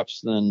 more laps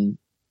than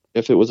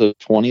if it was a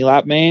 20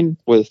 lap main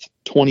with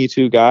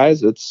 22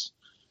 guys. It's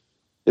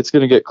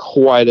going to get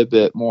quite a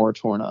bit more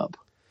torn up.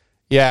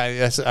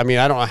 Yeah, I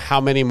don't know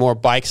how many more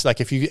bikes.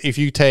 Like if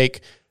you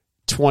take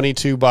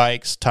 22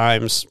 bikes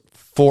times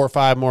 4 or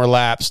 5 more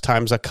laps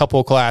times a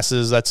couple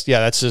classes, that's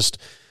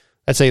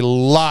a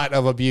lot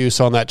of abuse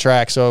on that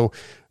track. So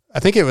I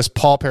think it was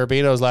Paul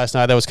Parabino's last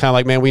night that was kind of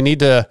like, man, we need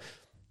to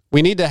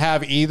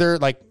have either,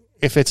 like,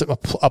 if it's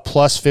a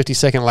plus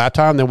 50-second lap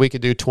time, then we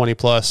could do 20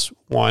 plus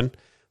 1.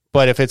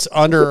 But if it's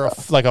under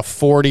like a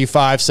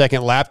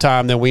 45-second lap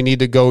time, then we need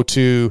to go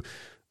to,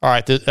 all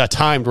right, a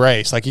timed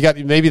race. Like,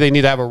 maybe they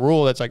need to have a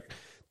rule that's like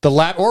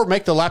or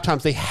make the lap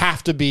times, they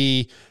have to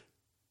be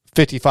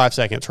 55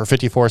 seconds or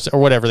 54 or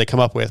whatever they come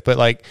up with. But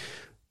like,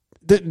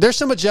 there's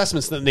some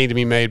adjustments that need to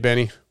be made,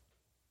 Benny.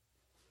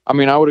 I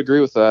mean, I would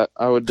agree with that.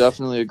 I would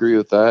definitely agree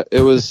with that.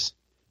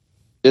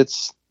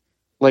 It's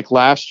like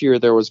last year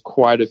there was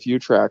quite a few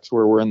tracks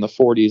where we're in the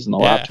 40s in the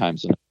lap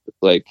times, and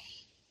like,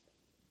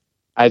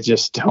 I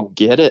just don't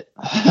get it.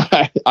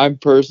 I'm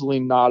personally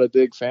not a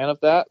big fan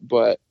of that,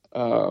 but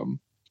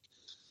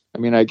I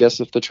mean, I guess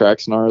if the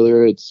track's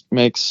gnarlier, it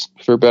makes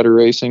for better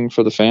racing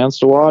for the fans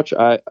to watch.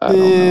 I don't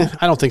know.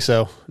 I don't think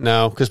so.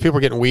 No, because people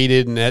are getting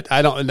weeded, and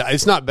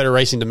it's not better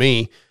racing to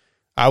me.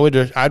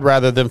 I'd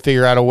rather them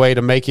figure out a way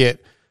to make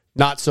it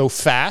not so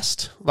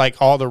fast,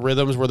 like all the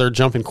rhythms where they're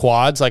jumping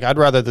quads. Like, I'd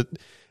rather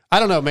I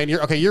don't know, man.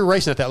 You're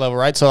racing at that level,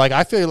 right? So like,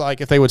 I feel like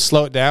if they would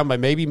slow it down by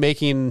maybe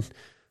making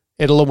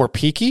it a little more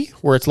peaky,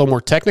 where it's a little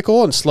more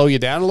technical, and slow you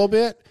down a little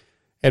bit,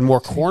 and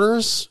more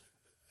corners,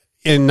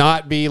 and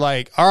not be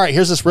like, all right,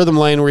 here's this rhythm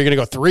lane where you're going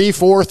to go 3,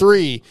 4,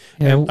 3,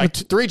 and like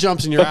 3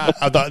 jumps and you're out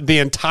of the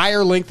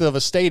entire length of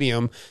a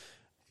stadium.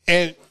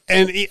 And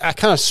I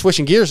kind of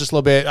switching gears just a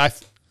little bit.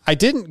 I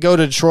didn't go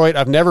to Detroit.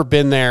 I've never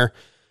been there.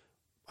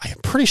 I'm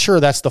pretty sure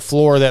that's the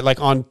floor that, like,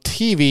 on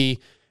TV,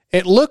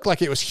 it looked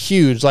like it was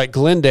huge, like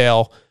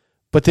Glendale,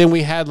 but then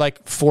we had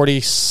like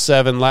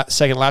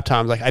 47-second lap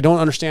times. Like, I don't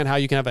understand how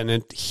you can have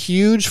a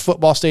huge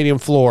football stadium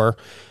floor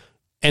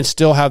and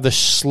still have the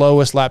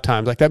slowest lap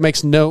times. Like, that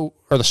makes or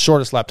the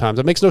shortest lap times.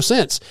 That makes no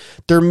sense.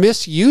 They're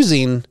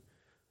misusing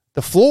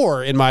the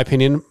floor, in my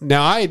opinion.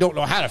 Now, I don't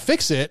know how to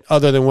fix it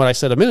other than what I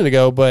said a minute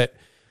ago, but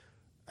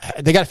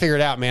they got to figure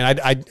it out, man.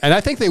 And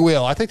I think they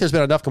will. I think there's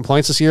been enough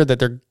complaints this year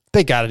that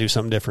they got to do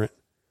something different.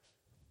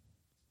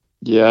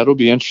 Yeah, it'll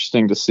be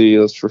interesting to see,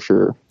 that's for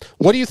sure.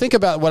 What do you think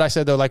about what I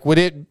said, though? Like, would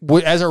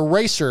as a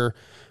racer,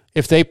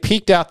 if they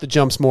peaked out the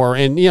jumps more,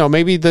 and, you know,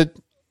 maybe the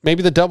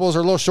doubles are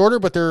a little shorter,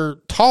 but they're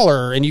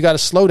taller, and you got to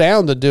slow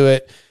down to do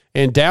it.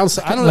 And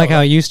downside, I don't know, like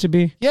how it used to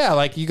be. Yeah,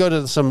 like you go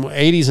to some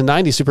 80s and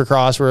 90s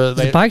Supercross where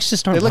the bikes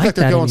just aren't. They look like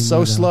they're going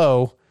so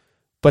slow,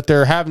 but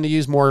they're having to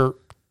use more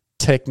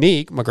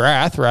technique.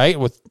 McGrath, right?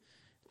 What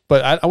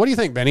do you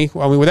think, Benny?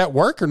 I mean, would that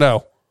work or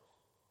no?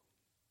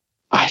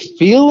 I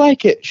feel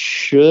like it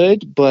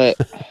should, but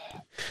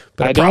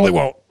it probably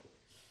won't.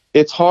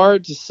 It's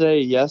hard to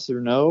say yes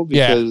or no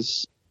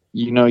because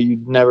you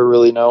never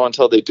really know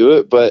until they do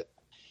it. But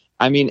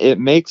I mean, it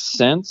makes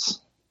sense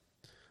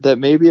that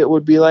maybe it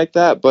would be like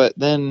that. But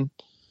then,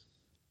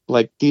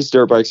 like, these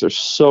dirt bikes are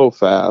so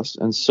fast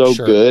and so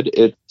good.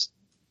 It's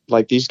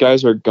like these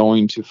guys are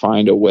going to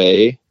find a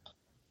way.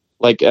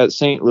 Like at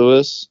St.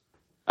 Louis,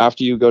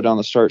 after you go down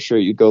the start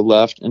straight, you go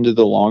left into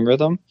the long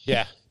rhythm.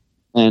 Yeah.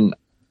 And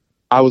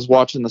I was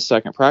watching the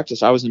second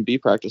practice. I was in B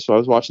practice, so I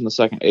was watching the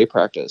second A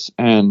practice.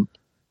 And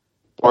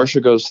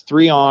Barsha goes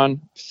 3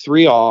 on,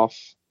 3 off,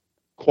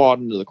 quad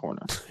into the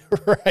corner.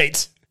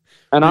 Right.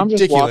 And I'm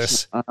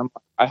ridiculous. Just watching.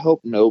 I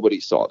hope nobody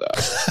saw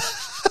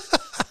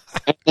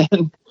that. And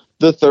then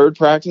the third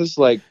practice,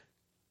 like,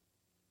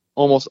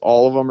 almost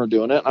all of them are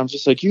doing it. I'm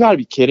just like, you got to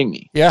be kidding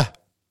me. Yeah.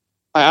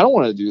 I don't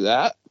want to do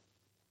that.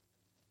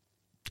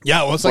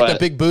 Yeah, well, it's like the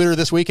big booter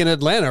this week in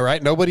Atlanta,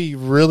 right? Nobody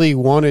really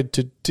wanted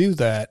to do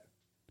that.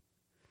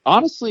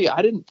 Honestly,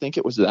 I didn't think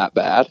it was that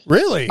bad.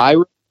 Really?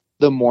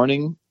 The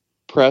morning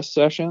press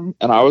session,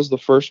 and I was the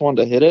first one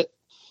to hit it.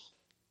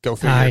 Go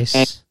figure. Nice.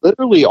 And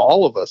literally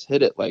all of us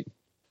hit it, like,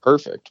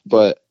 perfect.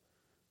 But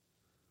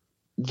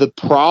the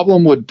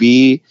problem would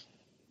be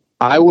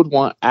I would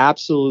want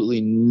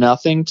absolutely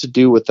nothing to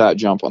do with that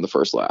jump on the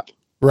first lap.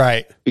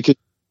 Right. Because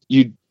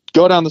you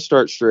go down the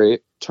start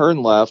straight,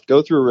 turn left,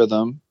 go through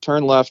rhythm,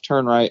 turn left,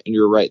 turn right, and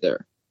you're right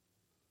there.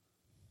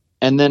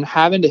 And then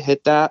having to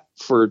hit that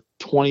for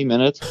 20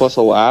 minutes plus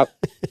a lap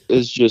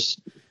is just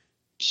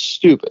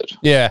stupid.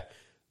 Yeah.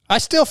 I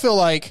still feel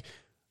like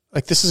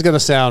this is going to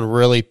sound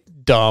really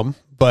dumb,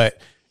 but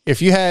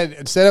if you had,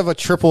 instead of a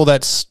triple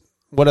that's,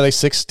 what are they,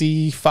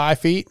 65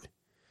 feet?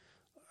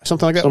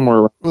 Something like that?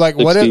 Somewhere like,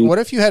 what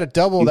if you had a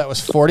double that was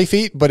 40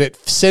 feet, but it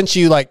sent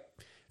you like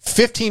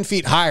 15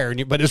 feet higher,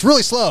 but it's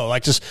really slow,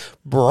 like just,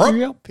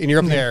 and you're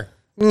up there.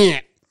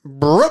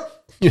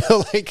 You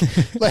know,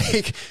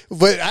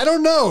 but I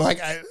don't know.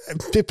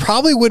 It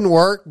probably wouldn't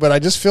work, but I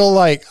just feel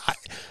like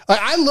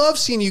I love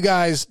seeing you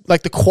guys,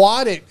 like the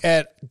quad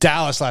at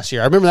Dallas last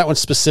year. I remember that one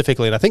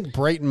specifically, and I think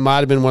Brayton might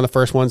have been one of the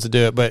first ones to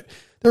do it, but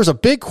there was a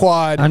big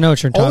quad. I know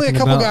what you're talking about. Only a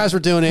couple guys were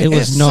doing it. It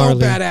was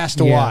gnarly. So badass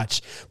to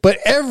watch. But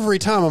every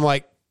time I'm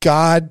like,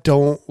 God,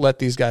 don't let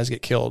these guys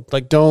get killed.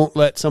 Like, don't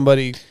let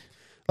somebody...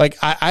 Like,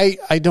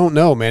 I don't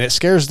know, man. It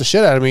scares the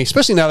shit out of me,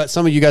 especially now that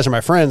some of you guys are my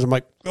friends. I'm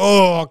like,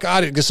 oh,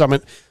 God,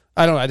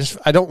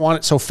 I don't want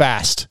it so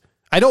fast.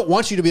 I don't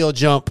want you to be able to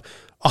jump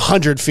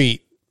 100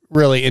 feet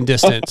really in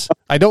distance.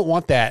 I don't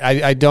want that.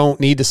 I don't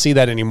need to see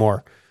that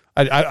anymore.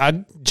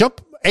 I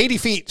jump 80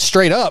 feet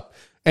straight up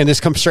and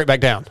just come straight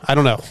back down. I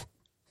don't know.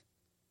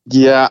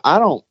 Yeah, I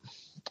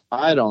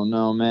don't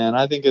know, man.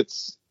 I think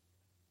it's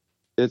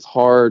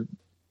hard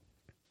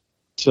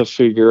to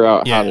figure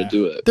out how to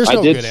do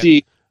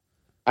it.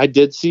 I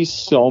did see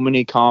so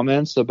many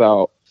comments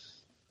about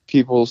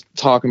people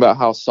talking about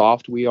how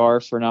soft we are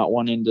for not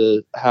wanting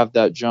to have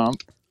that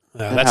jump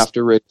and have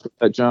to race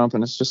that jump,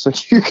 and it's just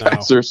like, you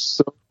guys are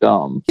so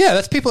dumb. Yeah,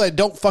 that's people that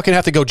don't fucking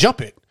have to go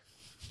jump it.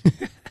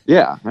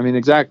 Yeah, I mean,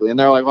 exactly. And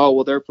they're like, oh,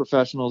 well, they're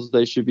professionals.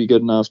 They should be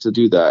good enough to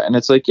do that. And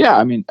it's like, yeah,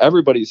 I mean,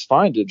 everybody's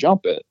fine to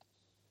jump it.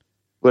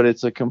 But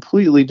it's a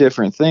completely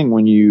different thing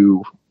when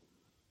you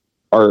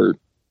are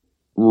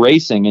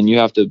racing and you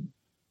have to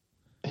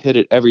hit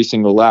it every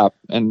single lap.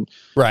 And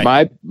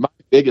my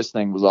biggest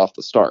thing was off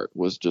the start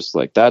was just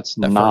like, that's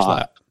not going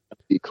to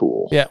be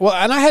cool. Yeah, well,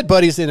 and I had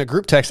buddies in a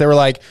group text that were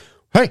like,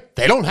 hey,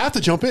 they don't have to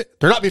jump it.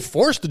 They're not being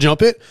forced to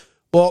jump it.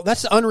 Well,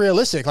 that's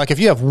unrealistic. Like, if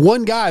you have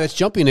one guy that's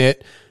jumping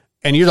it,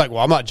 and you're like,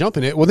 well, I'm not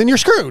jumping it. Well, then you're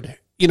screwed,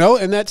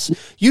 and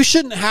you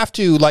shouldn't have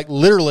to, like,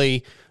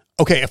 literally,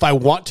 okay, if I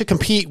want to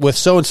compete with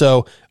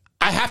so-and-so,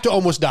 I have to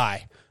almost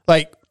die.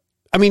 Like,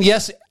 I mean,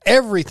 yes,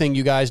 everything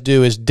you guys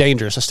do is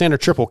dangerous. A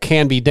standard triple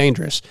can be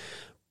dangerous,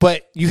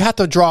 but you have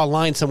to draw a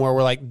line somewhere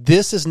where, like,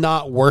 this is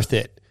not worth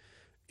it.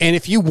 And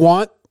if you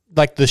want,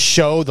 like, the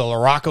show, the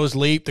Larocco's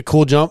leap, the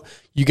cool jump,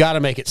 you got to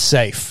make it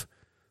safe.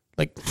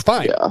 Like,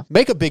 fine,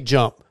 make a big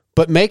jump.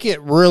 But make it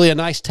really a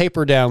nice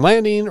taper down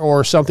landing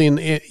or something.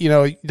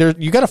 You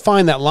got to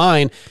find that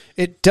line.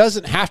 It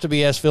doesn't have to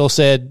be, as Phil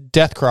said,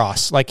 death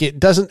cross. Like, it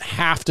doesn't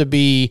have to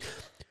be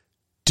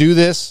do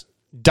this,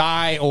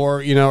 die,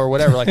 or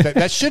whatever. Like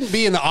that shouldn't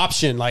be an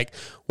option. Like,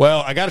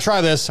 well, I got to try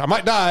this. I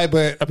might die,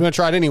 but I'm going to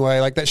try it anyway.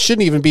 Like, that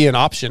shouldn't even be an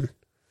option.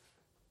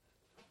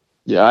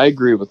 Yeah, I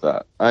agree with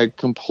that. I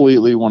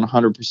completely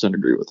 100%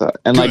 agree with that.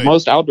 And like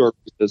most outdoor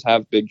races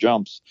have big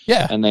jumps.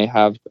 Yeah, and they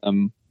have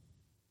them.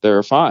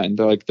 They're fine.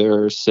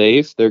 They're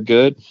safe. They're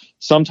good.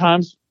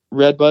 Sometimes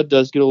Redbud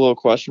does get a little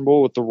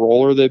questionable with the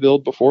roller they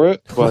build before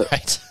it,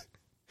 but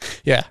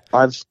yeah,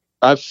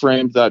 I've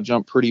framed that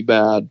jump pretty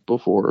bad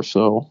before.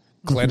 So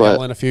Glen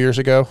Helen a few years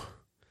ago.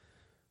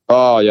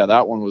 Oh yeah,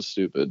 that one was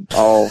stupid.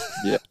 Oh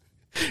yeah,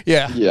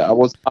 yeah. I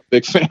was not a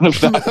big fan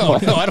of that.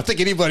 No, I don't think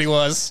anybody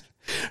was.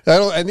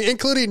 And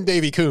including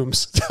Davey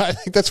Coombs. I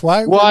think that's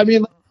why. Well, I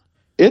mean,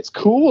 it's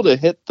cool to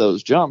hit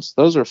those jumps.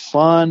 Those are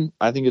fun.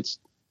 I think it's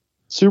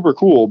super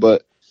cool,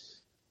 but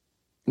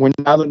when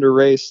you're having to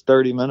race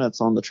 30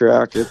 minutes on the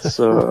track, it's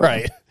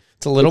right.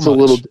 It's a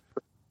little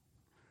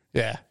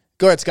yeah.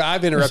 Go ahead, Scott.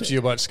 I've interrupted you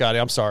a bunch, Scotty.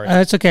 I'm sorry.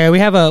 It's okay. We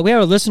have a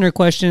listener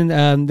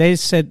question. They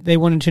said they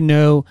wanted to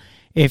know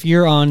if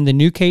you're on the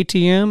new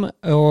KTM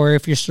or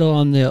if you're still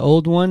on the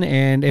old one,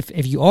 and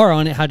if you are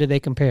on it, how do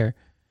they compare?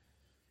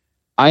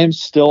 I am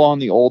still on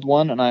the old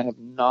one, and I have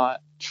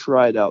not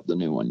tried out the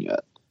new one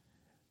yet.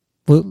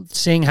 Well,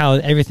 seeing how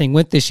everything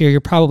went this year,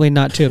 you're probably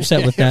not too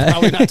upset with that.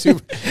 Probably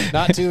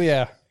not too,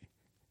 yeah.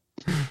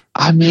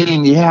 I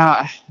mean,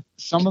 yeah,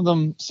 some of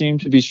them seem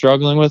to be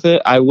struggling with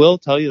it. I will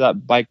tell you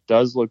that bike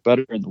does look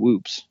better in the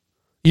whoops.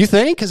 You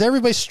think? Because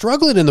everybody's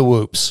struggling in the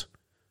whoops.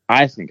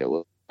 I think it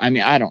will. I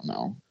mean, I don't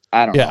know.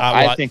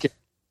 I think it.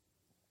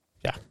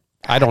 Yeah,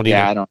 I don't either.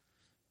 Yeah,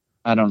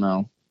 I don't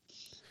know.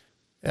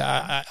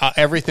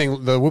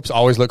 Everything, the whoops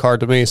always look hard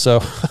to me, so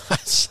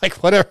it's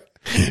like whatever.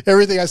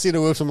 Everything I see in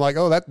the whoops, I'm like,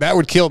 oh, that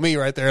would kill me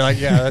right there. Like,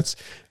 yeah,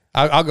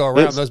 I'll go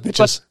around those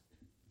bitches.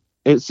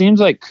 It seems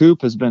like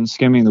Coop has been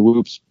skimming the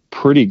whoops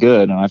pretty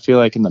good, and I feel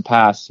like in the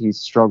past he's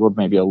struggled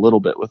maybe a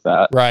little bit with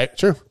that. Right,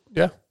 true,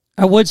 yeah.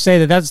 I would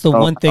say that's the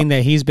one thing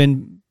that he's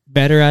been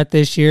better at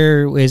this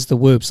year is the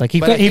whoops. Like he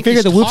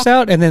figured the whoops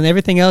out, and then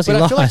everything else he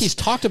lost. I feel like he's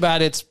talked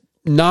about it's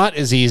not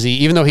as easy,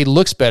 even though he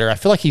looks better. I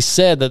feel like he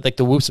said that like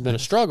the whoops have been a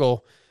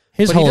struggle.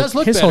 His whole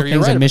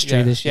thing's a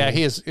mystery this year. Yeah,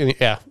 he is.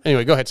 Yeah.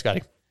 Anyway, go ahead,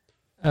 Scotty.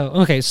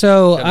 Oh, okay.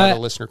 So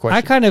listener question.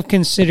 I kind of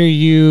consider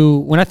you,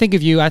 when I think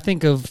of you, I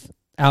think of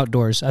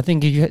outdoors. I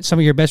think some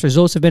of your best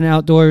results have been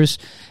outdoors.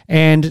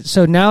 And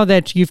so now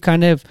that you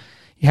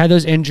had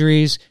those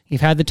injuries,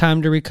 you've had the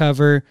time to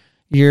recover,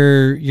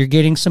 you're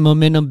getting some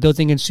momentum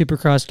building in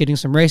Supercross, getting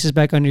some races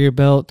back under your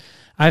belt.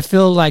 I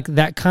feel like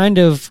that kind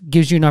of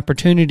gives you an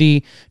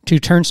opportunity to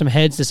turn some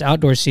heads this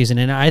outdoor season.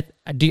 And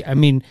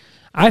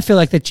I feel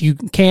like that you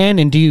can,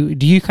 and do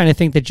you kind of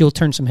think that you'll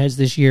turn some heads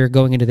this year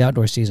going into the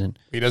outdoor season?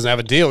 He doesn't have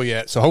a deal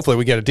yet, so hopefully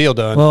we get a deal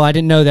done. Well, I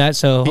didn't know that,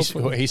 so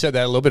he said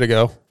that a little bit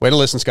ago. Way to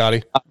listen,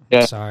 Scotty.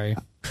 Yeah. Sorry.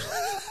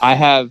 I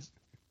have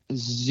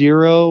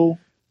zero.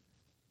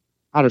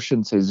 I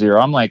shouldn't say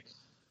zero. I'm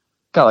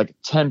got like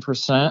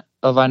 10%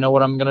 of I know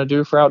what I'm going to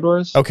do for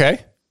outdoors.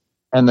 Okay.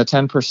 And the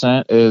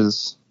 10%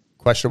 is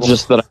questionable.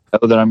 Just that I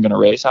know that I'm going to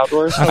race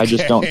outdoors. Okay. I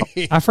just don't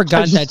know. I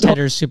forgot that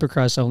Tedder's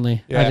Supercross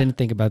only. Yeah. I didn't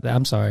think about that.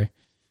 I'm sorry.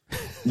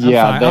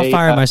 Yeah, I'll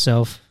fire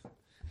myself.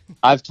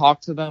 I've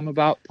talked to them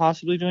about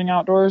possibly doing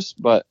outdoors,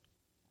 but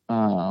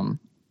no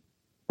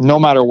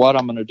matter what,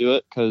 I'm going to do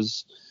it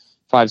because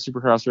 5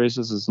 Supercross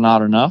races is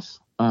not enough.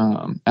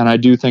 And I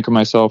do think of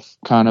myself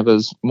kind of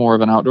as more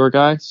of an outdoor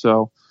guy.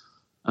 So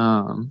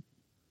one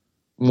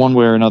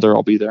way or another,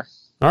 I'll be there.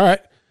 All right.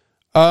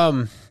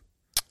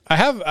 I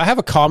have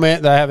a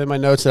comment that I have in my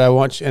notes that I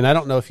want, and I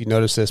don't know if you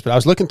noticed this, but I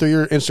was looking through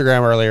your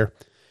Instagram earlier,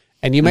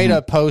 and you made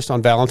a post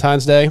on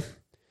Valentine's Day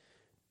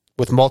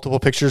with multiple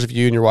pictures of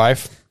you and your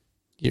wife.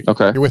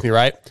 Okay. You're with me,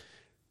 right?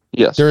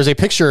 Yes. There is a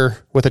picture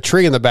with a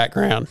tree in the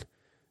background.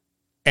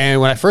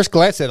 And when I first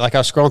glanced at it, like I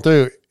was scrolling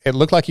through, it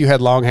looked like you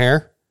had long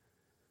hair.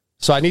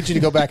 So I need you to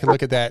go back and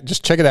look at that.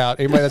 Just check it out.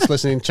 Anybody that's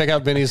listening, check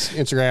out Benny's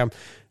Instagram.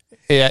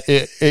 Yeah,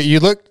 you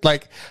look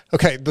like,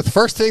 okay, the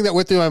first thing that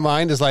went through my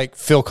mind is like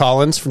Phil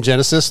Collins from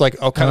Genesis. Like,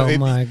 my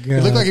God.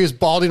 It looked like he was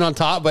balding on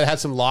top, but had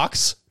some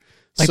locks.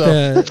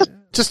 Like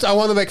just, I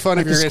want to make fun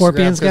of your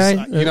Scorpions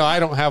Instagram guy. You know, I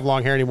don't have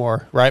long hair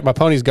anymore, right? My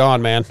pony's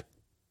gone, man.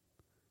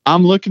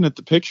 I'm looking at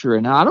the picture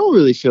and I don't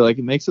really feel like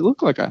it makes it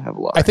look like I have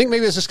a lot. I think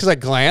maybe it's just because I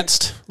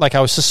glanced, like I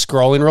was just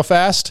scrolling real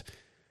fast.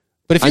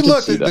 But if you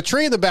look, the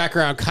tree in the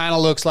background kind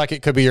of looks like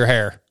it could be your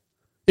hair.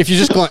 If you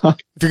just if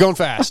you're going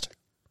fast.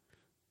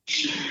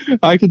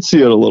 I could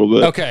see it a little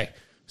bit. Okay.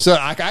 So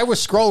I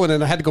was scrolling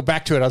and I had to go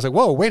back to it. I was like,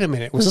 whoa, wait a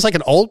minute. Was this like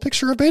an old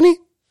picture of Benny?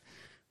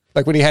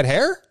 Like when he had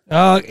hair?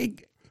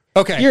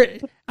 Okay.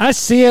 I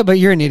see it, but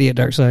you're an idiot,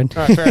 Darkside.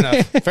 All right, fair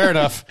enough. Fair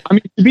enough. I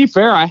mean, to be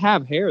fair, I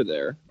have hair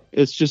there.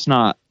 It's just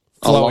not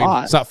flowing. a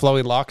lot. It's not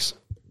flowing locks?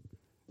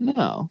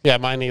 No. Yeah,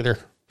 mine either.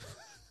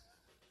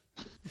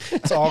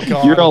 It's all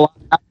gone. You're a lot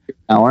happier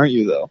now, aren't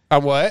you, though?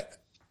 I'm what?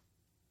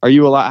 Are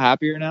you a lot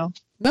happier now?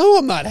 No,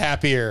 I'm not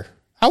happier.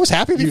 I was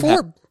happy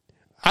before.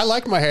 I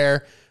like my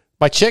hair.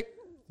 My chick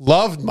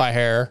loved my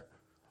hair.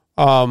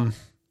 I'm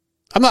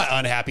not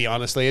unhappy,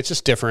 honestly. It's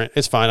just different.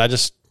 It's fine.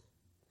 It's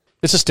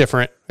just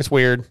different. It's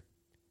weird.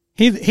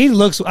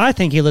 I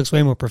think he looks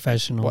way more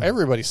professional. Well,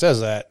 everybody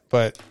says that,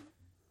 but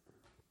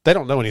they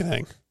don't know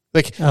anything.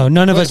 Like,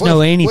 none of us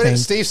know anything. What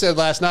Steve said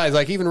last night is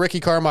like, even Ricky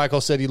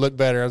Carmichael said you look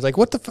better. I was like,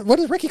 what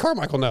does Ricky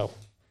Carmichael know?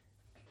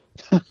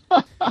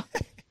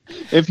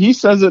 If he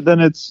says it,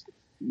 then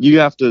you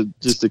have to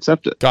just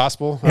accept it.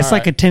 Gospel. It's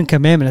like a 10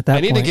 commandment at that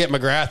point. I need to get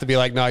McGrath to be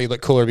like, no, you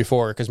look cooler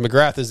before, because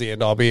McGrath is the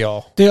end all be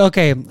all. Dude,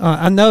 okay.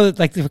 I know that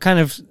like they've kind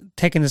of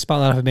taken the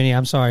spotlight off of Benny.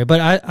 I'm sorry,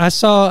 but I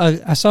saw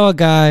a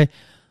guy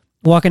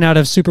walking out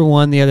of Super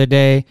One the other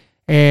day,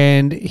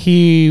 and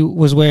he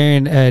was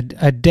wearing a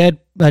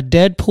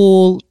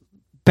Deadpool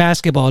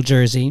basketball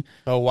jersey.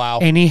 Oh wow!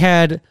 And he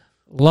had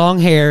long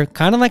hair,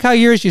 kind of like how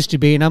yours used to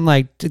be. And I'm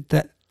like,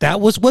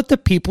 that was what the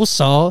people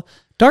saw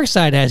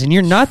Darkside as, and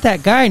you're not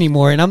that guy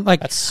anymore. And I'm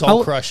like, that's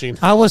soul crushing.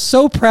 I was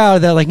so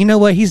proud that, like, you know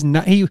what, he's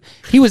not. He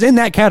was in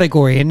that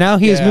category, and now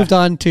he has moved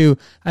on to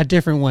a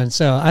different one.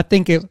 So I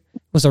think it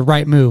was a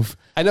right move.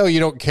 I know you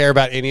don't care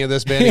about any of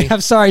this, Benny.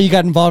 I'm sorry you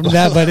got involved in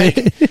that,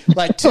 but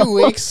like 2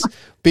 weeks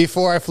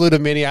before I flew to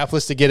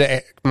Minneapolis to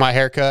get my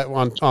haircut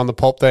on the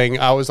Pulp thing,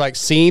 I was like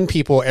seeing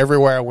people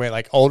everywhere I went,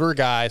 like older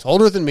guys,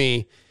 older than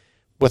me,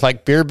 with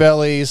like beer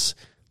bellies,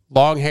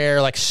 long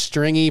hair, like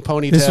stringy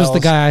ponytails. This was the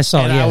guy I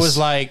saw. And yes. I was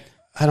like,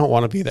 I don't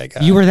want to be that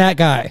guy. You were that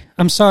guy.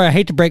 I'm sorry. I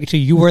hate to break it to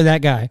you. You were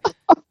that guy.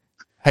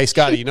 Hey,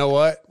 Scotty, you know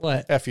what?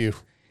 What? F you.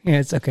 Yeah,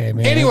 it's okay,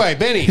 man. Anyway,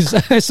 Benny.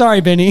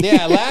 Sorry, Benny.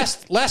 Yeah,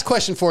 last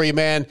question for you,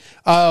 man.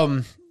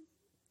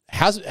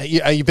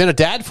 You've been a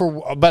dad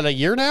for about a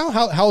year now?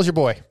 How old's your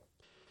boy?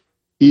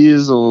 He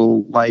is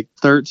like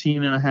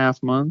 13 and a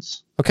half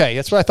months. Okay,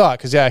 that's what I thought.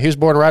 Because, he was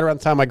born right around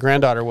the time my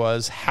granddaughter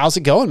was. How's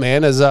it going,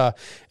 man? Is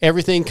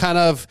everything kind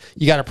of,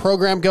 you got a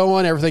program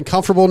going, everything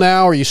comfortable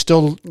now? Or are you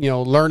still,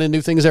 learning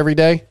new things every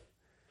day?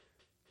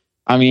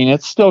 I mean,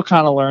 it's still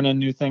kind of learning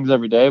new things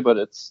every day, but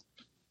it's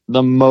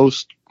the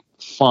most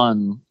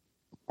fun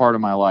part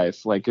of my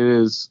life. Like, it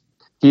is,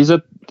 he's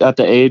at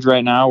the age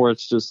right now where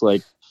it's just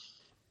like,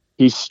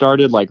 he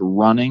started like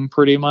running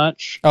pretty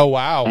much. Oh,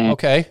 wow.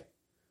 Okay.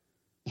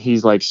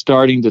 He's like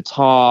starting to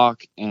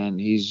talk, and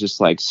he's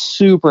just like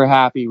super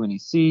happy when he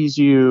sees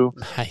you.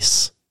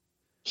 Nice.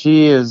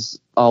 He is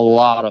a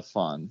lot of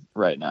fun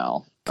right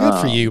now. Good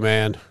for you,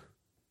 man.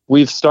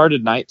 We've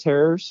started night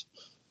terrors,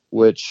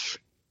 which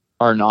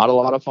are not a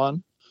lot of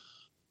fun.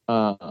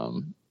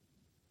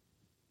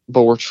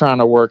 But we're trying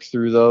to work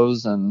through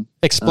those and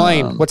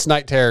explain what's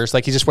night terrors.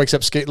 Like he just wakes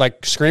up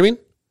like screaming.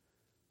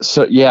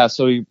 So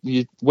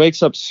he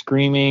wakes up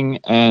screaming,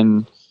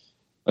 and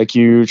like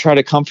you try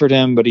to comfort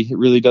him, but he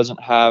really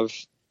doesn't have,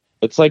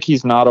 it's like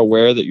he's not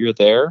aware that you're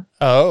there.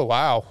 Oh,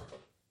 wow.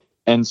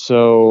 And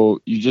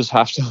so you just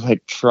have to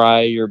like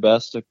try your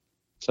best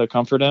to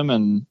comfort him.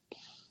 And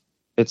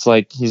it's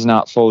like, he's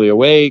not fully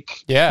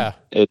awake. Yeah.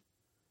 It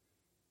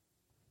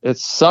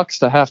sucks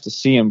to have to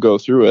see him go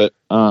through it.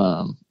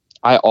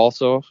 I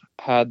also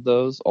had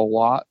those a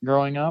lot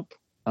growing up.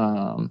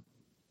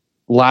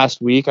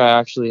 Last week I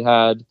actually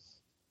had,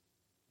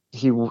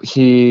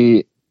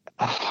 he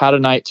had a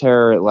night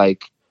terror at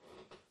like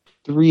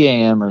 3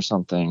 a.m. or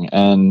something,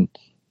 and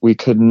we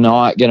could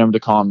not get him to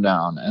calm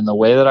down. And the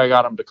way that I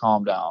got him to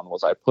calm down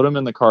was I put him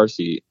in the car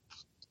seat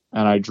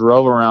and I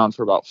drove around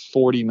for about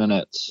 40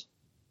 minutes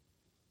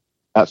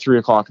at 3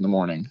 o'clock in the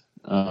morning.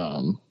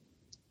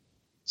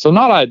 So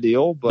not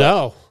ideal, but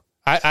no,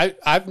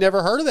 I've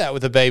never heard of that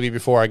with a baby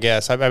before. I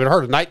guess I've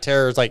heard of night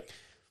terrors, like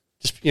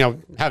just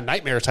have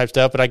nightmares type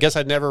stuff, but I guess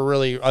I'd never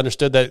really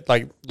understood that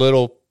like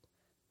little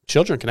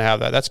children can have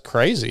that. That's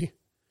crazy.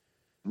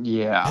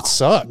 Yeah, it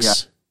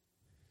sucks.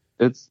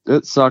 Yeah.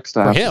 It sucks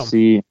to have to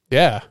see.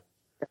 Yeah,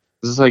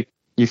 it's like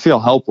you feel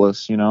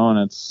helpless, and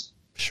it's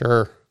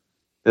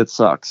it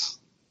sucks.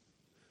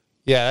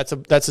 Yeah,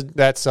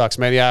 that sucks,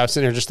 man. Yeah, I was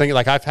sitting here just thinking,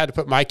 like, I've had to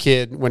put my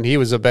kid when he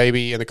was a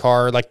baby in the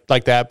car, like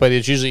that. But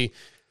it's usually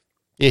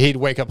he'd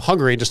wake up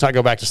hungry and just not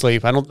go back to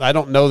sleep. I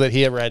don't know that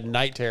he ever had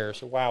night terrors.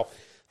 So wow,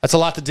 that's a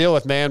lot to deal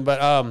with, man. But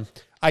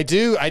I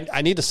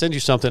need to send you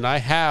something. I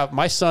have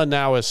my son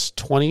now is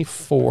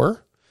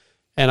 24,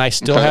 and I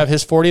still have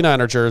his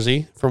 49er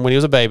jersey from when he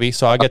was a baby.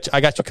 So I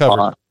got you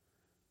covered.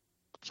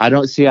 I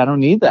don't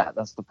need that.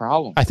 That's the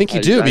problem. I think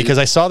you do because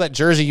I saw that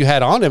jersey you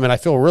had on him, and I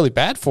feel really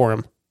bad for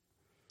him.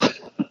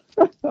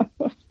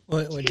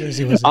 What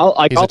jersey was it? I'll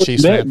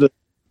admit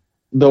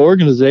the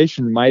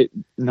organization might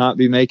not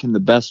be making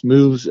the best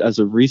moves as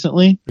of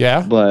recently.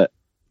 Yeah, but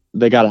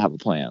they got to have a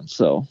plan.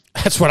 So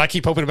that's what I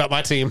keep hoping about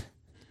my team.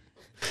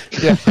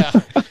 Yeah,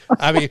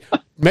 I mean,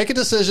 make a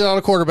decision on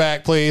a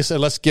quarterback, please, and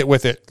let's get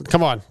with it.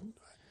 Come on.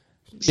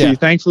 See,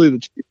 thankfully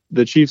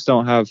the Chiefs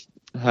don't have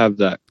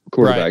that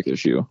quarterback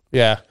issue.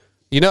 Yeah.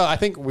 I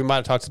think we might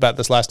have talked about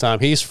this last time.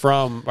 He's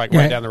from right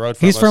down the road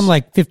from us. He's from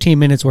like 15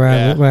 minutes where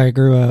I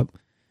grew up.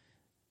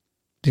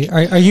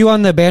 Are you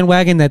on the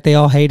bandwagon that they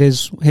all hate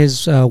his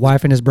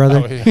wife and his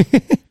brother? Oh,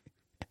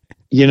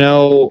 yeah.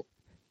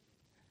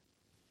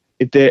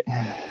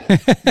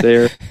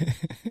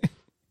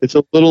 It's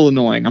a little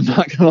annoying. I'm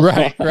not gonna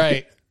lie.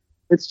 Right.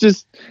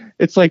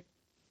 It's like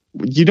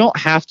you don't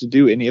have to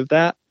do any of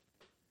that.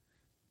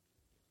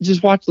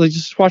 Just watch the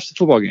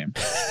football game.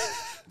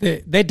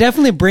 They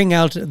definitely bring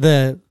out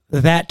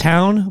that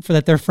town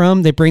that they're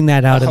from. They bring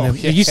that out in them.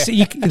 Yeah. You see,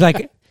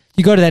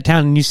 you go to that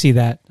town and you see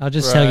that. I'll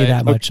just tell you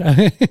that much. So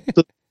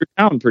your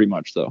town, pretty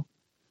much, though.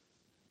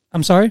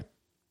 I'm sorry.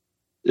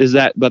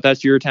 But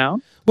that's your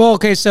town? Well,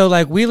 okay, so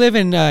like we live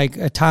in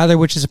Tyler,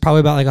 which is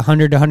probably about like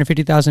 100 to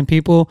 150,000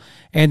 people,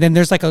 and then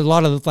there's like a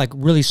lot of like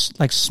really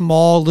like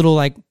small little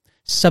like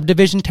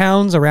subdivision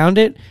towns around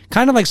it,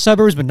 kind of like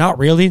suburbs, but not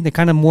really. They're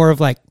kind of more of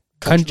like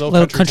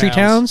little country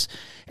towns.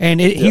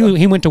 And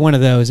he went to one of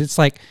those. It's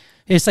like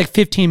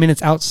 15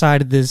 minutes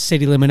outside of the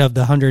city limit of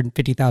the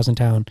 150,000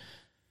 town.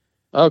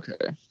 Okay.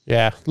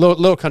 Yeah,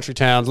 little country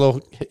towns,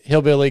 little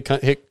hillbilly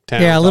hick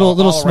towns. Yeah,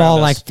 little small,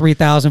 like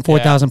 3,000,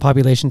 4,000 Yeah.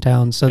 population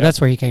towns. So that's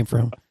where he came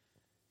from.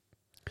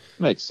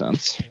 Makes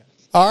sense.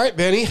 All right,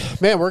 Benny.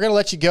 Man, we're going to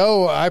let you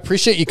go. I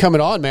appreciate you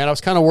coming on, man. I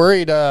was kind of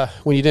worried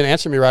when you didn't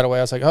answer me right away.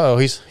 I was like, oh,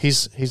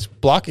 he's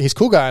blocking, he's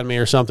cool guying me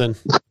or something.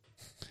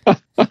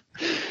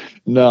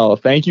 No,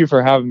 thank you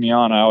for having me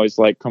on. I always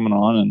like coming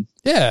on, and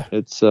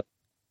it's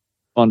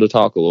fun to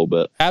talk a little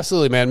bit.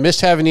 Absolutely, man. Missed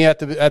having you at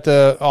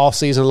the all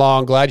season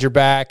long. Glad you're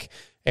back,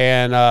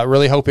 and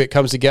really hope it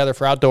comes together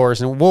for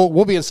outdoors. And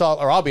we'll be in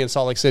I'll be in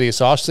Salt Lake City,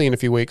 so I'll see you in a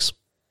few weeks.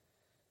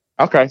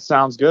 Okay,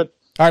 sounds good.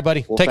 All right,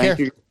 buddy. Well, Take care.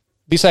 thank you.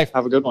 Be safe.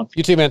 Have a good one.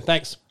 You too, man.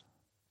 Thanks.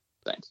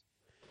 Thanks.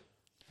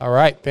 All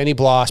right, Benny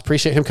Bloss.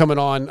 Appreciate him coming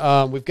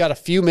on. We've got a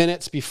few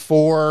minutes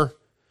before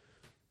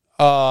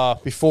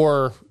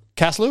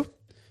Castleu.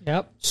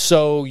 Yep.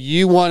 So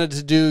you wanted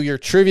to do your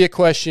trivia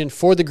question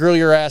for the Grill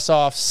Your Ass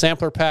Off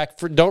sampler pack.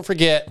 Don't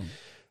forget,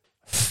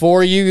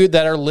 for you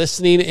that are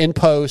listening in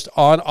post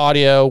on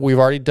audio, we've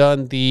already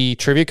done the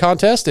trivia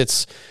contest.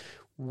 It's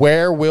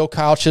where will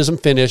Kyle Chisholm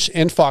finish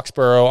in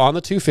Foxborough on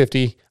the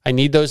 250? I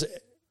need those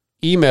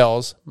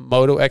emails,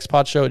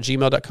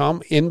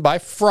 motoxpodshow@gmail.com, in by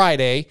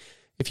Friday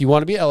if you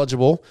want to be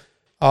eligible.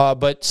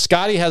 But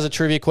Scotty has a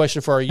trivia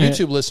question for our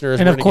YouTube listeners.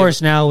 And of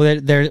course, now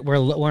we're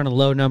on a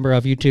low number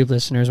of YouTube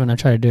listeners when I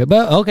try to do it.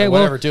 But okay,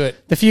 whatever, do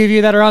it. The few of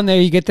you that are on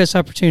there, you get this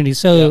opportunity.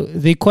 So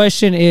the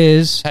question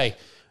is... Hey,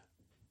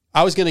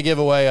 I was going to give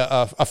away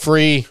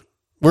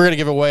we're going to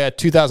give away a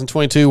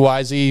 2022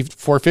 YZ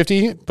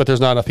 450, but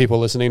there's not enough people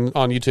listening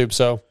on YouTube,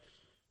 so...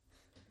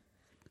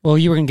 Well,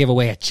 you were going to give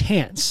away a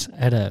chance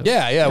at a...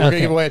 Yeah, we're going to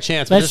give away a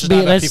chance, but there's just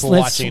not enough people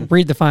watching. Let's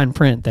read the fine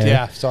print there.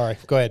 Yeah, sorry.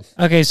 Go ahead.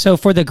 Okay, so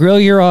for the Grill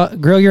Your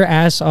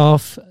Ass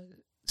Off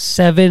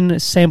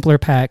 7 sampler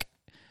pack,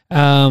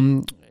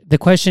 the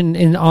question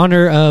in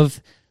honor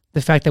of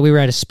the fact that we were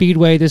at a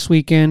speedway this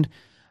weekend,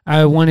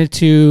 I wanted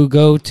to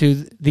go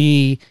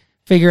to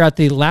figure out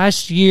the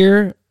last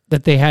year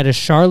that they had a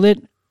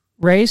Charlotte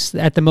race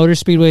at the Motor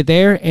Speedway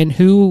there and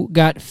who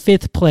got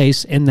 5th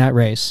place in that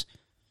race.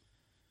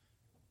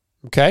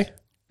 Okay.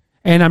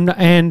 And I'm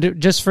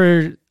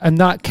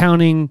not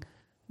counting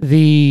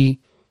this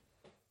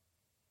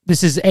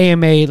is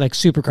AMA like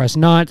Supercross,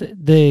 not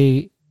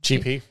the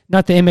GP,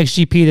 not the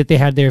MXGP that they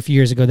had there a few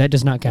years ago. That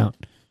does not count.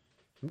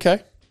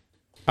 Okay.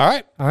 All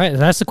right.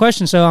 That's the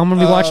question. So I'm going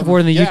to be watching for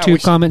it in the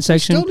YouTube comment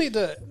section. Still need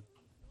to.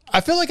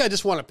 I feel like I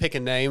just want to pick a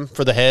name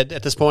for the head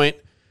at this point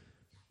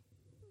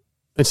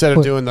instead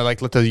of doing let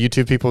the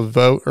YouTube people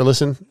vote or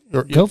listen.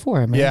 Go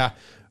for it, man. Yeah.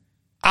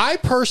 I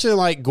personally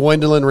like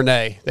Gwendolyn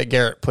Renee that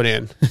Garrett put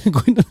in. I like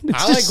Gwendolyn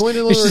It's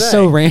Renee. just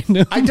so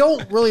random. I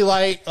don't really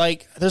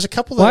like there's a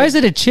couple Why is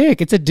it a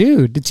chick? It's a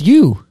dude. It's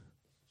you.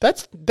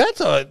 That's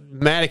a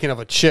mannequin of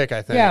a chick,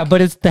 I think. Yeah,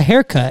 but it's the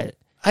haircut.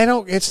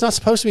 It's not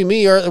supposed to be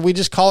me, or we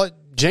just call it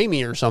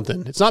Jamie or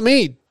something. It's not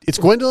me. It's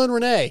Gwendolyn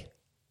Renee.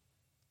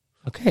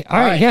 Okay. All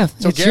right. Yeah.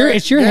 So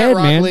It's your head,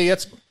 man.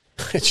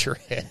 It's your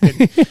head.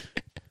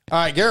 All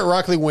right, Garrett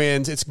Rockley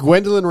wins. It's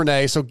Gwendolyn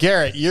Renee. So,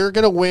 Garrett, you're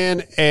going to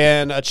win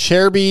a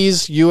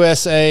Cherby's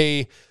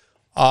USA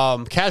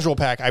casual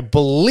pack. I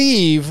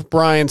believe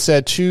Brian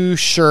said 2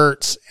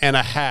 shirts and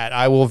a hat.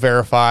 I will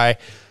verify.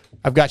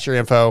 I've got your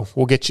info.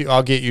 I'll get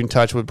you in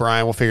touch with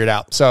Brian. We'll figure it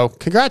out. So,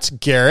 congrats,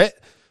 Garrett.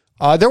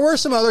 There were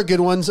some other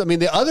good ones. I mean,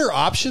 the other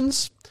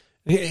options,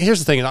 here's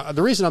the thing.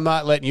 The reason I'm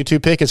not letting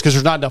YouTube pick is because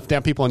there's not enough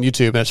damn people on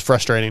YouTube, and it's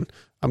frustrating.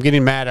 I'm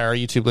getting mad at our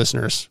YouTube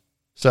listeners.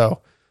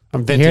 So,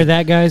 I'm venting. You hear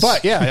that, guys?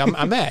 But yeah,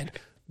 I'm mad.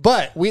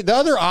 But the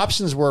other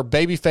options were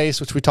Babyface,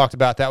 which we talked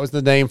about. That was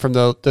the name from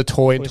the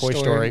toy in Toy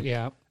Story.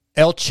 Yeah.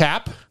 El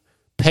Chap,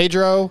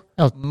 Pedro,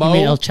 Mo. You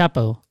mean El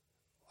Chapo?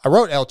 I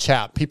wrote El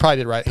Chap. He probably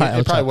did right.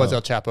 It probably was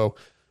El Chapo.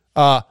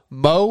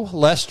 Mo,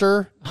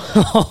 Lester,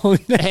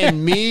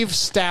 and Meave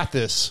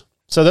Stathis.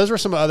 So those were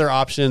some other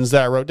options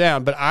that I wrote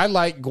down. But I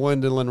like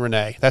Gwendolyn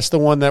Renee. That's the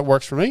one that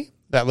works for me.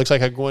 That looks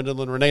like a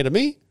Gwendolyn Renee to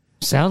me.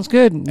 Sounds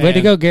good. Way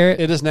to go, Garrett.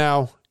 It is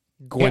now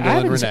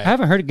Gwendolyn Renee. I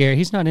haven't heard of Garrett.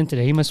 He's not in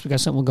today. He must have got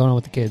something going on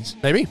with the kids.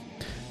 Maybe.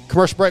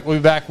 Commercial break. We'll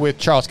be back with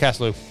Charles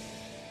Caslew.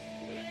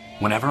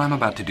 Whenever I'm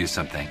about to do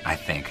something, I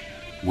think,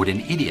 would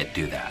an idiot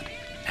do that?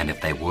 And if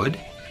they would,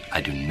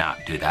 I do not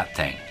do that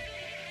thing.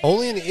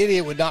 Only an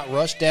idiot would not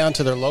rush down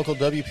to their local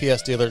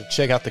WPS dealer to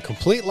check out the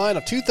complete line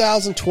of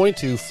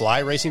 2022 Fly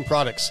Racing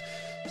products.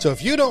 So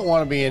if you don't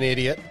want to be an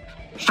idiot...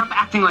 Stop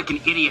acting like an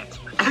idiot.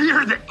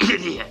 You're the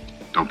idiot.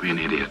 Don't be an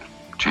idiot.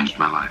 Changed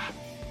my life.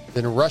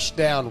 Then rush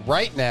down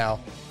right now.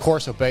 Of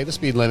course, obey the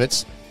speed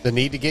limits. The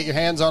need to get your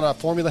hands on a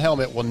Formula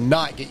helmet will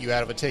not get you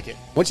out of a ticket.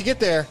 Once you get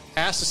there,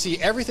 ask to see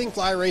everything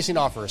Fly Racing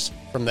offers,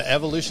 from the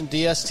Evolution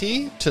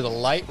DST to the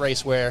light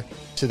racewear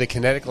to the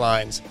kinetic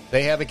lines.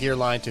 They have a gear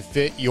line to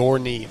fit your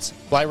needs.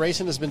 Fly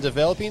Racing has been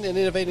developing and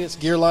innovating its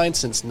gear line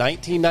since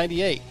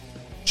 1998.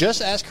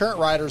 Just ask current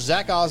riders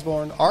Zach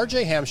Osborne,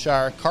 RJ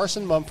Hampshire,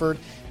 Carson Mumford,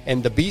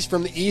 and the Beast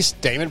from the East,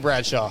 Damon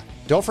Bradshaw.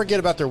 Don't forget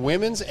about their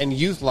women's and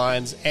youth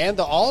lines and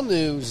the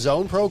all-new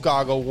Zone Pro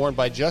goggle worn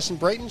by Justin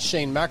Brayton,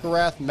 Shane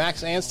McElrath,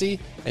 Max Anstey,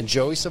 and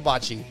Joey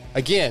Sabachi.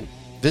 Again,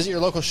 visit your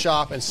local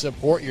shop and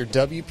support your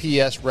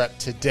WPS rep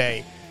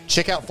today.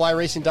 Check out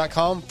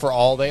flyracing.com for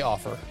all they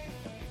offer.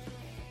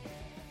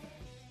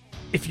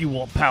 If you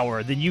want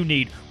power, then you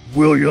need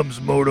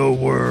Williams Moto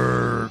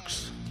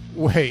Works.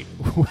 Wait,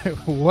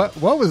 what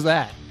was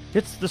that?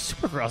 It's the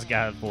Supercross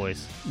guy's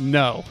voice.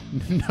 No,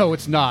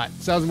 it's not.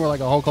 Sounds more like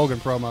a Hulk Hogan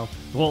promo.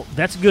 Well,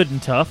 that's good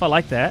and tough. I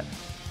like that.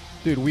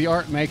 Dude, we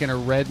aren't making a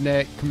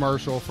redneck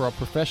commercial for a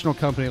professional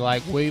company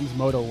like Williams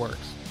Moto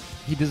Works.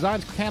 He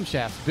designs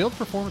camshafts, builds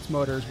performance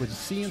motors with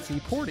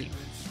CNC porting.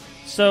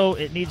 So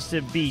it needs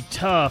to be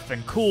tough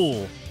and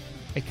cool.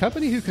 A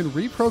company who can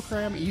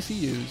reprogram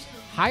ECUs,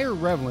 higher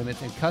rev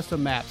limits, and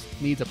custom maps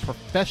needs a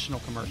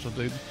professional commercial,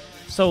 dude.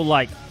 So,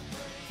 like,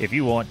 if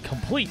you want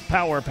complete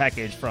power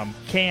package from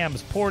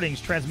cams,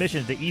 portings,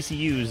 transmissions to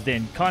ECUs,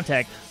 then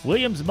contact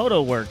Williams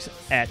Moto Works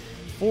at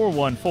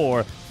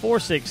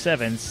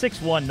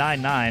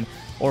 414-467-6199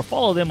 or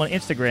follow them on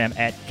Instagram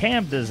at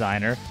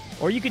camdesigner,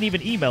 or you can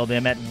even email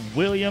them at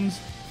Williams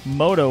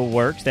Moto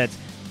Works. That's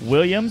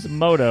Williams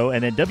Moto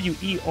and then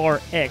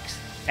WERX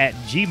at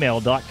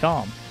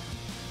gmail.com.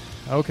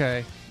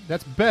 Okay,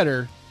 that's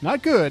better.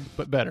 Not good,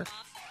 but better.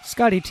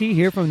 Scotty T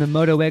here from the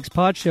Moto X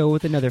Pod Show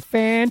with another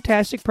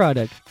fantastic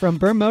product from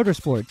Burr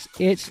Motorsports.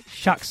 It's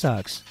Shock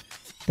Socks,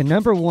 the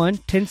 #1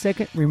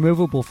 10-second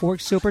removable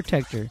fork seal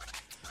protector.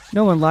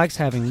 No one likes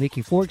having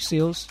leaky fork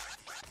seals.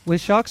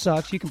 With Shock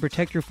Socks, you can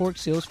protect your fork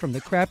seals from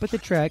the crap at the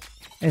track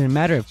in a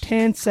matter of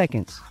 10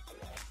 seconds.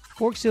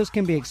 Fork seals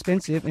can be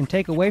expensive and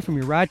take away from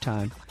your ride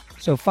time,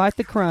 so fight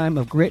the crime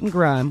of grit and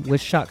grime with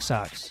Shock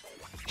Socks.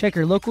 Check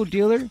your local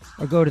dealer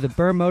or go to the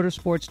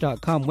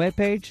BurrMotorsports.com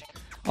webpage.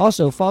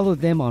 Also, follow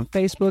them on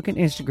Facebook and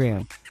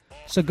Instagram.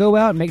 So go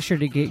out and make sure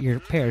to get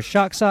your pair of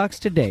Shock Socks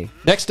today.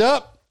 Next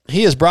up,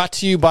 he is brought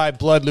to you by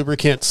Blood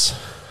Lubricants.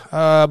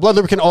 Blood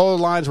Lubricant oil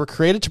lines were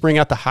created to bring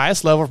out the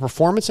highest level of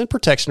performance and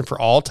protection for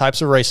all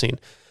types of racing.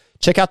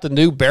 Check out the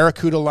new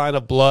Barracuda line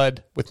of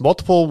Blood with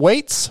multiple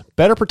weights,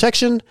 better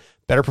protection,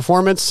 better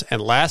performance,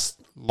 and lasts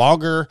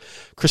longer.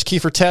 Chris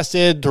Kiefer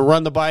tested to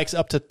run the bikes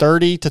up to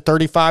 30 to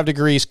 35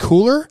 degrees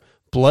cooler.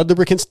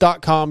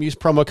 BloodLubricants.com. Use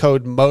promo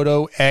code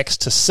MOTOX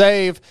to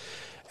save,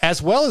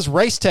 as well as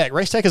Racetech.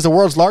 Racetech is the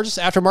world's largest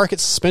aftermarket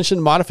suspension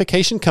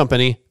modification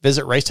company.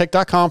 Visit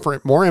Racetech.com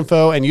for more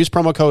info and use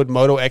promo code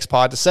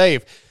MOTOXPOD to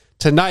save.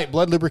 Tonight,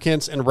 Blood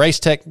Lubricants and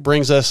Racetech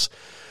brings us,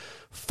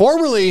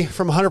 formerly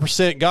from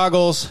 100%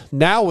 Goggles,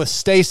 now with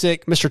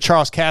Stasic, Mr.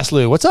 Charles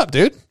Caslew. What's up,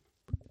 dude?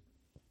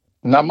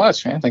 Not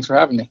much, man. Thanks for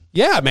having me.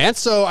 Yeah, man.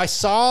 So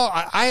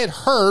I had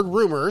heard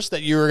rumors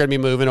that you were going to be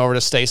moving over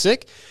to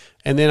Stasic.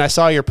 And then I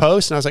saw your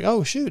post and I was like,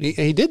 oh shoot,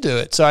 he did do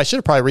it. So I should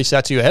have probably reached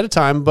out to you ahead of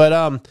time.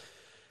 But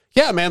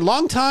yeah, man,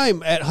 long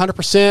time at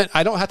 100%.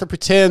 I don't have to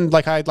pretend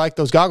like I like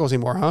those goggles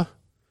anymore, huh?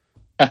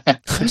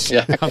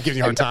 Yeah. I'm giving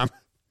you a hard time.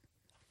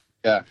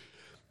 Yeah.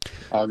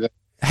 All good.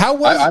 How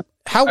was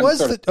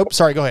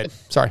sorry, go ahead.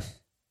 Sorry.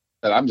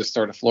 I'm just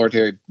sort of floored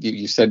here.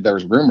 You said there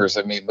was rumors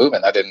of me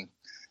moving. I didn't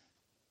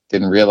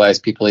realize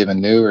people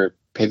even knew or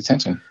paid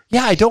attention.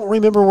 Yeah, I don't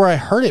remember where I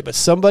heard it, but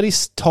somebody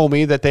told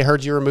me that they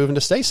heard you were moving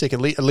to Stasic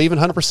and leaving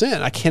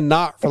 100%. I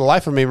cannot for the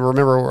life of me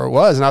remember where it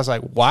was. And I was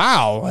like,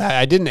 wow,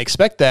 I didn't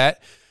expect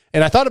that.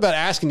 And I thought about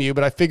asking you,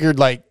 but I figured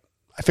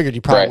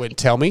you probably wouldn't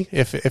tell me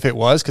if it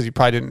was, because you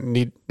probably didn't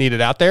need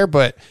it out there.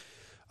 But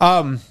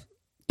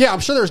yeah, I'm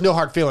sure there's no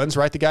hard feelings,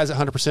 right? The guys at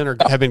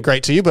 100% have been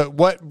great to you, but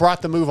what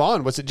brought the move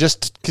on? Was it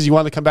just because you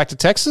wanted to come back to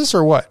Texas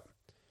or what?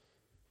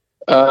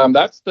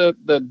 That's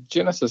the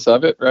genesis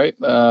of it, right?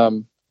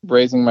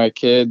 Raising my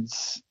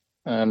kids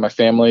and my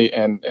family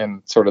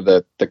and sort of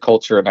the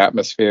culture and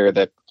atmosphere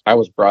that I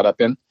was brought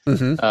up in.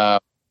 Mm-hmm.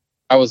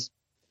 I was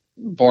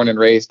born and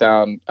raised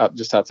up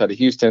just outside of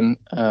Houston,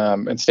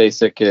 and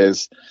Stasic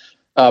is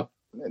up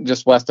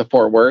just west of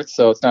Fort Worth.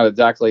 So it's not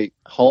exactly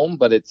home,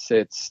 but it's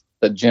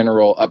the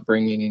general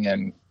upbringing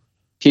and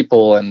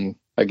people and,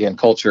 again,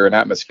 culture and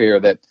atmosphere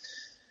that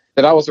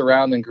I was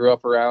around and grew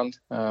up around.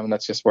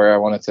 That's just where I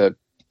wanted to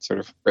sort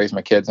of raise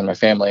my kids and my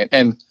family.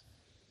 And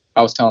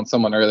I was telling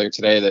someone earlier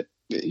today that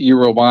you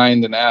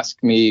rewind and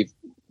ask me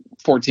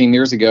 14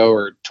 years ago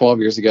or 12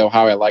 years ago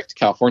how I liked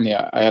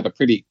California. I had a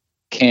pretty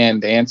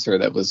canned answer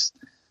that was,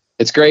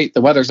 it's great.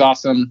 The weather's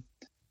awesome.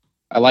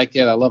 I like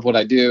it. I love what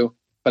I do,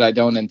 but I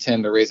don't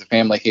intend to raise a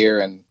family here.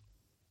 And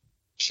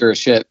sure as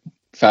shit,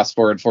 fast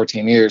forward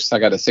 14 years, I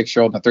got a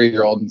 6-year-old and a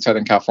 3-year-old in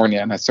Southern California.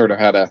 And I sort of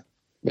had a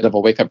bit of a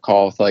wake up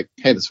call with like,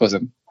 hey, this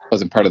wasn't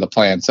part of the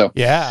plan. So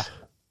yeah,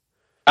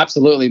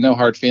 absolutely no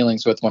hard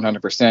feelings with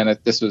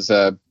 100%. This was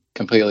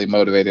completely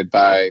motivated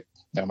by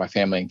my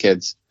family and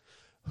kids.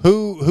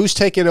 Who's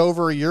taken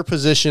over your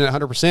position at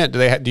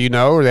 100%? Do you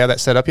know, or they have that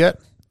set up yet?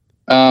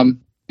 Yeah,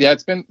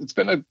 it's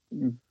been a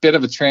bit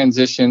of a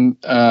transition.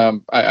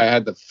 I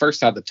had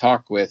the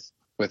talk with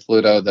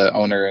Ludo, the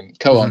owner and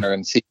co-owner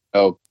and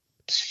CEO,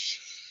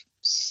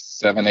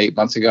 7-8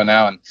 months ago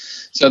now, and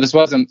so this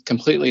wasn't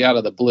completely out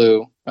of the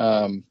blue.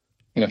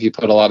 He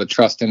put a lot of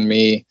trust in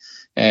me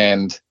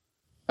and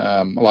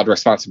a lot of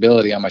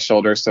responsibility on my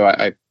shoulders. So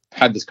I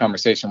had this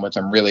conversation with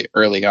him really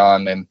early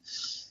on, and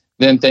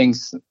then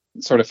things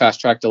sort of fast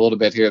tracked a little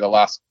bit here the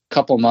last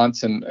couple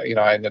months. And,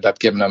 I ended up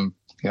giving him,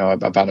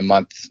 about a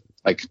month,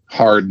 like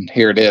hard,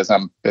 here it is.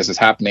 This is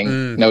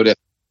happening. Notice.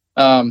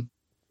 And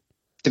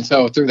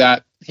so through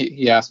that,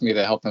 he asked me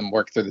to help him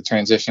work through the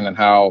transition and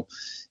how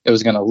it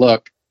was going to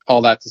look.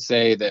 All that to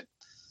say that,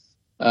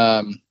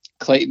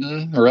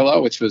 Clayton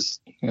Murillo, which was,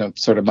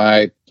 sort of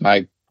my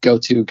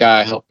go-to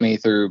guy, helped me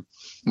through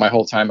my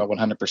whole time at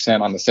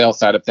 100% on the sales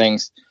side of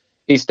things.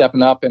 He's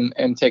stepping up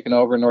and taking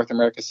over North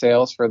America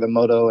sales for the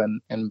moto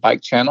and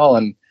bike channel,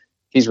 and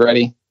he's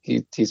ready.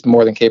 He's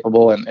more than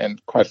capable,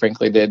 and quite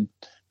frankly did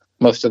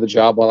most of the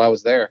job while I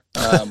was there.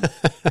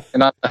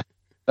 And on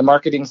the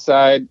marketing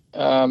side,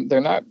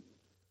 they're not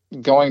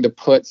going to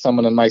put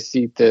someone in my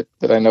seat that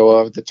I know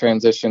of. The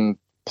transition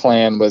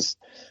plan was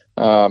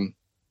a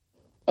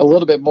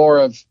little bit more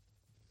of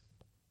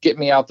get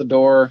me out the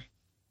door,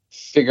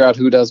 figure out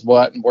who does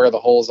what and where the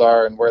holes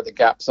are and where the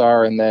gaps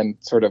are, and then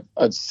sort of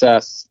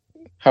assess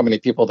how many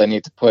people they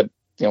need to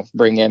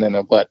bring in and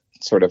what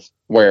sort of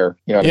where,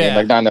 what I mean?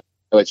 Like not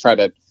necessarily try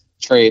to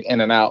trade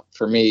in and out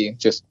for me,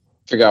 just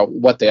figure out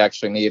what they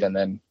actually need and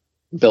then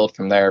build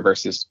from there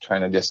versus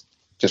trying to just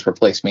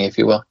replace me, if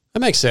you will. That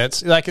makes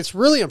sense. Like, it's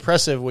really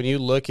impressive when you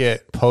look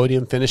at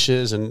podium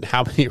finishes and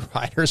how many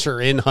riders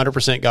are in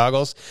 100%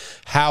 goggles,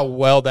 how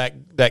well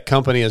that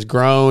company has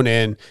grown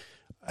and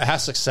how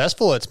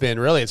successful it's been.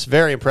 Really, it's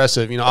very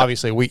impressive.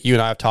 Obviously you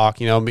and I have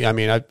talked,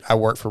 I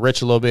work for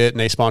Rich a little bit and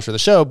they sponsor the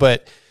show,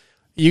 but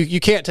you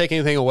can't take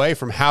anything away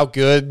from how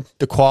good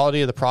the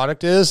quality of the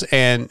product is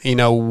and,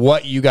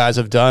 what you guys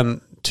have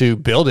done to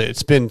build it.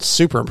 It's been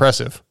super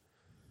impressive.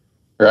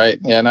 Right.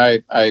 Yeah. And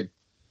I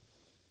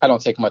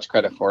don't take much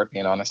credit for it,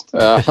 being honest.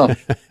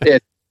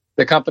 The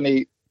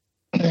company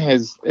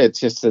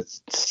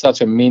it's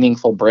such a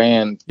meaningful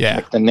brand. Yeah.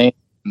 Like the name,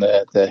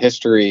 the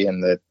history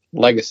and the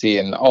legacy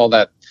and all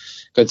that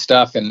good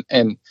stuff.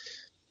 And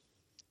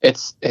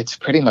it's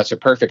pretty much a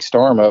perfect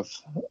storm of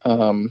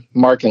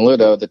Mark and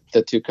Ludo,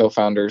 the two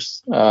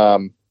co-founders.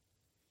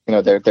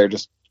 They're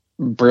just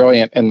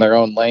brilliant in their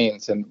own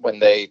lanes, and when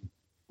they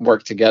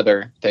work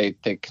together, they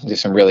can do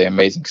some really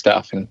amazing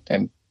stuff.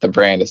 And the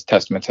brand is a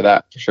testament to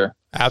that for sure.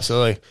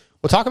 Absolutely.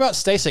 Well, talk about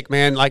Stasic,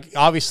 man. Like,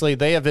 obviously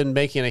they have been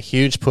making a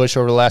huge push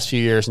over the last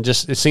few years, and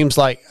just, it seems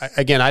like,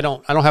 again, I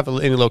don't have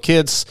any little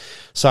kids,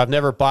 so I've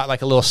never bought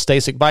like a little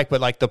Stasic bike,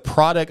 but like the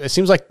product, it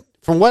seems like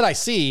from what I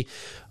see,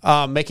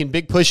 making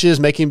big pushes,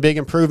 making big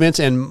improvements,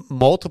 and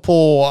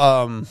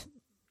multiple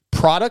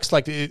products.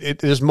 Like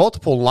there's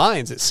multiple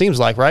lines, it seems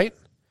like, right?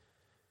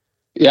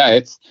 Yeah,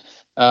 it's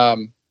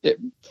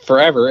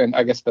forever, and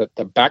I guess the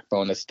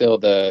backbone is still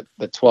the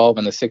 12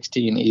 and the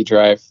 16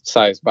 e-drive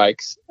size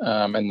bikes,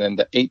 and then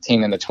the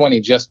 18 and the 20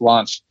 just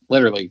launched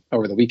literally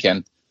over the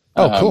weekend.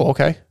 Oh, cool.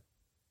 Okay.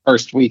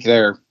 First week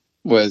there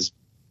was,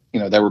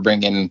 they were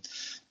bringing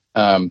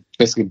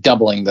basically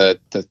doubling the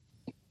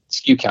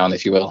SKU count,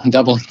 if you will,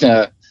 doubling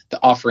the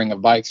offering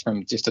of bikes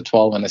from just a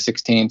 12 and a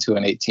 16 to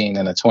an 18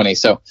 and a 20.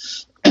 So,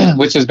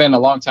 which has been a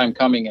long time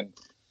coming and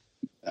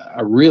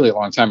a really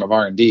long time of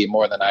R&D,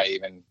 more than I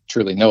even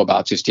truly know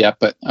about just yet.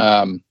 But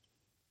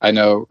I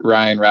know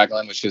Ryan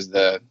Ragland, which is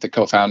the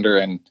co-founder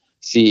and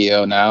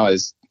CEO now,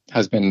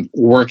 has been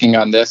working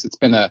on this. It's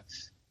been an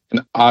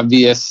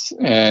obvious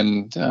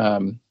and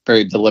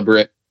very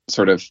deliberate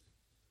sort of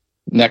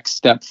next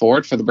step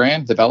forward for the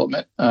brand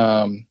development,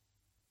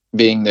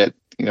 being that,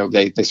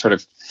 they sort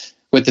of,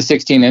 with the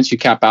 16-inch, you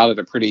cap out at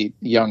a pretty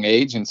young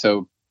age. And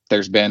so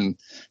there's been,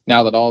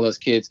 now that all those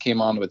kids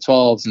came on with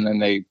 12s and then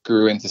they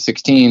grew into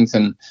 16s,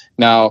 and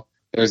now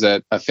there's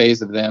a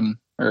phase of them,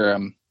 or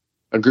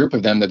a group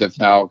of them that have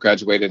now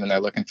graduated and they're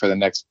looking for the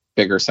next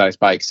bigger size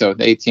bike. So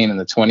the 18 and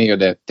the 20 are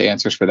the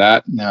answers for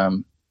that.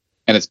 And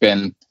it's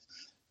been,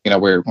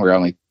 we're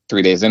only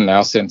 3 days in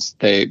now since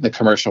the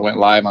commercial went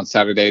live on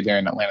Saturday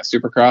during Atlanta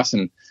Supercross,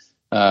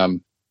 and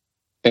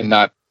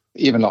not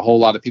even a whole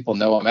lot of people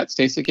know I'm at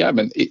STACYC yet.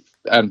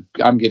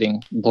 I'm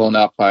getting blown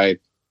up by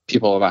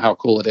people about how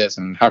cool it is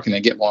and how can they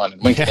get one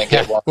and when can they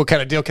get one. What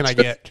kind of deal can I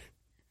get?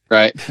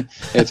 Right.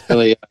 It's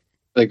really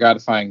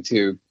gratifying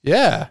to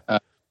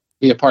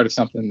be a part of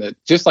something that,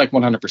 just like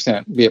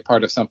 100%, be a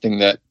part of something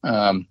that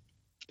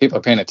people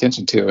are paying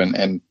attention to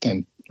and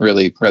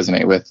really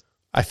resonate with.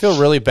 I feel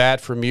really bad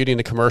for muting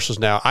the commercials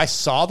now. I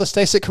saw the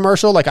STACYC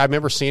commercial, I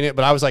remember seeing it,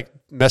 but I was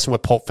messing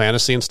with Pulp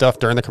Fantasy and stuff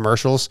during the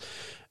commercials,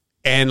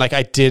 and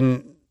I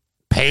didn't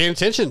pay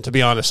attention, to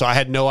be honest. So I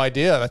had no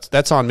idea.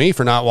 That's on me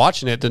for not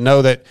watching it, to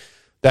know that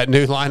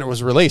new liner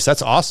was released.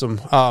 That's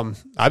awesome.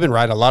 I've been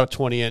riding a lot of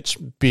 20-inch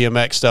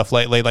BMX stuff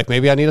lately.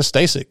 Maybe I need a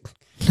STACYC.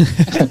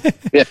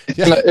 Yeah,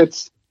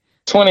 it's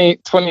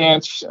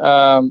 20-inch,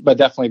 but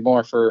definitely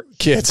more for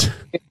kids.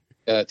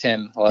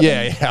 10, 11.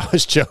 Yeah, I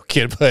was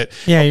joking, but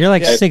yeah, you're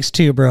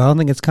 6'2", bro. I don't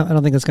think it's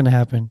going to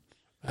happen.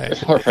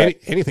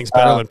 Anything's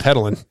better than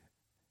pedaling.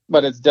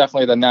 But it's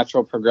definitely the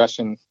natural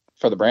progression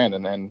for the brand,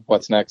 and then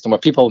what's next, and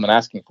what people have been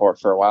asking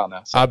for a while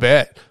now. So. I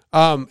bet.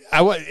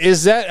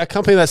 Is that a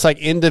company that's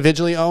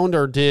individually owned,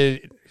 or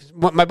did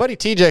my buddy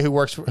TJ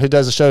who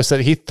does the show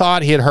said he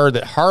thought he had heard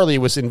that Harley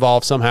was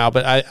involved somehow,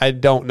 but I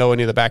don't know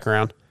any of the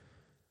background.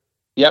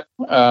 Yep.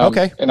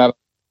 Okay. And I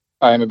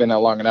haven't been there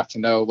long enough to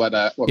know what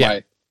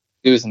my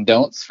do's and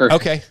don'ts for.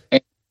 Okay.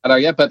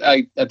 But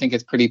I think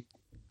it's pretty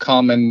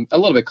common, a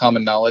little bit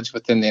common knowledge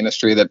within the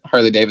industry that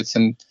Harley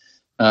Davidson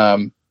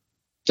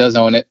does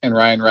own it, and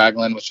Ryan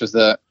Ragland, which was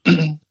the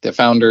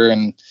founder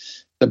and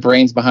the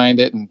brains behind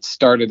it, and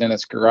started in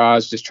his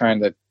garage just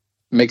trying to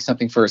make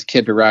something for his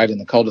kid to ride in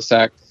the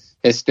cul-de-sac,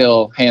 is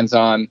still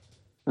hands-on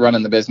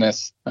running the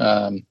business,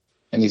 and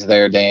he's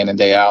there day in and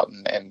day out,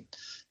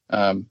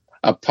 and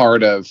a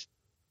part of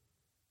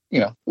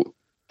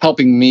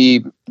helping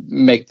me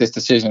make this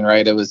decision.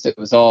 Right, it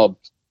was all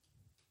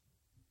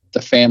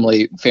the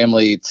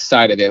family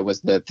side of it,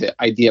 was the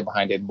idea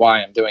behind it,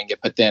 why I'm doing it,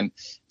 but then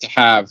to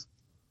have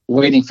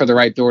waiting for the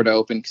right door to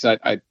open, because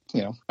I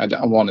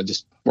don't want to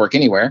just work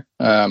anywhere.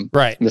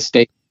 Right.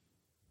 The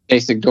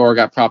STACYC door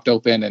got propped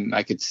open, and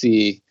I could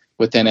see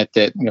within it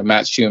that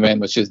Matt Schumann,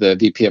 which is the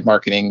VP of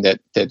marketing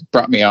that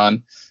brought me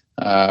on,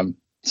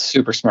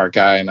 super smart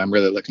guy, and I'm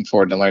really looking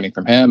forward to learning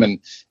from him,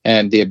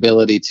 and the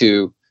ability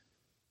to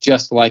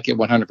just like it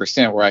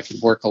 100%, where I could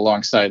work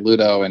alongside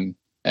Ludo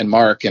and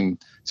Mark and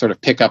sort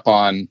of pick up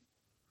on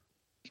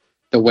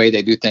the way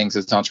they do things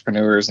as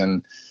entrepreneurs,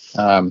 and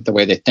the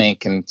way they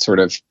think, and sort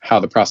of how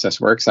the process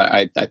works.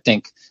 I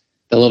think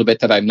the little bit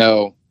that I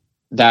know,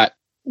 that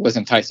was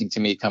enticing to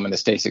me coming to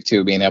STACYC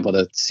too, being able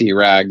to see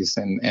Rags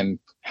and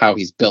how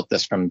he's built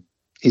this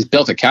he's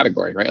built a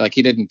category, right?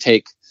 He didn't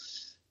take,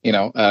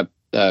 a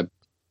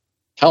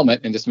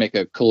helmet and just make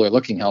a cooler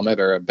looking helmet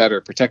or a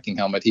better protecting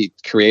helmet. He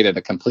created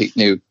a complete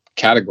new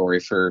category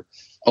for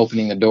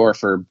opening the door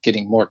for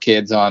getting more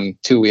kids on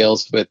two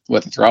wheels with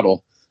a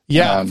throttle.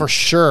 Yeah, for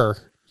sure.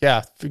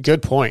 Yeah,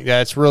 good point.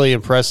 Yeah, it's really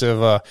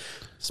impressive.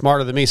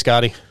 Smarter than me,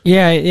 Scotty.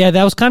 Yeah.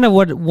 That was kind of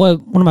what one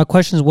of my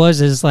questions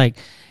was. Is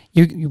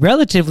you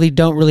relatively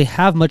don't really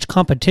have much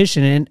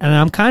competition, and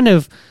I'm kind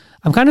of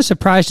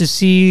surprised to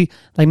see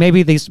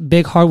maybe these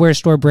big hardware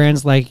store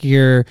brands like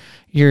your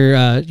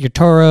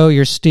Toro,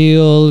 your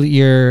Steel,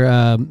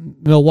 your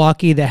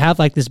Milwaukee that have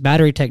this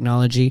battery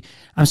technology.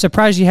 I'm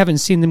surprised you haven't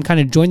seen them kind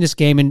of join this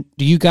game. And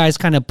do you guys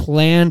kind of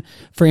plan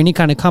for any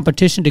kind of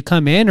competition to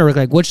come in, or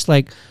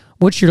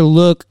what's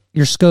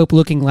your scope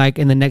looking like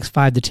in the next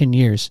 5 to 10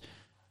 years?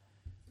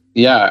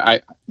 Yeah,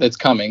 it's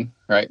coming,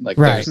 right?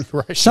 Right.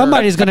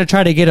 Somebody's going to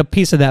try to get a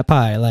piece of that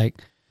pie.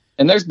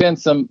 And there's been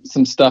some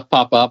stuff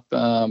pop up.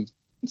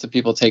 So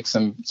people take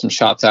some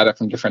shots at it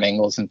from different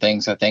angles and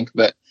things, I think,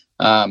 but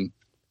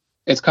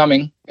it's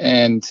coming.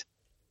 And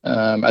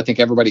I think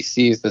everybody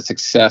sees the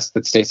success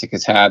that STACYC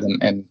has had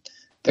and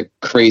the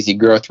crazy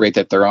growth rate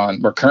that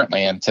we're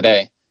currently in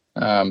today.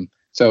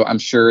 So I'm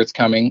sure it's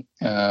coming,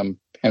 and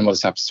we'll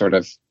just have to sort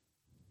of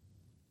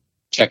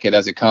check it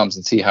as it comes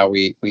and see how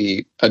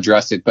we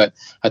address it. But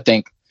I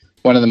think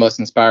one of the most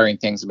inspiring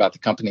things about the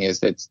company is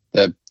that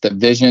the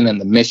vision and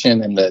the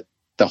mission and the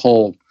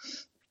whole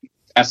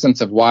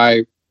essence of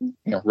why,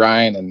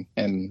 Ryan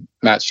and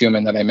Matt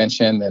Schumann that I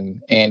mentioned,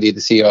 and Andy,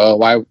 the COO,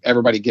 why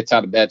everybody gets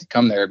out of bed to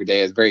come there every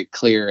day is very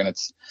clear. And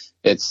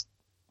it's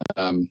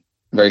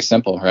very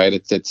simple,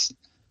 right? It's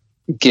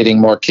getting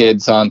more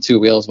kids on two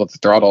wheels with the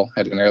throttle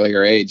at an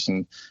earlier age.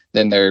 And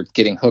then they're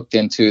getting hooked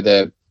into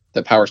the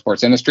power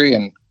sports industry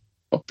and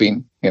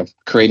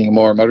creating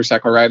more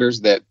motorcycle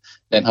riders that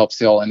then helps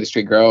the whole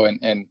industry grow.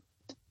 And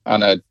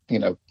on a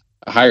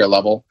higher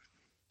level,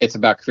 it's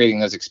about creating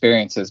those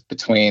experiences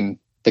between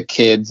the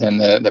kids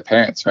and the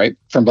parents, right?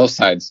 From both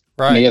sides.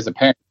 Right. Me as a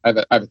parent, I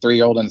have a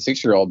 3-year-old and a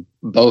 6-year-old,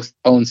 both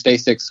own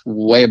STACYCs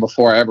way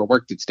before I ever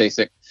worked at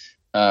STACYC.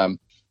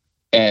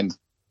 And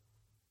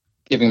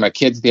giving my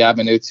kids the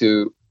avenue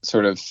to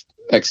sort of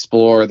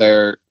explore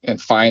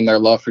and find their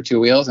love for two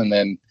wheels. And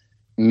then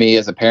me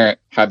as a parent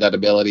have that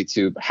ability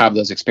to have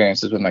those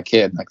experiences with my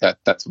kid. Like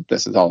that's what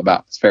this is all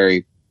about. It's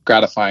very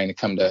gratifying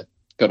to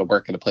go to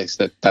work at a place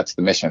that's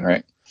the mission,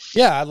 right?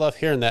 Yeah, I love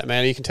hearing that,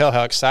 man. You can tell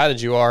how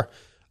excited you are.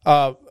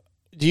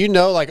 Do you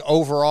know, like,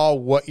 overall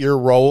what your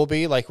role will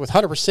be? Like, with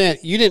 100%,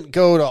 you didn't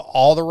go to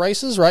all the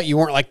races, right? You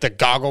weren't like the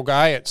goggle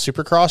guy at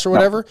Supercross or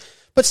whatever,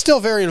 but still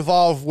very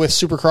involved with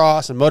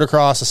Supercross and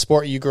motocross, a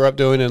sport you grew up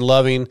doing and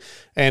loving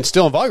and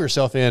still involve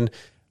yourself in.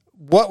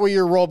 What will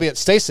your role be at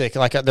STACYC?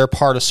 Like, they're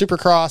part of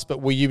Supercross,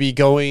 but will you be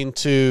going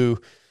to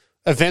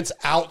events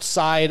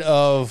outside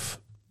of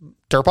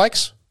dirt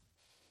bikes?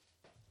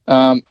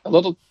 A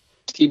little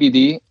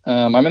TBD.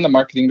 I'm in the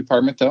marketing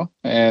department, though.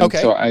 And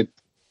so I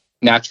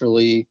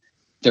naturally,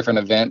 different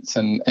events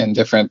and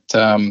different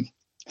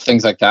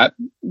things like that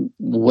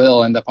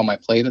will end up on my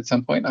plate at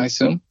some point, I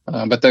assume.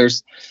 But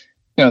there's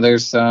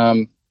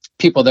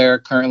people there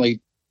currently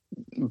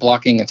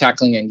blocking and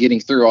tackling and getting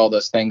through all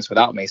those things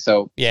without me.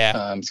 So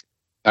time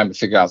to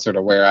figure out sort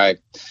of where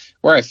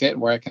I fit,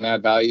 where I can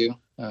add value,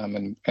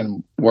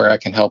 and where I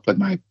can help with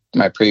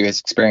my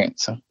previous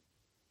experience. So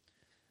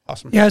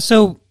awesome. Yeah.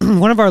 So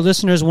one of our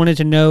listeners wanted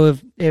to know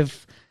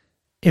if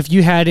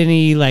you had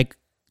any like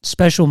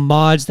special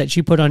mods that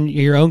you put on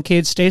your own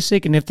kids'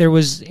 STACYC, and if there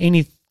was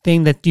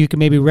anything that you could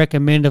maybe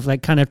recommend of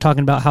like kind of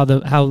talking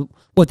about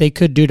what they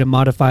could do to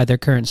modify their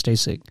current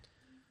STACYC.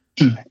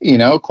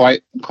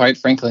 Quite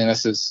frankly, and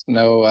this is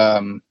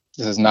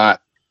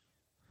not,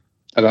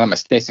 I don't have my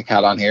STACYC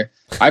hat on here.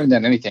 I haven't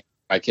done anything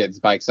with my kids'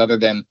 bikes other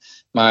than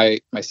my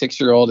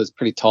 6-year-old is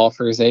pretty tall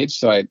for his age.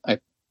 So I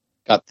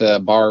got the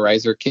bar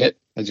riser kit.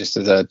 It just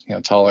is a,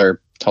 taller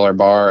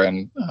bar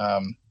and,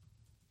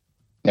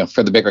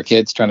 for the bigger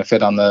kids trying to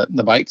fit on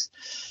the bikes.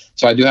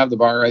 So I do have the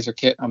bar riser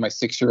kit on my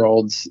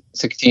 6-year-old's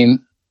 16.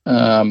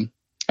 And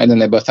then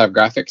they both have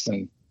graphics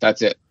and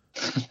that's it.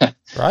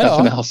 Right.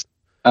 Nothing else.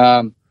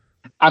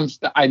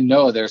 I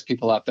know there's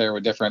people out there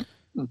with different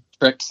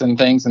tricks and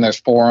things, and there's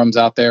forums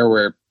out there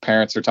where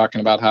parents are talking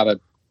about how to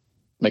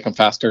make them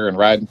faster and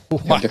ride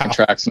different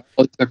tracks and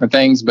all different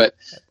things. But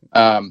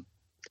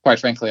quite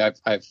frankly,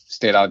 I've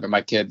stayed out of it.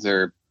 My kids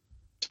are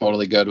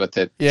totally good with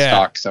it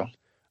stock. So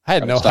I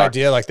had no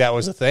idea like that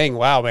was a thing.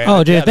 Wow, man.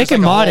 Oh, dude, if they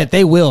can mod it,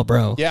 they will,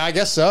 bro. Yeah, I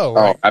guess so.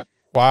 Right?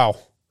 Wow.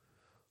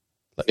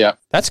 Yeah,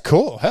 that's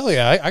cool. Hell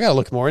yeah, I gotta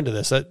look more into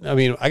this. I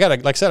got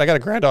a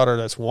granddaughter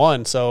that's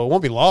 1, so it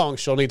won't be long.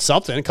 She'll need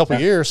something in a couple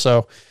of years.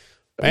 So,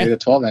 man, the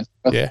 12 inch.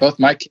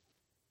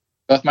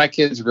 Both my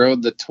kids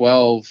rode the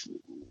 12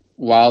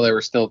 while they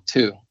were still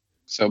 2.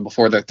 So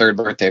before their 3rd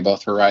birthday,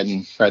 both were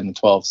riding the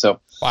 12. So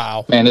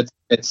wow, man,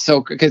 it's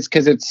so because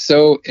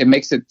it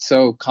makes it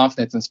so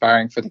confidence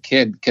inspiring for the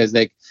kid because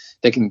they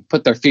can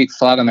put their feet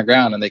flat on the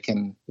ground and they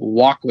can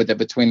walk with it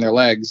between their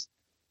legs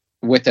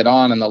with it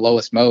on in the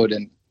lowest mode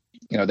and.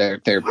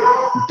 They're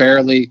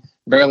barely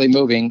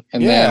moving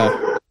and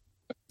then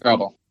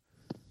trouble.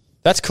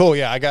 That's cool.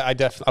 Yeah, I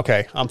definitely.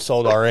 Okay, I'm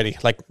sold already.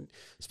 Like,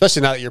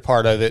 especially now that you're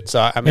part of it.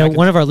 So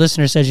one of our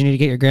listeners says you need to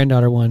get your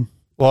granddaughter one.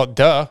 Well,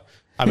 duh.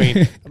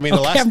 the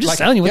last. I'm just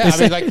telling you what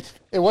they say.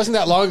 It wasn't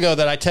that long ago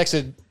that I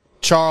texted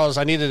Charles.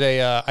 I needed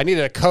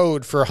a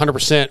code for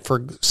 100%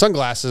 for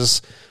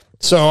sunglasses.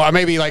 So I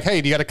may be like, hey,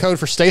 do you got a code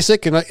for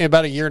STACYC? In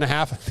about a year and a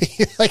half, I'll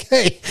be like,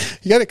 hey,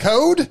 you got a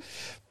code?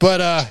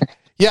 But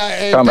yeah,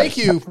 and thank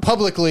you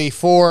publicly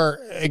for,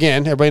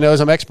 again, everybody knows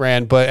I'm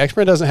X-Brand, but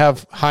X-Brand doesn't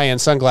have high-end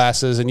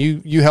sunglasses, and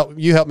you help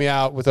me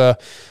out with a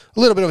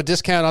little bit of a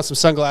discount on some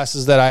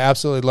sunglasses that I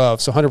absolutely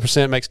love. So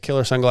 100% makes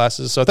killer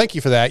sunglasses. So thank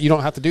you for that. You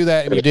don't have to do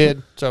that, and you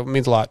did, so it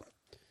means a lot.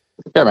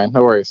 Yeah, man,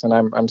 no worries. And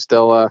I'm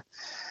still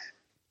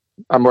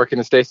I'm working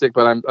at STACYC,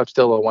 but I'm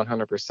still a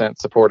 100%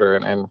 supporter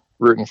and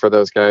rooting for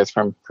those guys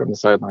from the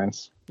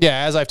sidelines.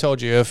 Yeah, as I've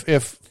told you,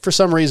 if for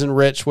some reason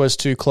Rich was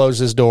to close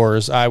his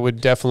doors, I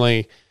would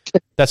definitely.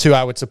 That's who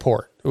I would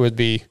support. It would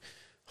be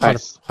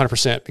Nice.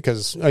 100%,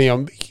 because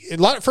a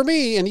lot for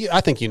me, and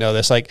I think you know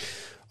this, like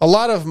a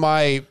lot of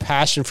my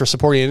passion for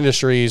supporting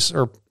industries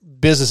or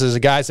businesses are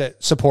guys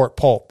that support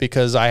pulp,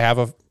 because I have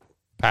a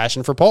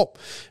passion for pulp.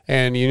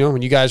 And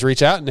when you guys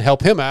reach out and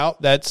help him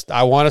out,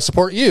 I want to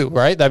support you,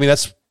 right? I mean,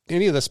 that's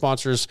any of the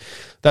sponsors,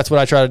 that's what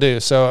I try to do.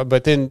 So,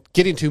 but then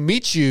getting to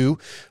meet you,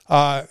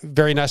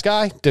 very nice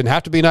guy, didn't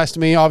have to be nice to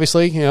me,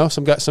 obviously.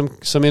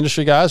 Some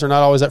industry guys are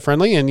not always that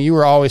friendly, and you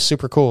were always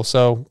super cool.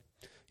 So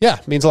yeah,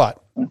 it means a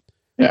lot.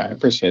 Yeah, I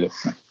appreciate it.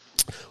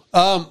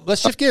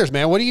 Let's shift gears,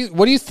 man. What do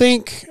you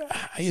think?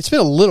 It's been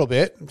a little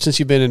bit since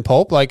you've been in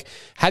pulp. Like,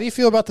 how do you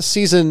feel about the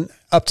season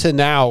up to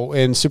now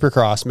in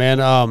Supercross,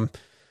 man?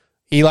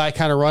 Eli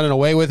kind of running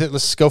away with it.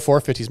 Let's go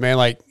 450s, man.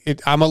 Like,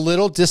 I'm a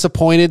little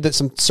disappointed that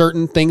some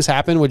certain things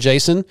happened with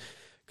Jason,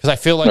 because I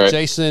feel like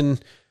Jason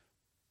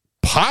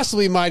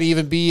possibly might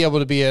even be able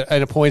to be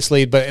in a points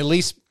lead, but at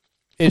least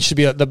it should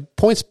be the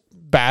points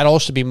battle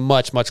should be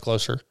much, much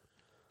closer.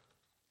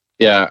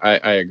 Yeah,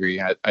 I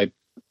agree. I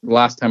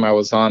last time I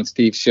was on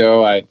Steve's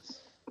show, I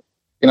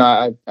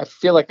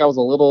feel like I was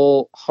a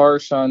little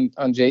harsh on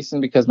Jason,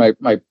 because my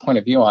point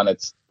of view on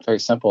it's very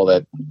simple,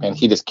 that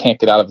he just can't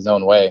get out of his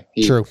own way.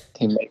 True.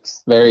 He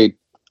makes very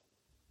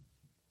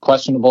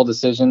questionable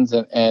decisions,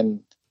 and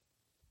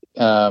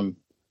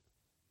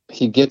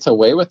he gets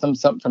away with them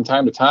from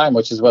time to time,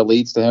 which is what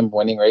leads to him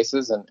winning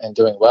races and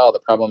doing well. The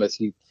problem is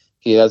he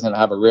doesn't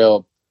have a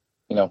real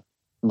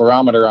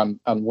barometer on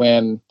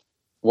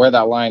where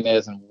that line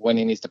is and when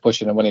he needs to push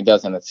it and when he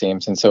doesn't, it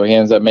seems. And so he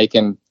ends up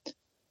making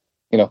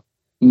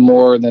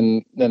more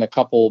than a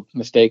couple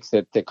mistakes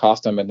that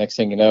cost him. And next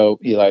thing you know,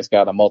 Eli's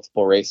got a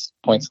multiple race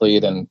points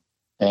lead, and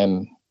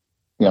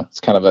it's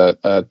kind of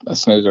a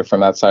snoozer from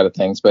that side of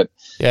things. But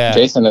yeah,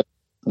 Jason,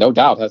 no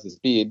doubt, has the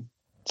speed.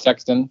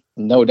 Sexton,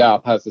 no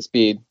doubt, has the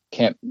speed.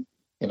 Can't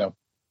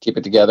keep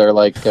it together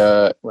like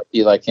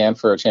Eli can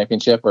for a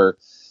championship, or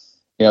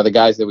the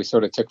guys that we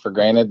sort of took for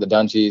granted, the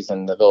Dungies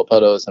and the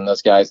Villapotos and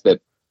those guys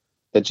that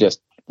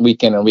just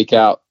week in and week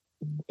out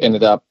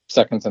ended up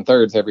seconds and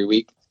thirds every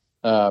week.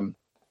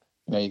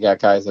 You got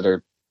guys that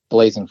are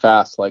blazing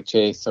fast like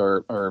Chase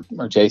or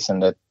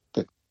Jason, that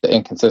the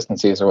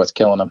inconsistencies are what's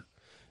killing them.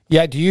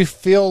 Yeah. Do you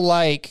feel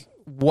like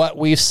what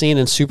we've seen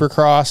in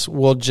Supercross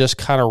will just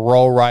kind of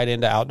roll right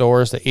into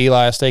outdoors? That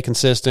Eli will stay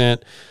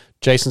consistent.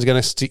 Jason's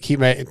going to keep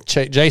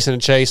Jason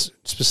and Chase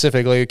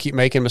specifically keep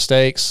making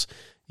mistakes.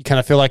 You kind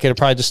of feel like it'll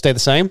probably just stay the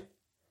same?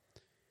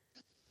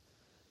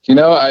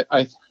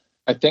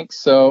 I think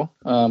so.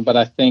 But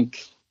I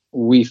think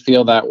we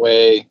feel that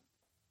way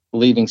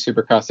leaving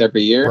Supercross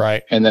every year,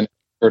 right? And then it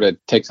sort of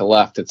takes a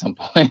left at some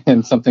point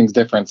and something's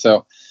different.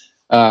 So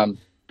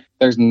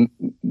there's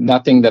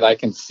nothing that I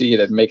can see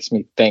that makes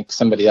me think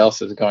somebody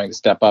else is going to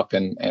step up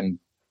and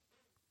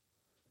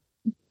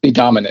be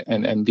dominant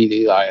and beat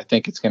Eli. I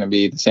think it's going to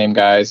be the same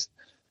guys.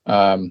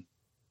 And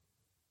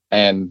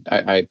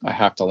I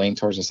have to lean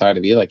towards the side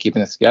of Eli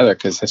keeping this together,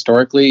 because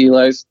historically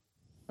Eli's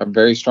a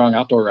very strong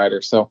outdoor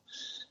rider. So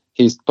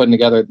he's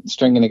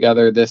stringing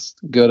together this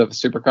good of a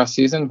Supercross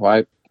season.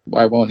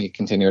 Why won't he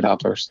continue at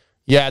outdoors?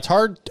 Yeah, it's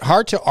hard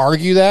to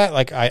argue that.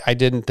 Like, I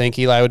didn't think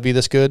Eli would be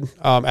this good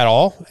at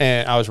all,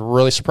 and I was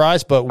really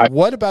surprised. But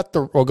what about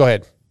go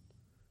ahead.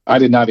 I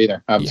did not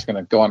either. I'm just going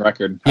to go on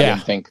record. Yeah. I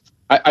didn't think.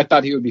 I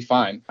thought he would be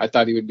fine. I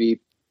thought he would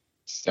be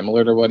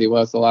similar to what he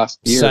was the last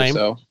year Same. or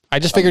so. I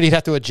just figured he'd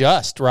have to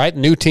adjust, right?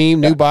 New team,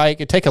 new bike.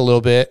 It'd take a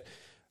little bit.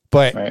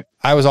 But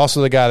I was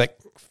also the guy that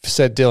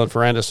said Dylan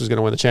Ferrandis was going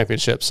to win the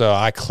championship, so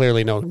I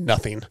clearly know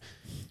nothing.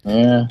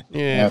 Yeah,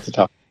 that's a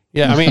tough.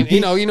 Yeah, I mean, you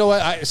know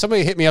what?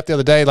 Somebody hit me up the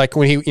other day, like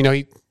when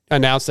he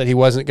announced that he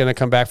wasn't going to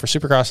come back for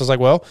Supercross. I was like,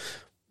 well,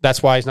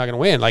 that's why he's not going to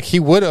win. Like,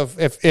 he would have,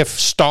 if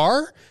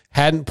Star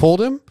hadn't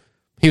pulled him,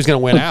 he was going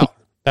to win out.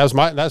 That's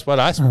what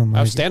I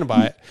was standing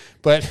by it.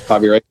 But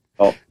Bobby Ray.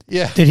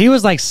 Yeah. Dude, he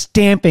was like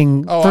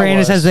stamping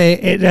Ferrandis as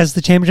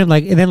the championship,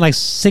 and then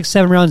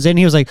 6-7 rounds in,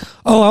 he was like,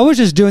 "Oh, I was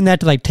just doing that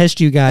to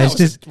test you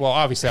guys." Well,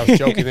 obviously, I was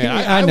joking. Then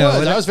I know.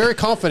 I was very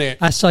confident.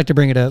 I still like to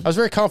bring it up. I was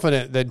very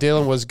confident that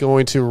Dylan was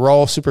going to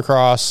roll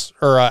Supercross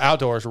or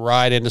outdoors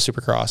right into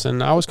Supercross,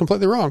 and I was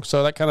completely wrong.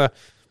 So that kind of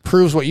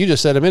proves what you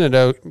just said a minute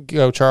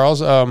ago,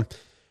 Charles.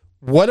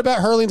 What about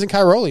Herlings and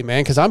Cairoli,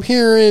 man? Because I'm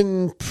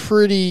hearing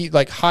pretty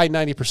high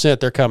 90%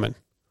 they're coming.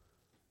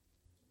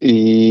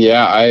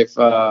 Yeah, I've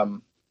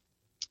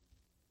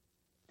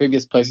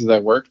previous places I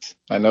worked,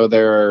 I know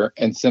there are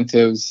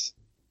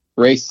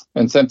race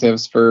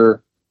incentives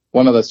for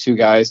one of those two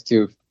guys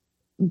to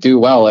do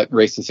well at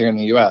races here in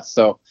the U.S.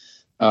 So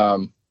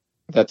if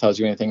that tells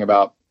you anything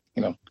about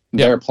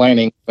their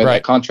planning when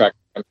that contract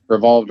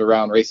revolved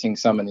around racing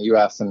some in the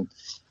U.S. And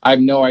I have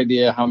no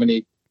idea how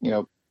many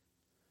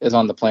is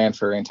on the plan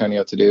for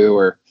Antonio to do,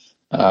 or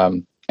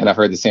and I've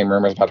heard the same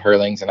rumors about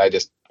Herlings, and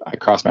I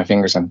cross my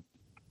fingers and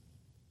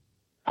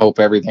hope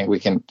everything we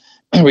can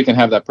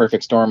have that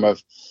perfect storm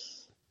of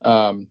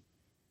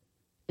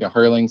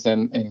Herlings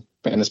in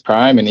his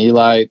prime, and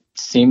Eli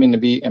seeming to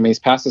be, he's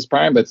past his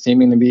prime, but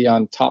seeming to be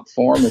on top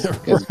form is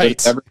good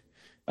as ever.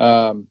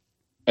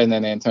 and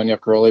then Antonio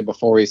Caroli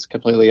before he's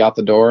completely out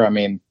the door. I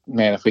mean,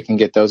 man, if we can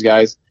get those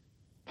guys,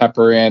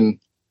 pepper in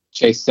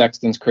Chase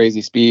Sexton's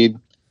crazy speed,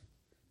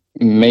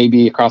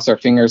 maybe across our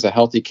fingers, a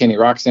healthy Kenny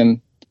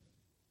Roxon,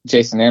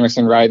 Jason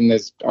Anderson riding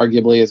is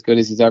arguably as good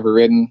as he's ever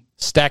ridden.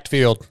 Stacked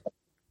field.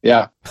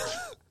 Yeah.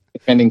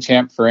 Defending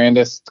champ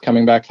Ferrandis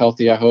coming back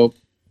healthy, I hope.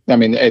 I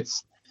mean,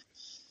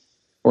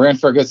 we're in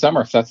for a good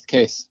summer if that's the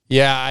case.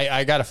 Yeah,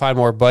 I got to find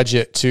more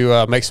budget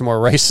to make some more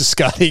races,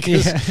 Scotty,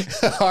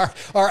 because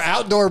our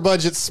outdoor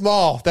budget's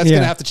small. That's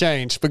going to have to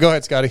change. But go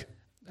ahead, Scotty.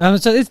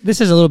 So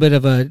this is a little bit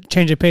of a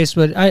change of pace,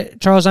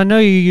 but Charles, I know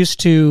you used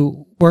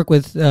to work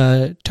with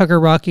Tucker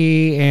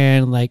Rocky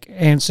and like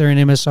Answer and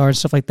MSR and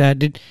stuff like that.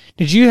 Did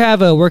you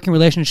have a working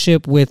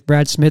relationship with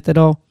Brad Smith at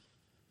all?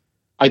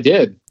 I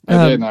did.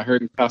 And I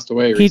heard he passed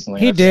away recently.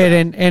 He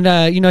did,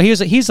 and you know,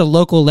 he's a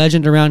local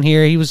legend around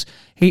here.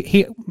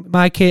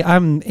 My kid.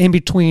 I'm in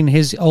between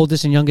his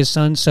oldest and youngest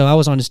son, so I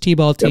was on his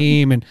t-ball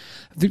team and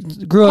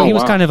grew up. He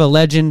was kind of a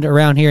legend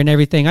around here and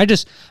everything. I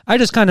just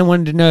kind of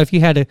wanted to know if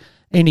you had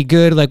any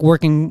good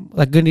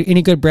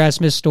any good Brad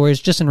Smith stories,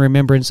 just in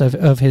remembrance of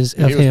him. He was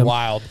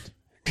wild.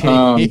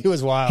 He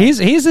was wild. He's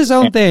his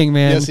own thing,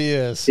 man. Yes, he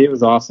is. He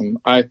was awesome.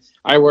 I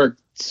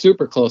worked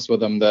super close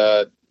with him.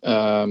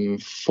 4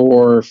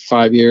 or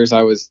 5 years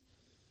I was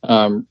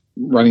running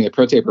the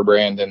Pro Taper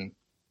brand, and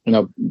you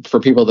know, for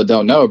people that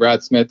don't know,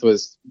 Brad Smith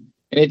was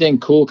anything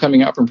cool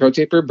coming out from Pro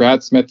Taper.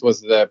 Brad Smith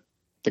was the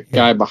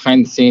guy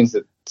behind the scenes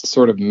that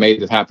sort of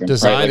made it happen.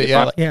 Designed it,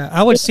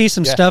 I would see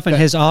some stuff in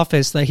his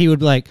office that he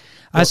would like.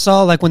 I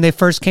saw like when they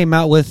first came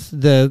out with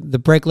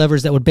the brake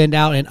levers that would bend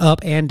out and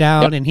up and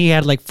down, and he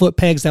had like foot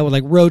pegs that would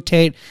like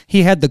rotate.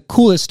 He had the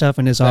coolest stuff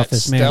in his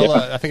office, Stella,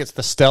 man. I think it's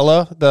the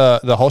Stella,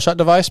 the whole shot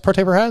device Pro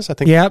Taper has. I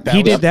think. Yeah,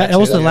 he did that. That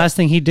was the last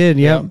thing he did.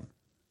 Yeah.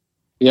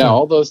 Yeah,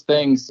 all those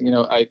things. You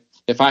know,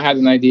 if I had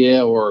an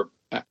idea, or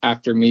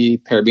after me,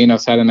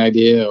 Parabinos had an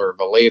idea, or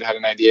Valade had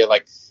an idea,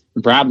 like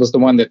Brad was the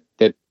one that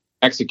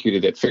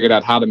executed it, figured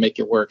out how to make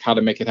it work, how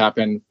to make it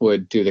happen,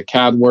 would do the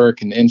CAD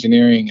work and the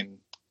engineering and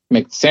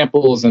make the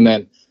samples, and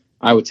then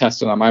I would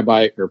test it on my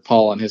bike or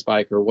Paul on his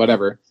bike or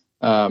whatever.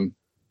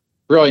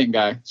 Brilliant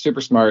guy,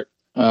 super smart.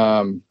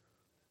 A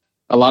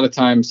lot of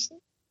times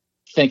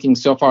thinking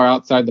so far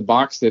outside the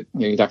box that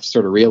you'd have to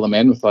sort of reel him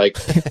in with like,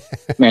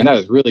 man, that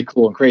is really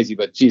cool and crazy,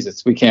 but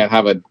Jesus, we can't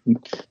have a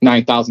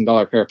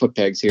 $9,000 pair of foot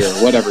pegs here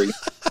or whatever.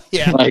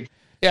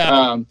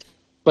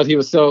 But he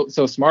was so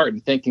smart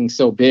and thinking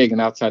so big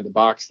and outside the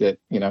box that,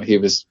 you know, he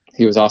was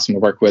awesome to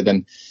work with.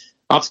 And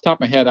off the top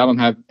of my head, I don't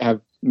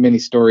have many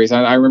stories.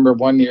 I remember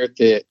one year at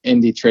the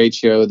Indy trade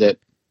show that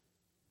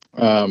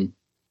the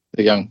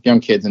young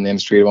kids in the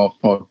industry won't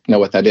know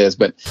what that is,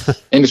 but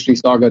industry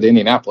saw go to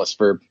Indianapolis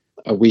for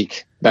a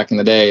week back in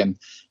the day, and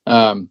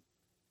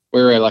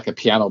we were at like a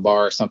piano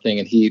bar or something,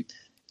 and you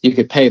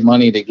could pay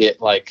money to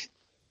get like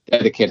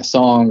dedicate a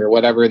song or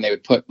whatever, and they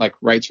would put like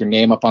write your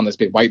name up on this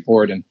big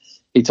whiteboard, and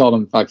he told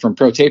them like from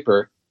Pro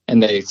Taper,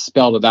 and they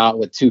spelled it out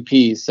with 2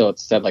 P's, so it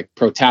said like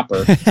Pro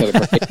Tapper instead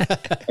of Pro Taper.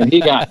 And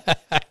he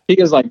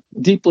was like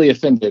deeply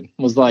offended,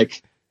 was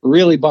like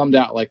really bummed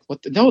out, like what?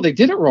 No, they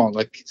did it wrong,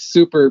 like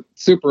super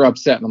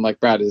upset. And I'm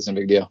like, Brad, it isn't a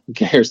big deal. Who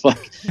cares?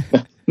 Like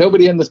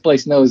nobody in this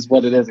place knows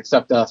what it is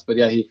except us. But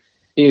yeah,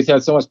 he's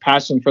had so much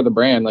passion for the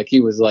brand. Like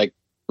he was like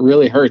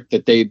really hurt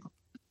that they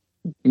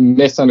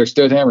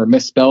misunderstood him or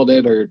misspelled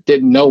it or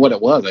didn't know what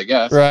it was, I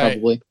guess. Right.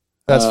 Probably.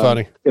 That's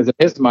funny. Because in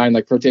his mind,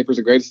 like Pro Taper's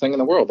the greatest thing in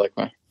the world. Like,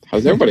 how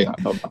does everybody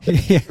not know about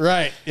it?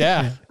 Right.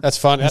 Yeah. That's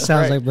funny. That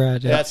sounds like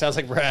Brad. Yeah, that sounds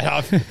like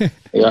Brad.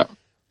 Yeah.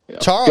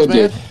 Charles, Good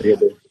man.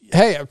 dude.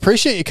 Hey, I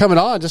appreciate you coming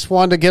on. Just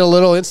wanted to get a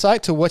little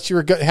insight to what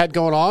you had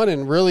going on,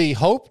 and really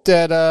hope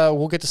that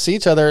we'll get to see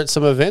each other at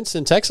some events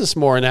in Texas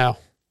more now.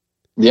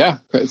 Yeah,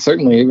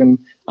 certainly. Even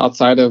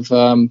outside of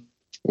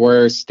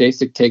where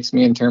Stasic takes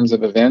me in terms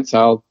of events,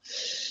 I'm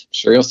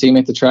sure you'll see me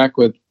at the track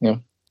with, you know,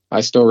 I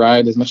still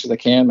ride as much as I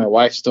can. My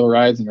wife still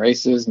rides and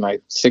races.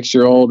 My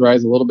 6-year-old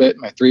rides a little bit.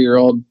 My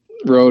 3-year-old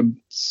rode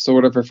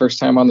sort of her first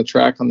time on the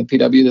track on the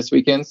PW this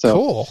weekend. So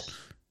cool.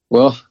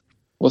 Well,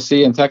 we'll see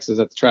you in Texas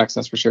at the tracks.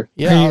 That's for sure.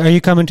 Yeah. Are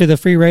you coming to the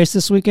free race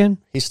this weekend?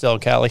 He's still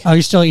in Cali. Oh,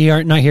 you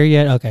are not here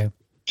yet? Okay.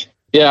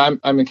 Yeah,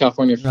 I'm in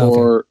California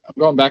I'm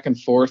going back and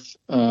forth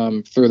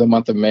through the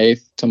month of May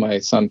till my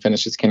son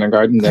finishes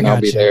kindergarten. Then I'll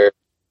be there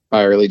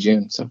by early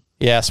June. So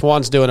yeah,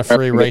 Swan's doing a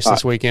free race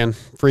this weekend.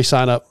 Free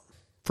sign up.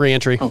 Free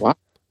entry. Oh wow!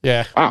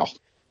 Yeah. Wow.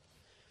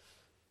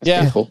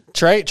 That's cool.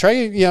 Trey,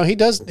 you know, he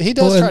does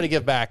try to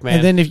give back, man.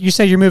 And then if you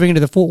say you're moving into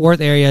the Fort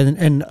Worth area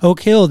and Oak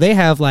Hill, they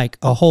have like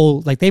a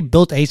whole, like they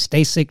built a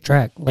Stasic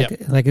track, like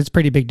it's a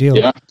pretty big deal.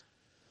 Yeah.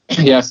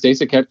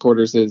 Stasic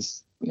headquarters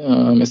is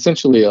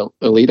essentially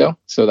Aledo,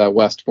 so that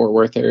West Fort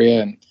Worth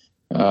area,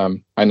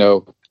 and I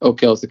know Oak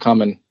Hill is the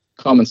common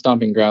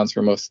stomping grounds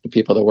for most of the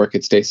people that work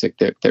at Stasic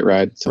that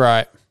ride. So.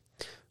 Right.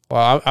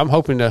 Well, I'm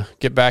hoping to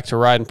get back to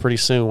riding pretty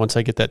soon once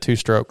I get that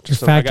 2-stroke.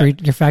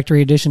 Your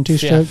factory edition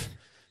 2-stroke? Yeah.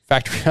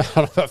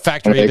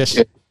 Factory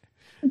edition.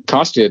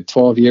 Cost you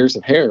 12 years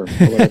of hair or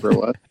whatever it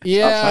was.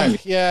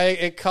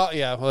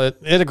 Well,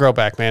 it'll grow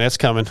back, man. It's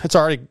coming. It's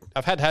already.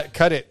 I've had to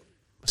cut it.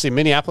 See,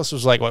 Minneapolis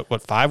was like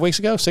what 5 weeks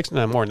ago, 6,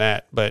 no, more than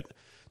that, but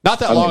not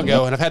that long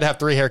ago, and I've had to have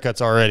 3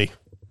 haircuts already.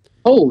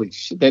 Holy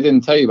shit! They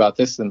didn't tell you about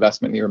this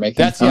investment you were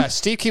making.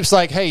 Steve keeps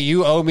like, hey,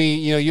 you owe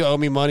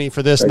me money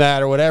for this and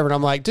that or whatever, and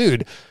I'm like,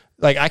 dude.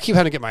 Like, I keep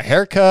having to get my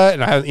hair cut,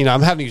 and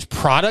I'm having to use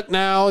product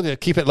now to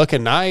keep it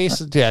looking nice.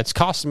 Yeah, it's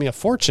costing me a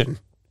fortune.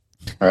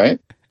 All right.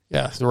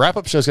 Yeah, the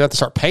wrap-up show's going to have to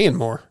start paying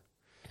more.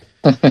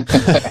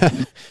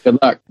 Good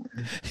luck.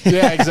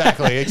 Yeah,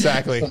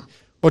 exactly.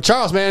 Well,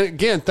 Charles, man,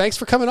 again, thanks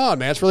for coming on,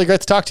 man. It's really great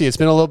to talk to you. It's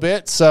been a little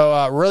bit,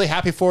 so really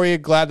happy for you.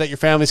 Glad that your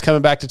family's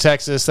coming back to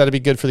Texas. That'll be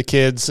good for the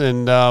kids,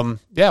 and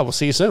we'll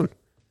see you soon.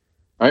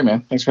 All right,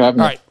 man. Thanks for having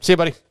me. All right, see you,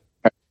 buddy.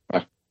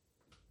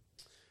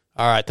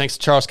 All right, thanks to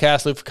Charles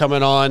Castelou for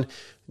coming on.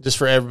 Just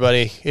for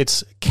everybody,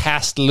 it's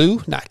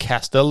Castelou, not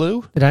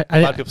Castellou. A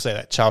lot of people say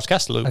that. Charles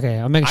Castelou. Okay,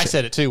 I'll make sure. I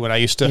said it too when I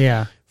used to.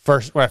 Yeah.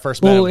 When I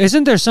first met him.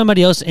 Isn't there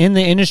somebody else in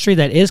the industry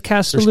that is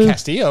Castelou? There's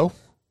Castillo,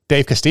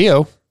 Dave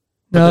Castillo.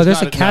 No, there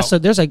was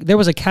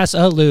a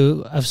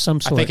Castelou of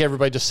some sort. I think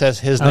everybody just says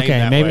his name.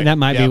 Okay, maybe that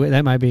might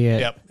be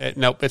it. Yep.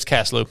 Nope, it's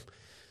Castelou.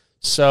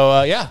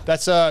 So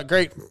that's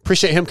great.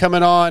 Appreciate him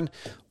coming on.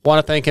 Want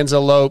to thank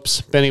Enzo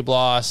Lopes, Benny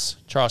Bloss,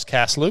 Charles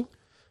Castelou.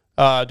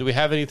 Do we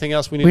have anything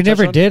else we need? We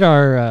never did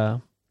our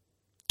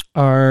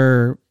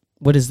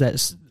what is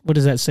that? What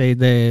does that say?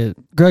 The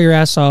grill your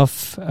ass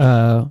off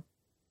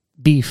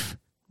beef,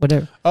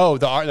 whatever. Oh,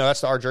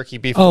 that's the R Jerky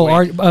beef.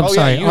 Sorry,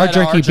 R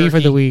Jerky beef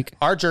of the week.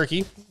 R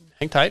Jerky,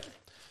 hang tight.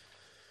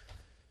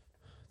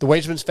 The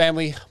Wageman's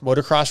family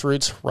motocross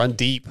roots run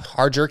deep.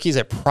 R Jerky is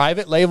a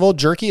private label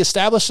jerky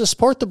established to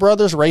support the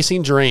brothers'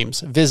 racing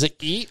dreams. Visit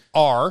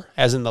EatR,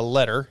 as in the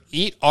letter,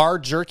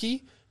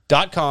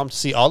 eatrjerky.com to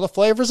see all the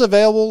flavors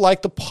available,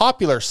 like the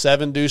popular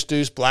 7 Deuce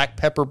Deuce black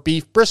pepper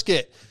beef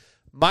brisket.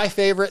 My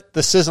favorite,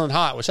 the Sizzling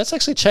Hot, which that's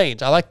actually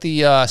changed. I like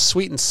the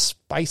sweet and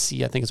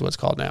spicy, I think is what it's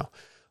called now.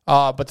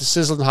 But the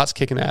Sizzling Hot's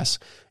kicking ass.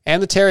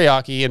 And the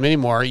teriyaki and many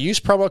more. Use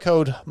promo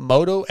code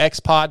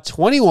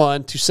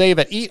MotoXPod21 to save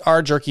at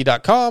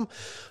eatrjerky.com.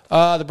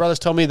 The brothers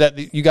told me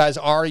that you guys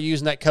are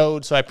using that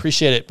code, so I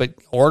appreciate it. But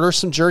order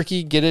some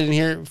jerky, get it in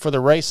here for the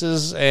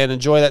races, and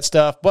enjoy that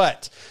stuff.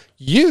 But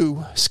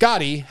you,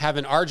 Scotty, have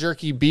an R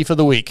Jerky beef of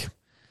the week.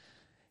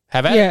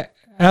 Have at it?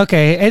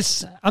 Okay.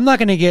 I'm not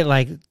going to get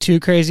like too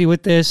crazy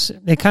with this.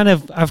 I've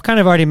kind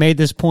of already made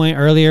this point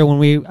earlier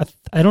when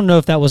I don't know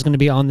if that was going to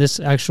be on this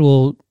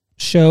actual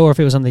show or if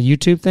it was on the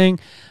YouTube thing,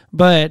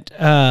 but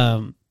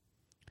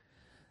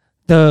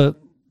the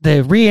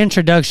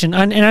reintroduction,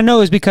 and I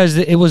know it's because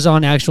it was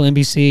on actual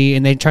NBC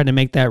and they tried to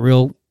make that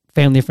real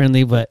family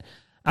friendly, but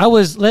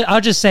I'll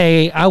just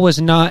say I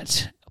was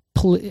not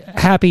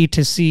happy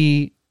to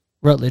see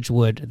Rutledge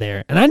Wood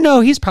there. And I know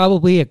he's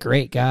probably a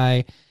great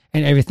guy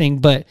and everything,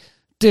 but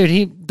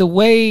dude, the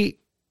way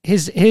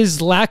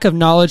his lack of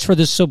knowledge for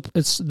the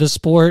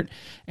sport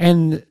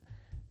and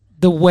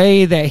the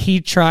way that he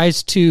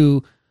tries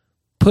to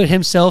put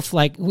himself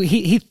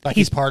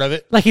he's part of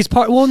it. Like he's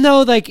part. Well,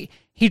 no, like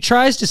he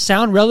tries to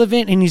sound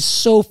relevant and he's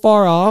so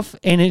far off.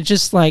 And it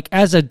just like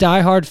as a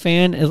diehard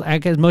fan,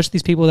 as most of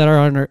these people that are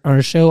on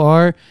our show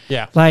are,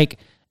 like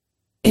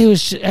it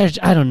was.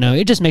 I don't know.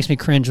 It just makes me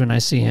cringe when I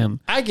see him.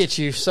 I get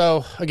you.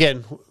 So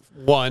again.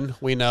 One,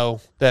 we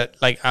know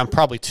that like I'm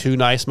probably too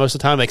nice most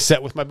of the time,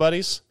 except with my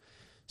buddies.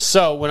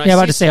 So when I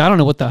about to say, I don't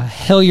know what the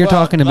hell you're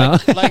talking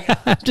about.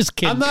 I'm just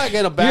kidding. I'm not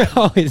gonna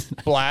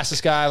blast this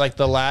guy like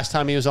the last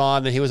time he was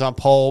on. That he was on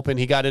Pulp and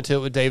he got into it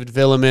with David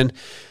Villeman.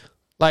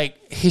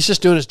 Like he's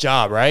just doing his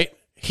job, right?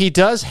 He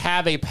does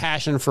have a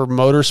passion for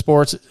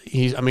motorsports.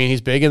 He's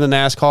big in the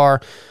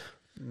NASCAR.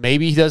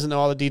 Maybe he doesn't know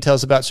all the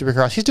details about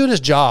Supercross. He's doing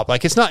his job.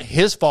 Like, it's not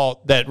his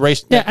fault that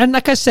race. Yeah, and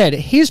like I said,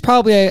 he's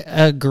probably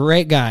a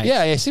great guy.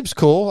 Yeah, he seems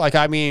cool. Like,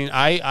 I mean,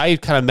 I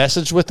kind of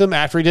messaged with him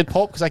after he did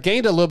Pulp because I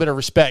gained a little bit of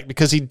respect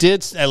because he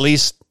did at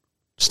least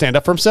stand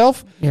up for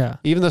himself. Yeah.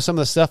 Even though some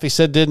of the stuff he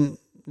said didn't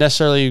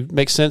necessarily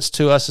make sense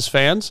to us as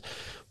fans.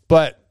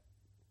 But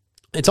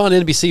it's on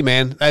NBC,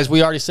 man. As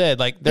we already said,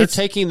 like they're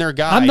taking their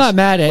guys. I'm not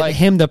mad at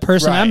him, the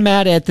person. Right. I'm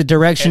mad at the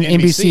direction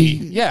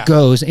NBC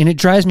goes, and it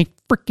drives me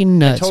freaking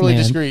nuts. I totally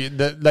man. disagree.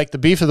 The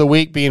beef of the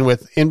week being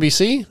with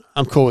NBC,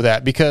 I'm cool with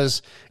that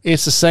because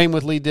it's the same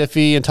with Lee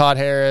Diffie and Todd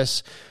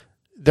Harris.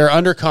 They're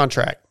under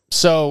contract.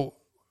 So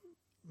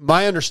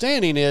my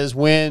understanding is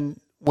when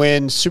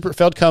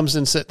Superfeld comes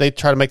and they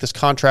try to make this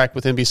contract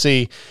with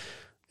NBC,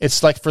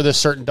 it's like for this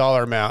certain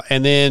dollar amount,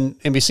 and then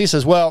NBC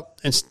says, well,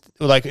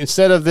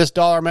 instead of this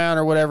dollar amount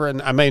or whatever,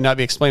 and I may not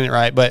be explaining it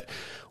right, but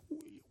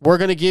we're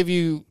going to give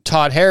you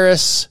Todd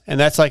Harris, and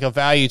that's like a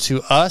value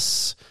to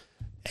us,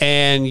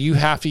 and you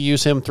have to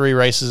use him 3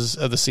 races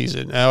of the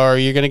season. Or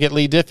you're going to get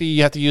Lee Diffie,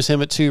 you have to use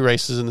him at 2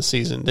 races in the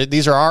season.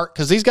 These are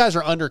because these guys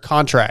are under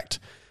contract,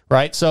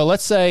 right? So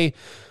let's say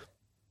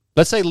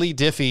Lee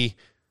Diffie,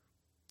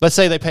 let's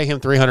say they pay him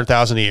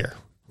 $300,000 a year.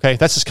 Okay,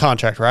 that's his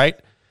contract, right?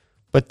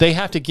 But they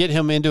have to get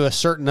him into a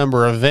certain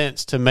number of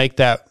events to make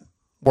that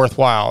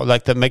worthwhile,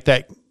 like to make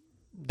that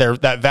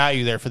that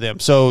value there for them.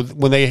 So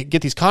when they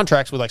get these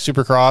contracts with like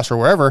Supercross or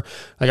wherever,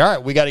 like, all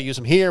right, we got to use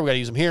them here, we got to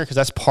use them here, because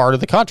that's part of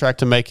the contract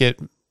to make it.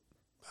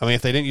 I mean,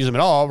 if they didn't use them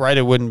at all, right,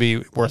 it wouldn't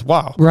be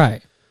worthwhile.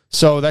 Right.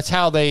 So that's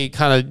how they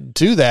kind of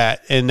do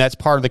that, and that's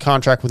part of the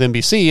contract with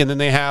NBC. And then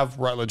they have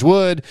Rutledge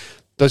Wood.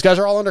 Those guys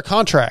are all under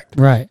contract.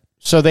 Right.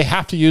 So they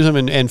have to use them,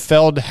 and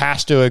Feld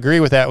has to agree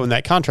with that when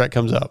that contract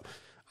comes up.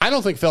 I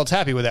don't think Feld's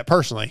happy with that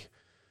personally.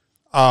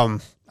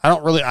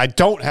 I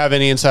don't have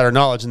any insider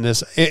knowledge in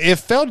this. If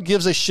Feld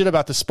gives a shit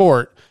about the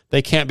sport,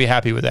 they can't be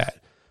happy with that.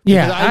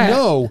 Yeah. Because I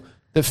know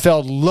that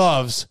Feld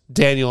loves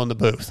Daniel in the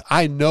booth.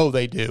 I know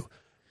they do.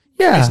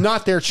 Yeah. It's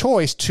not their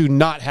choice to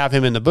not have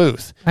him in the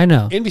booth. I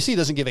know. NBC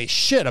doesn't give a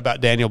shit about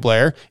Daniel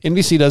Blair.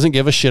 NBC doesn't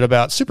give a shit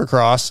about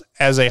Supercross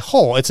as a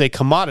whole. It's a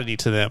commodity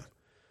to them.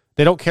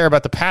 They don't care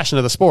about the passion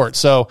of the sport.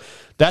 So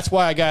that's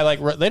why a guy like,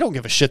 they don't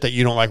give a shit that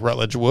you don't like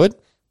Rutledge Wood.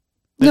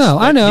 No,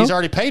 I know. He's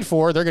already paid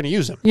for. They're going to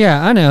use him.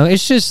 Yeah, I know.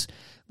 It's just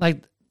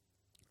like,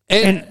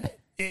 and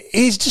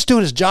he's just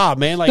doing his job,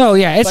 man. Like, no,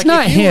 yeah, it's like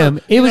not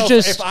him. It was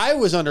just if I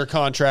was under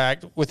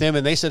contract with him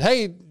and they said,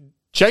 "Hey,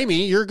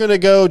 Jamie, you're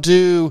going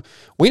to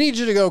we need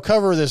you to go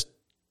cover this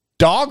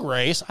dog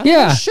race." I don't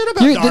give a shit about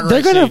dog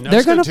racing.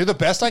 They're going to do the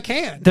best I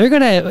can. You're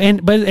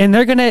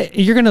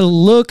going to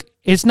look.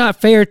 It's not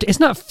fair. It's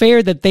not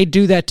fair that they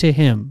do that to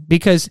him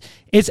because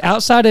it's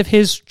outside of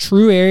his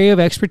true area of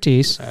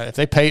expertise. If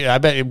they pay, I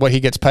bet what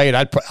he gets paid,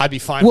 I'd be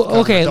fine. Well, with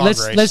okay,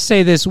 let's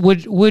say this.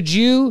 Would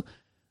you?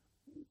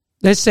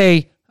 Let's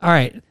say, all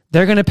right,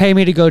 they're going to pay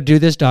me to go do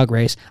this dog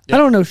race. I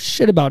don't know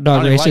shit about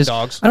dog races.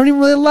 I don't even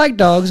really like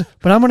dogs,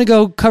 but I'm going to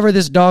go cover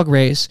this dog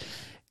race.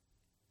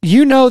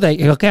 You know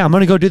that, okay, I'm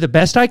going to go do the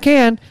best I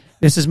can.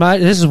 This is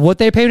what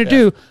they pay me to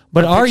do.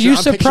 But are you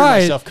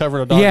surprised? Myself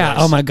covering a dog race.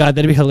 Oh my God,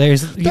 that'd be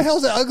hilarious. What the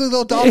hell's that ugly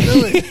little dog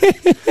doing?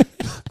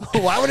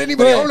 Why would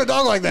anybody own a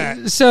dog like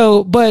that?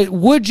 So, but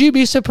would you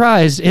be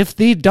surprised if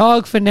the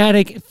dog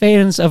fanatic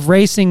fans of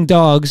racing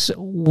dogs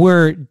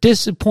were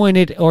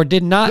disappointed or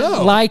did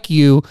not like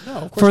you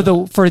for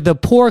the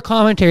poor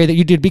commentary that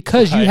you did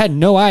because you had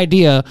no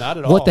idea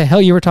what the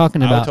hell you were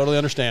talking about? I totally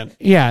understand.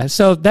 Yeah,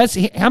 so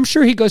I'm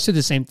sure he goes through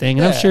the same thing,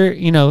 and I'm sure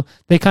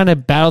they kind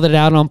of battled it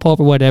out on Pulp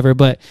or whatever.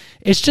 But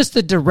it's just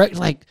the direct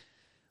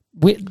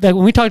when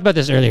we talked about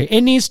this earlier,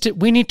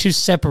 we need to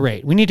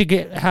separate. We need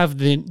to have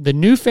the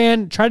new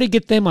fan, try to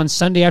get them on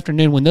Sunday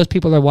afternoon when those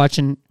people are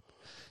watching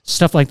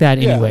stuff like that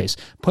anyways.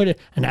 Put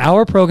an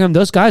hour program.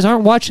 Those guys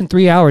aren't watching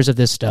 3 hours of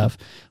this stuff.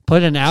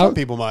 Put an hour. Some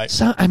people might.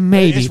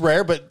 Maybe. It's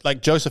rare, but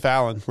like Joseph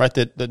Allen, right,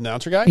 the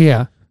announcer guy?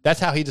 Yeah. That's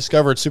how he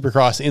discovered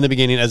Supercross in the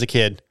beginning as a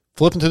kid.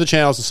 Flipping through the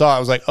channels and saw it, I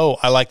was like, oh,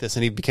 I like this,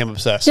 and he became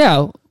obsessed.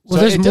 Yeah. Well,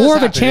 there's more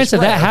of a chance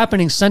of that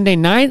happening Sunday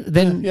night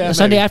than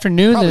Sunday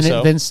afternoon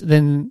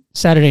than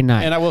Saturday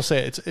night. And I will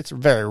say it's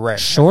very rare.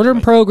 Shorter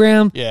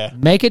program. Yeah.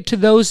 Make it to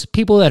those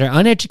people that are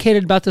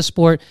uneducated about the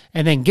sport,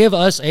 and then give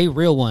us a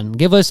real one.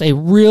 Give us a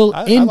real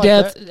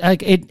in-depth.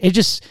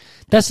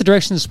 That's the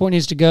direction the sport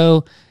needs to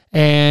go.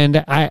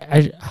 And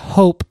I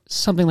hope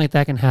something like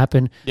that can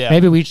happen. Yeah.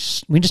 Maybe we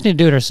just need to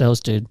do it ourselves,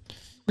 dude.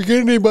 We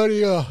get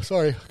anybody?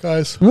 Sorry,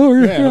 guys. Oh,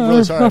 I'm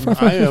really sorry.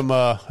 I am.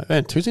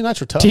 Man, Tuesday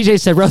nights are tough. TJ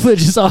said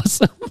Rutledge is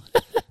awesome.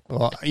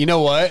 Well, you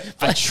know what?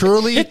 I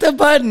truly hit the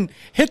button.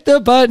 Hit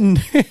the button.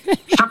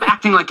 Stop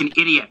acting like an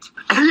idiot.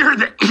 You're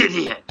the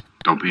idiot.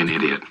 Don't be an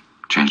idiot.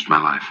 Changed my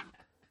life.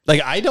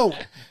 Like, I don't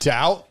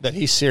doubt that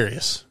he's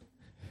serious.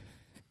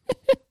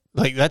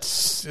 Like,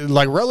 that's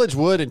like Rutledge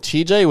Wood and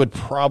TJ would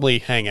probably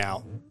hang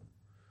out.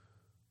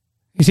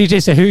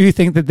 TJ said, "Who do you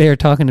think that they are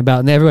talking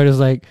about?" And everybody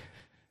was like.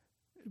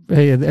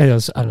 I don't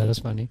know. That's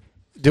funny.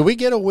 Did we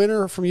get a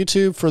winner from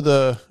YouTube for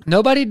the?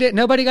 Nobody did.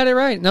 Nobody got it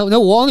right. No.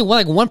 Only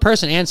one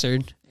person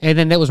answered, and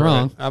then that was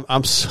wrong.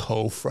 I'm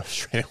so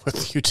frustrated with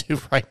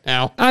YouTube right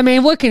now. I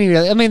mean, what can you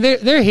really? I mean,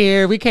 they're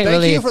here. We can't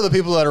really. Thank you for the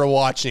people that are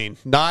watching.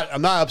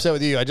 I'm not upset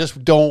with you. I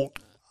just don't.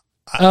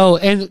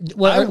 And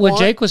what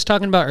Jake was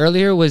talking about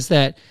earlier was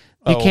that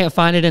you can't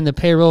find it in the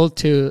payroll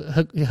to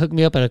hook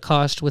me up at a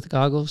cost with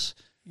goggles.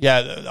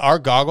 Yeah, our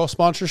goggle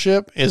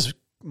sponsorship is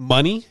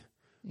money.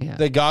 Yeah.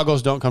 The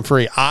goggles don't come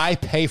free. I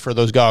pay for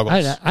those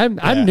goggles.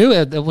 I knew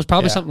it was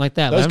probably something like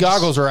that. Those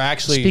goggles are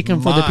actually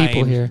speaking for the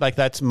people here. Like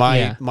that's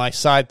my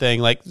side thing.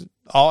 Like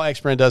all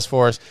X-Brand does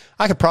for us.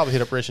 I could probably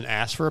hit up Rich and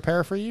ask for a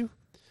pair for you,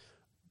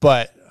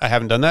 but I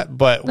haven't done that.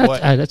 But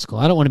that's cool.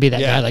 I don't want to be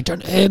that guy. Like,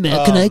 hey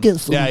man, can I get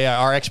some? Yeah.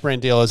 Our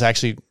X-Brand deal is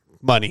actually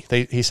money.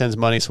 He sends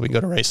money so we can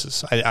go to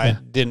races. I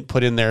didn't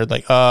put in there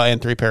like and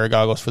 3 pair of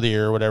goggles for the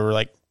year or whatever.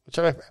 Like.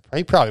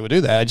 He probably would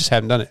do that. I just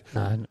haven't done it.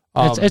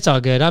 It's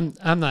all good.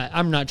 I'm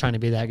not trying to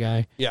be that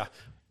guy. Yeah.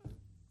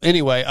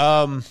 Anyway,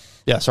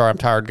 sorry, I'm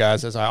tired,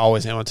 guys, as I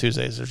always am on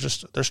Tuesdays.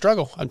 There's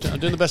struggle. I'm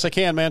doing the best I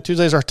can, man.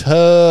 Tuesdays are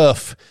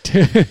tough.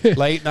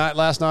 Late night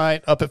last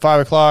night, up at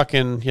 5:00,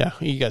 and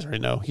you guys already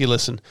know. You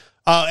listen.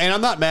 And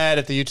I'm not mad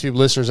at the YouTube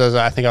listeners, as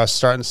I think I was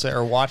starting to say,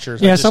 or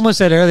watchers. Yeah, someone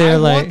said earlier, I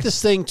want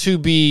this thing to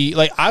be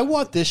like. I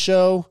want this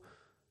show.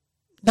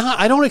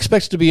 I don't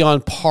expect it to be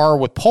on par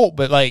with Pulp,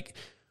 but like.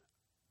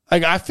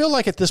 Like, I feel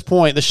like at this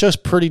point, the show's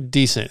pretty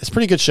decent. It's a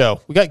pretty good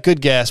show. We got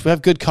good guests. We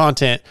have good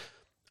content.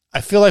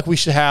 I feel like we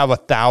should have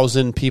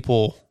 1,000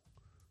 people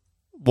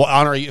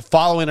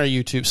following our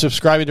YouTube,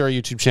 subscribing to our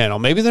YouTube channel.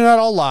 Maybe they're not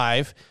all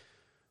live,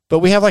 but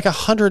we have like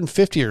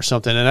 150 or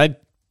something, and I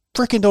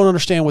freaking don't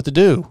understand what to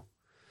do.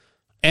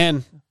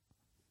 And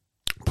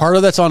part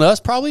of that's on us,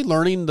 probably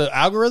learning the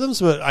algorithms,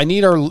 but I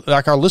need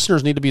our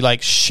listeners need to be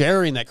like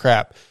sharing that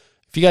crap.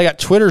 If you guys got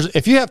Twitters,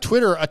 if you have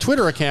a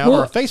Twitter account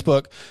or a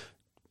Facebook,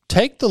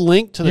 take the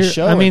link to the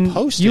show and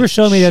post it. You were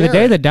showing me the other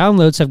day the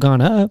downloads have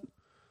gone up.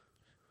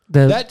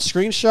 That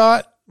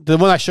screenshot, the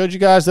one I showed you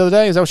guys the other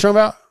day, is that what you're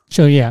talking about?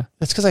 So, yeah.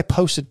 That's because I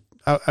posted,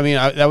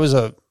 that was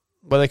what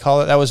do they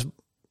call it? That was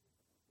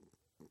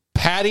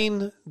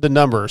padding the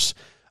numbers.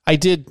 I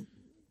did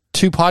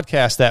 2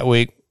 podcasts that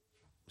week.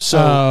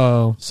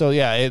 So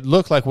yeah, it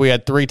looked like we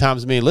had 3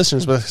 times as many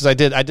listeners, but because I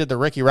did the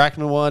Ricky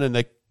Rackman one and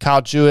the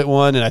Kyle Jewett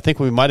one, and I think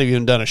we might have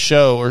even done a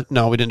show, or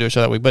no, we didn't do a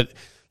show that week, but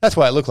that's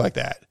why it looked like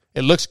that.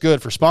 It looks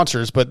good for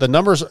sponsors, but the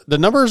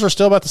numbers are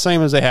still about the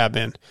same as they have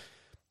been.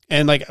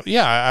 And like,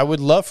 yeah, I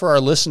would love for our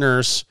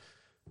listeners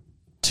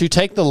to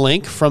take the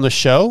link from the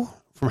show,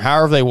 from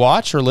however they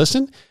watch or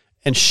listen,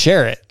 and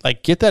share it.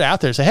 Like, get that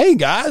out there. Say, hey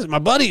guys, my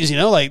buddies,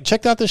 like,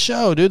 check out this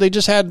show, dude. They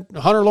just had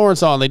Hunter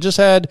Lawrence on. They just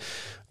had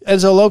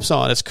Enzo Lopes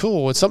on. It's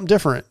cool. It's something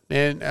different.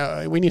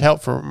 And we need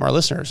help from our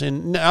listeners.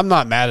 And I'm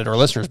not mad at our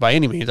listeners by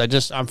any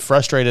means. I'm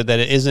frustrated that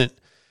it isn't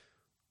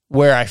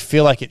where I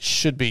feel like it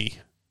should be.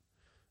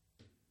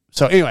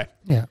 So anyway,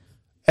 yeah.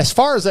 As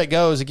far as that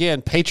goes,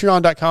 again,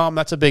 patreon.com,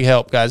 that's a big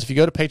help, guys. If you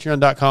go to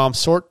patreon.com,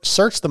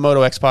 search the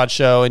Moto X Pod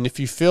Show, and if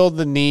you feel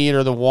the need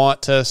or the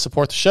want to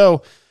support the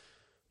show,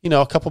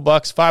 a couple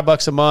bucks,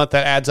 $5 a month,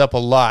 that adds up a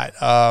lot.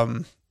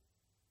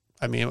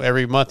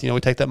 Every month, we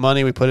take that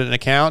money, we put it in an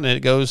account, and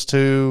it goes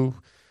to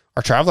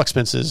our travel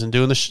expenses and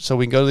doing this so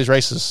we can go to these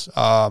races.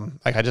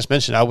 Like I just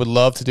mentioned, I would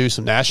love to do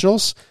some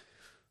nationals.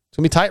 It's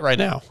going to be tight right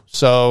now.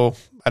 So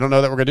I don't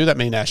know that we're going to do that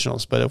many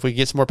nationals, but if we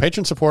get some more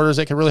patron supporters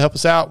that can really help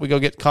us out, we go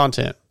get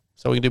content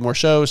so we can do more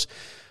shows.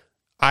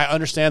 I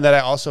understand that I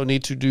also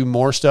need to do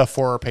more stuff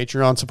for our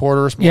Patreon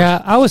supporters.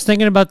 Yeah, I was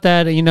thinking about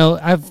that.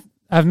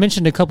 I've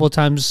mentioned a couple of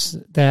times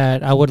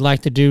that I would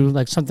like to do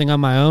like something on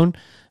my own.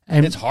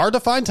 And it's hard to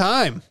find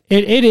time.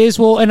 It is.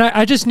 Well, and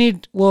I just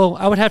need,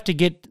 I would have to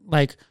get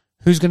like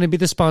who's going to be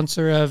the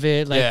sponsor of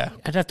it. Like, yeah.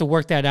 I'd have to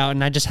work that out,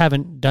 and I just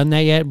haven't done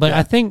that yet. But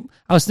I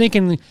was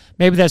thinking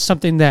maybe that's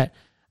something that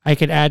I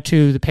could add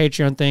to the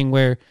Patreon thing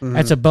where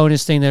that's a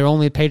bonus thing that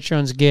only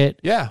Patreons get.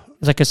 Yeah.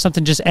 It's like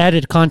something just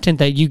added content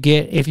that you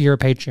get if you're a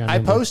Patreon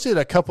member. I posted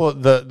a couple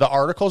of the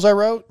articles I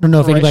wrote. I don't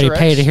know if anybody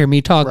paid to hear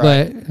me talk,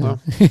 right. but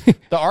well,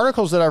 the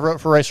articles that I wrote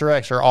for Racer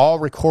X are all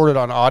recorded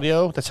on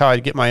audio. That's how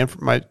I get my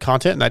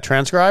content, and I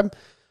transcribe.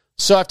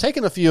 So I've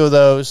taken a few of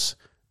those,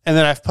 and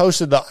then I've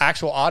posted the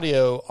actual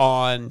audio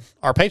on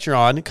our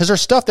Patreon because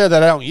there's stuff there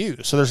that I don't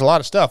use. So there's a lot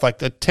of stuff. Like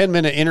the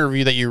 10-minute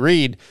interview that you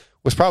read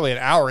was probably an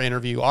hour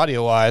interview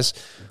audio-wise.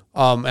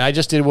 And I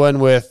just did one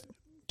with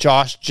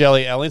Josh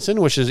Jelly Ellingson,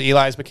 which is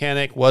Eli's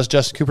mechanic, was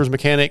Justin Cooper's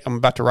mechanic. I'm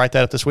about to write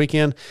that up this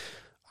weekend.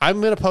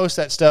 I'm going to post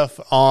that stuff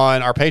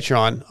on our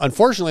Patreon.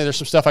 Unfortunately, there's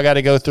some stuff I got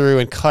to go through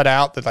and cut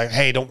out that, like,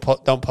 hey, don't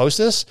post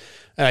this.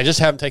 And I just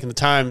haven't taken the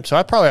time. So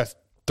I probably have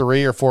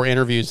 3 or 4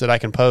 interviews that I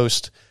can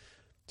post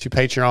to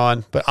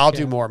Patreon. But I'll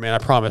do more, man. I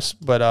promise.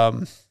 But,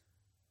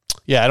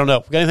 yeah, I don't know.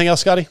 Got anything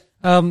else, Scotty?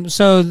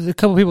 So a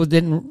couple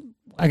people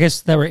I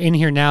guess that were in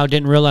here now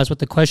didn't realize what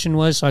the question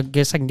was. So I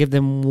guess I can give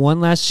them one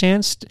last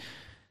chance.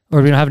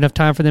 Or we don't have enough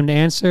time for them to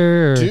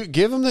answer? Or?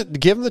 Give them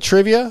the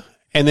trivia,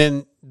 and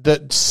then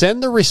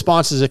send the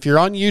responses if you're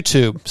on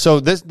YouTube.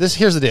 So this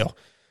here's the deal.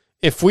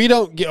 If we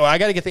don't get, I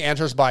got to get the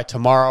answers by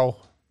tomorrow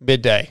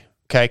midday,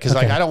 okay? Because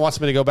like I don't want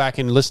somebody to go back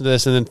and listen to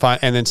this and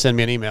then send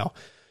me an email.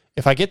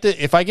 If I get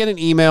an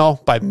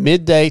email by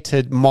midday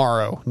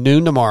tomorrow,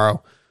 noon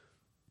tomorrow,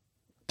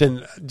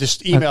 then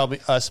just email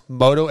us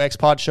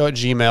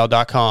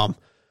motoxpodshow@gmail.com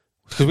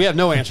because we have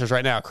no answers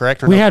right now.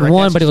 Correct? We had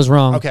one, but it was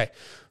wrong. Okay.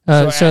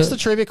 So ask the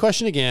trivia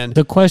question again.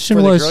 The question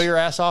for was... the Grill Your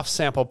Ass Off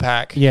sample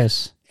pack.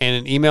 Yes.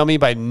 And email me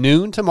by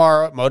noon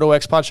tomorrow at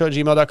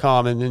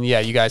motoxpodshow@gmail.com. And then,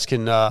 you guys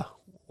can...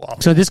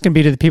 so this can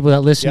be to the people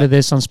that listen to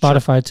this on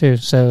Spotify, too.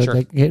 So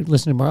they get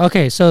listen to more.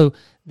 Okay, so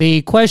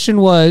the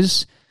question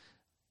was,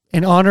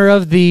 in honor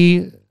of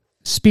the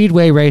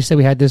Speedway race that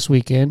we had this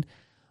weekend,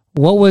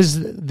 what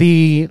was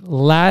the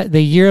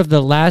year of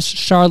the last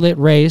Charlotte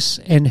race,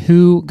 and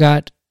who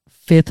got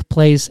 5th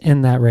place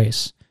in that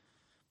race?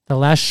 The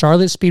last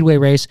Charlotte Speedway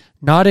race,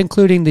 not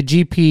including the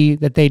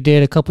GP that they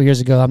did a couple years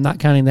ago. I'm not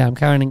counting that. I'm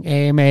counting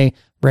AMA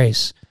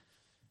race.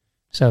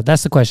 So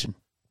that's the question.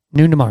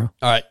 Noon tomorrow.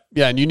 All right.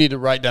 Yeah, and you need to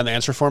write down the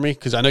answer for me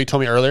because I know you told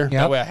me earlier. Yep.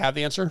 That way I have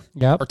the answer.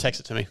 Yep. Or text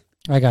it to me.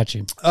 I got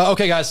you.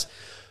 Okay, guys.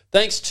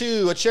 Thanks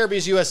to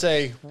Cherubies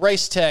USA,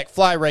 Race Tech,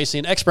 Fly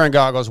Racing, X-Brand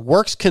Goggles,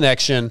 Works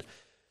Connection,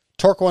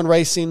 Torque One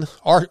Racing,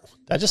 did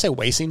I just say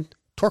Racing?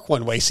 Torque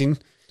One Racing.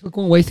 We're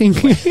going waiting.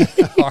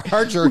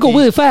 Our jerky. We're going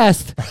really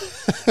fast.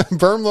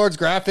 Berm Lords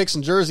Graphics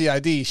and Jersey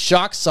ID,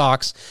 Shock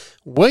Socks,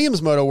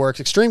 Williams Moto Works,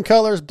 Extreme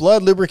Colors,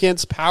 Blood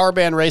Lubricants, Power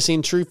Band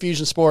Racing, True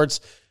Fusion Sports,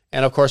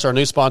 and of course our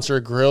new sponsor,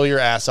 Grill Your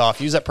Ass Off.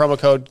 Use that promo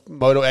code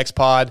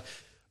MotoXPod.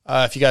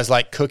 If you guys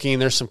like cooking,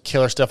 there's some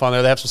killer stuff on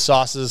there. They have some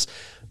sauces.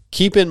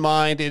 Keep in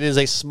mind, it is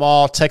a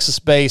small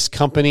Texas-based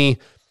company.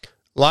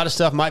 A lot of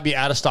stuff might be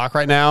out of stock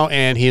right now,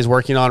 and he is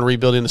working on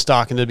rebuilding the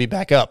stock and it'll be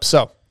back up.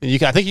 So I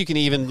think you can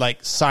even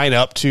sign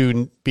up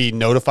to be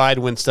notified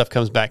when stuff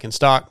comes back in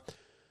stock.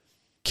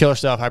 Killer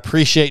stuff. I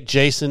appreciate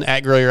Jason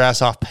at Grill Your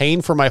Ass Off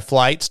paying for my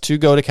flights to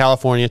go to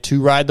California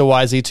to ride the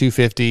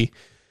YZ250. He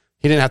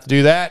didn't have to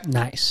do that.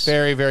 Nice.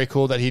 Very, very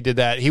cool that he did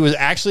that. He was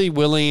actually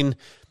willing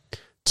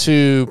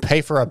to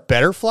pay for a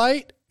better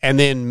flight, and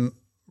then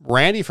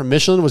Randy from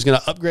Michelin was going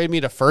to upgrade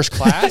me to first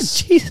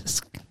class.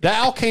 Jesus.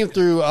 That all came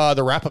through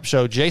the wrap-up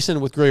show.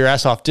 Jason with Grill Your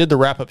Ass Off did the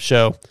wrap-up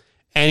show,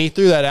 and he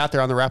threw that out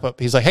there on the wrap-up.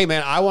 He's like, hey,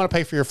 man, I want to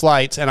pay for your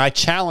flights, and I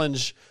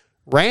challenge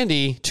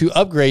Randy to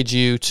upgrade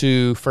you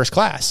to first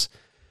class.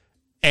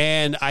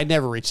 And I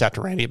never reached out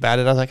to Randy about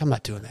it. I was like, I'm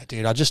not doing that,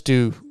 dude. I'll just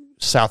do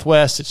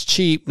Southwest. It's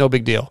cheap. No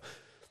big deal.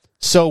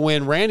 So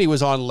when Randy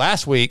was on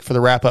last week for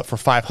the wrap-up for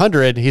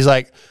 500, he's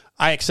like,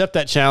 I accept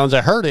that challenge.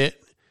 I heard it,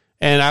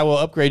 and I will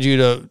upgrade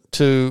you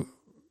to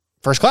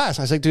first class.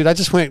 I was like, dude, I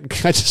just went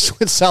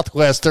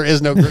Southwest. There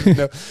is no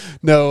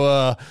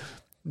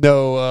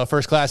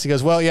first class. He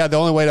goes, well, yeah, the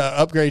only way to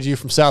upgrade you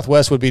from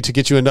Southwest would be to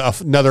get you into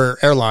another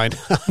airline.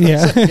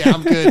 Yeah. Yeah,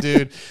 I'm good,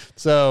 dude.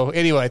 So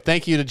anyway,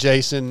 thank you to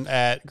Jason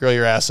at Grill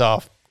Your Ass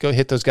Off. Go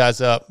hit those guys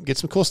up. Get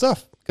some cool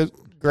stuff.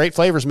 Great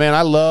flavors, man.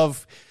 I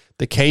love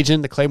the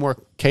Cajun, the Claymore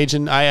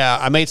Cajun.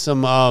 I made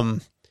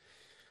some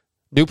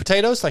new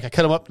potatoes. Like I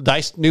cut them up,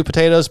 diced new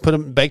potatoes,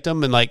 baked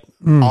them in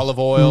olive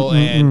oil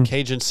and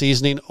Cajun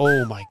seasoning.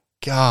 Oh my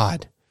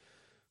God.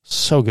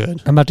 So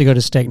good. I'm about to go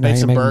to steak night. Made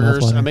some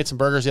burgers. I made some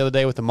burgers the other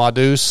day with the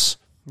Modus.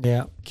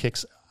 Yeah.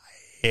 Kicks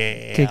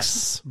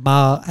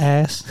my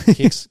ass.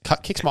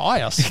 Kicks my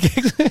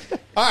ass.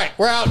 All right,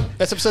 we're out.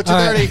 That's episode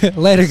 230. All right.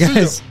 Later,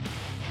 guys.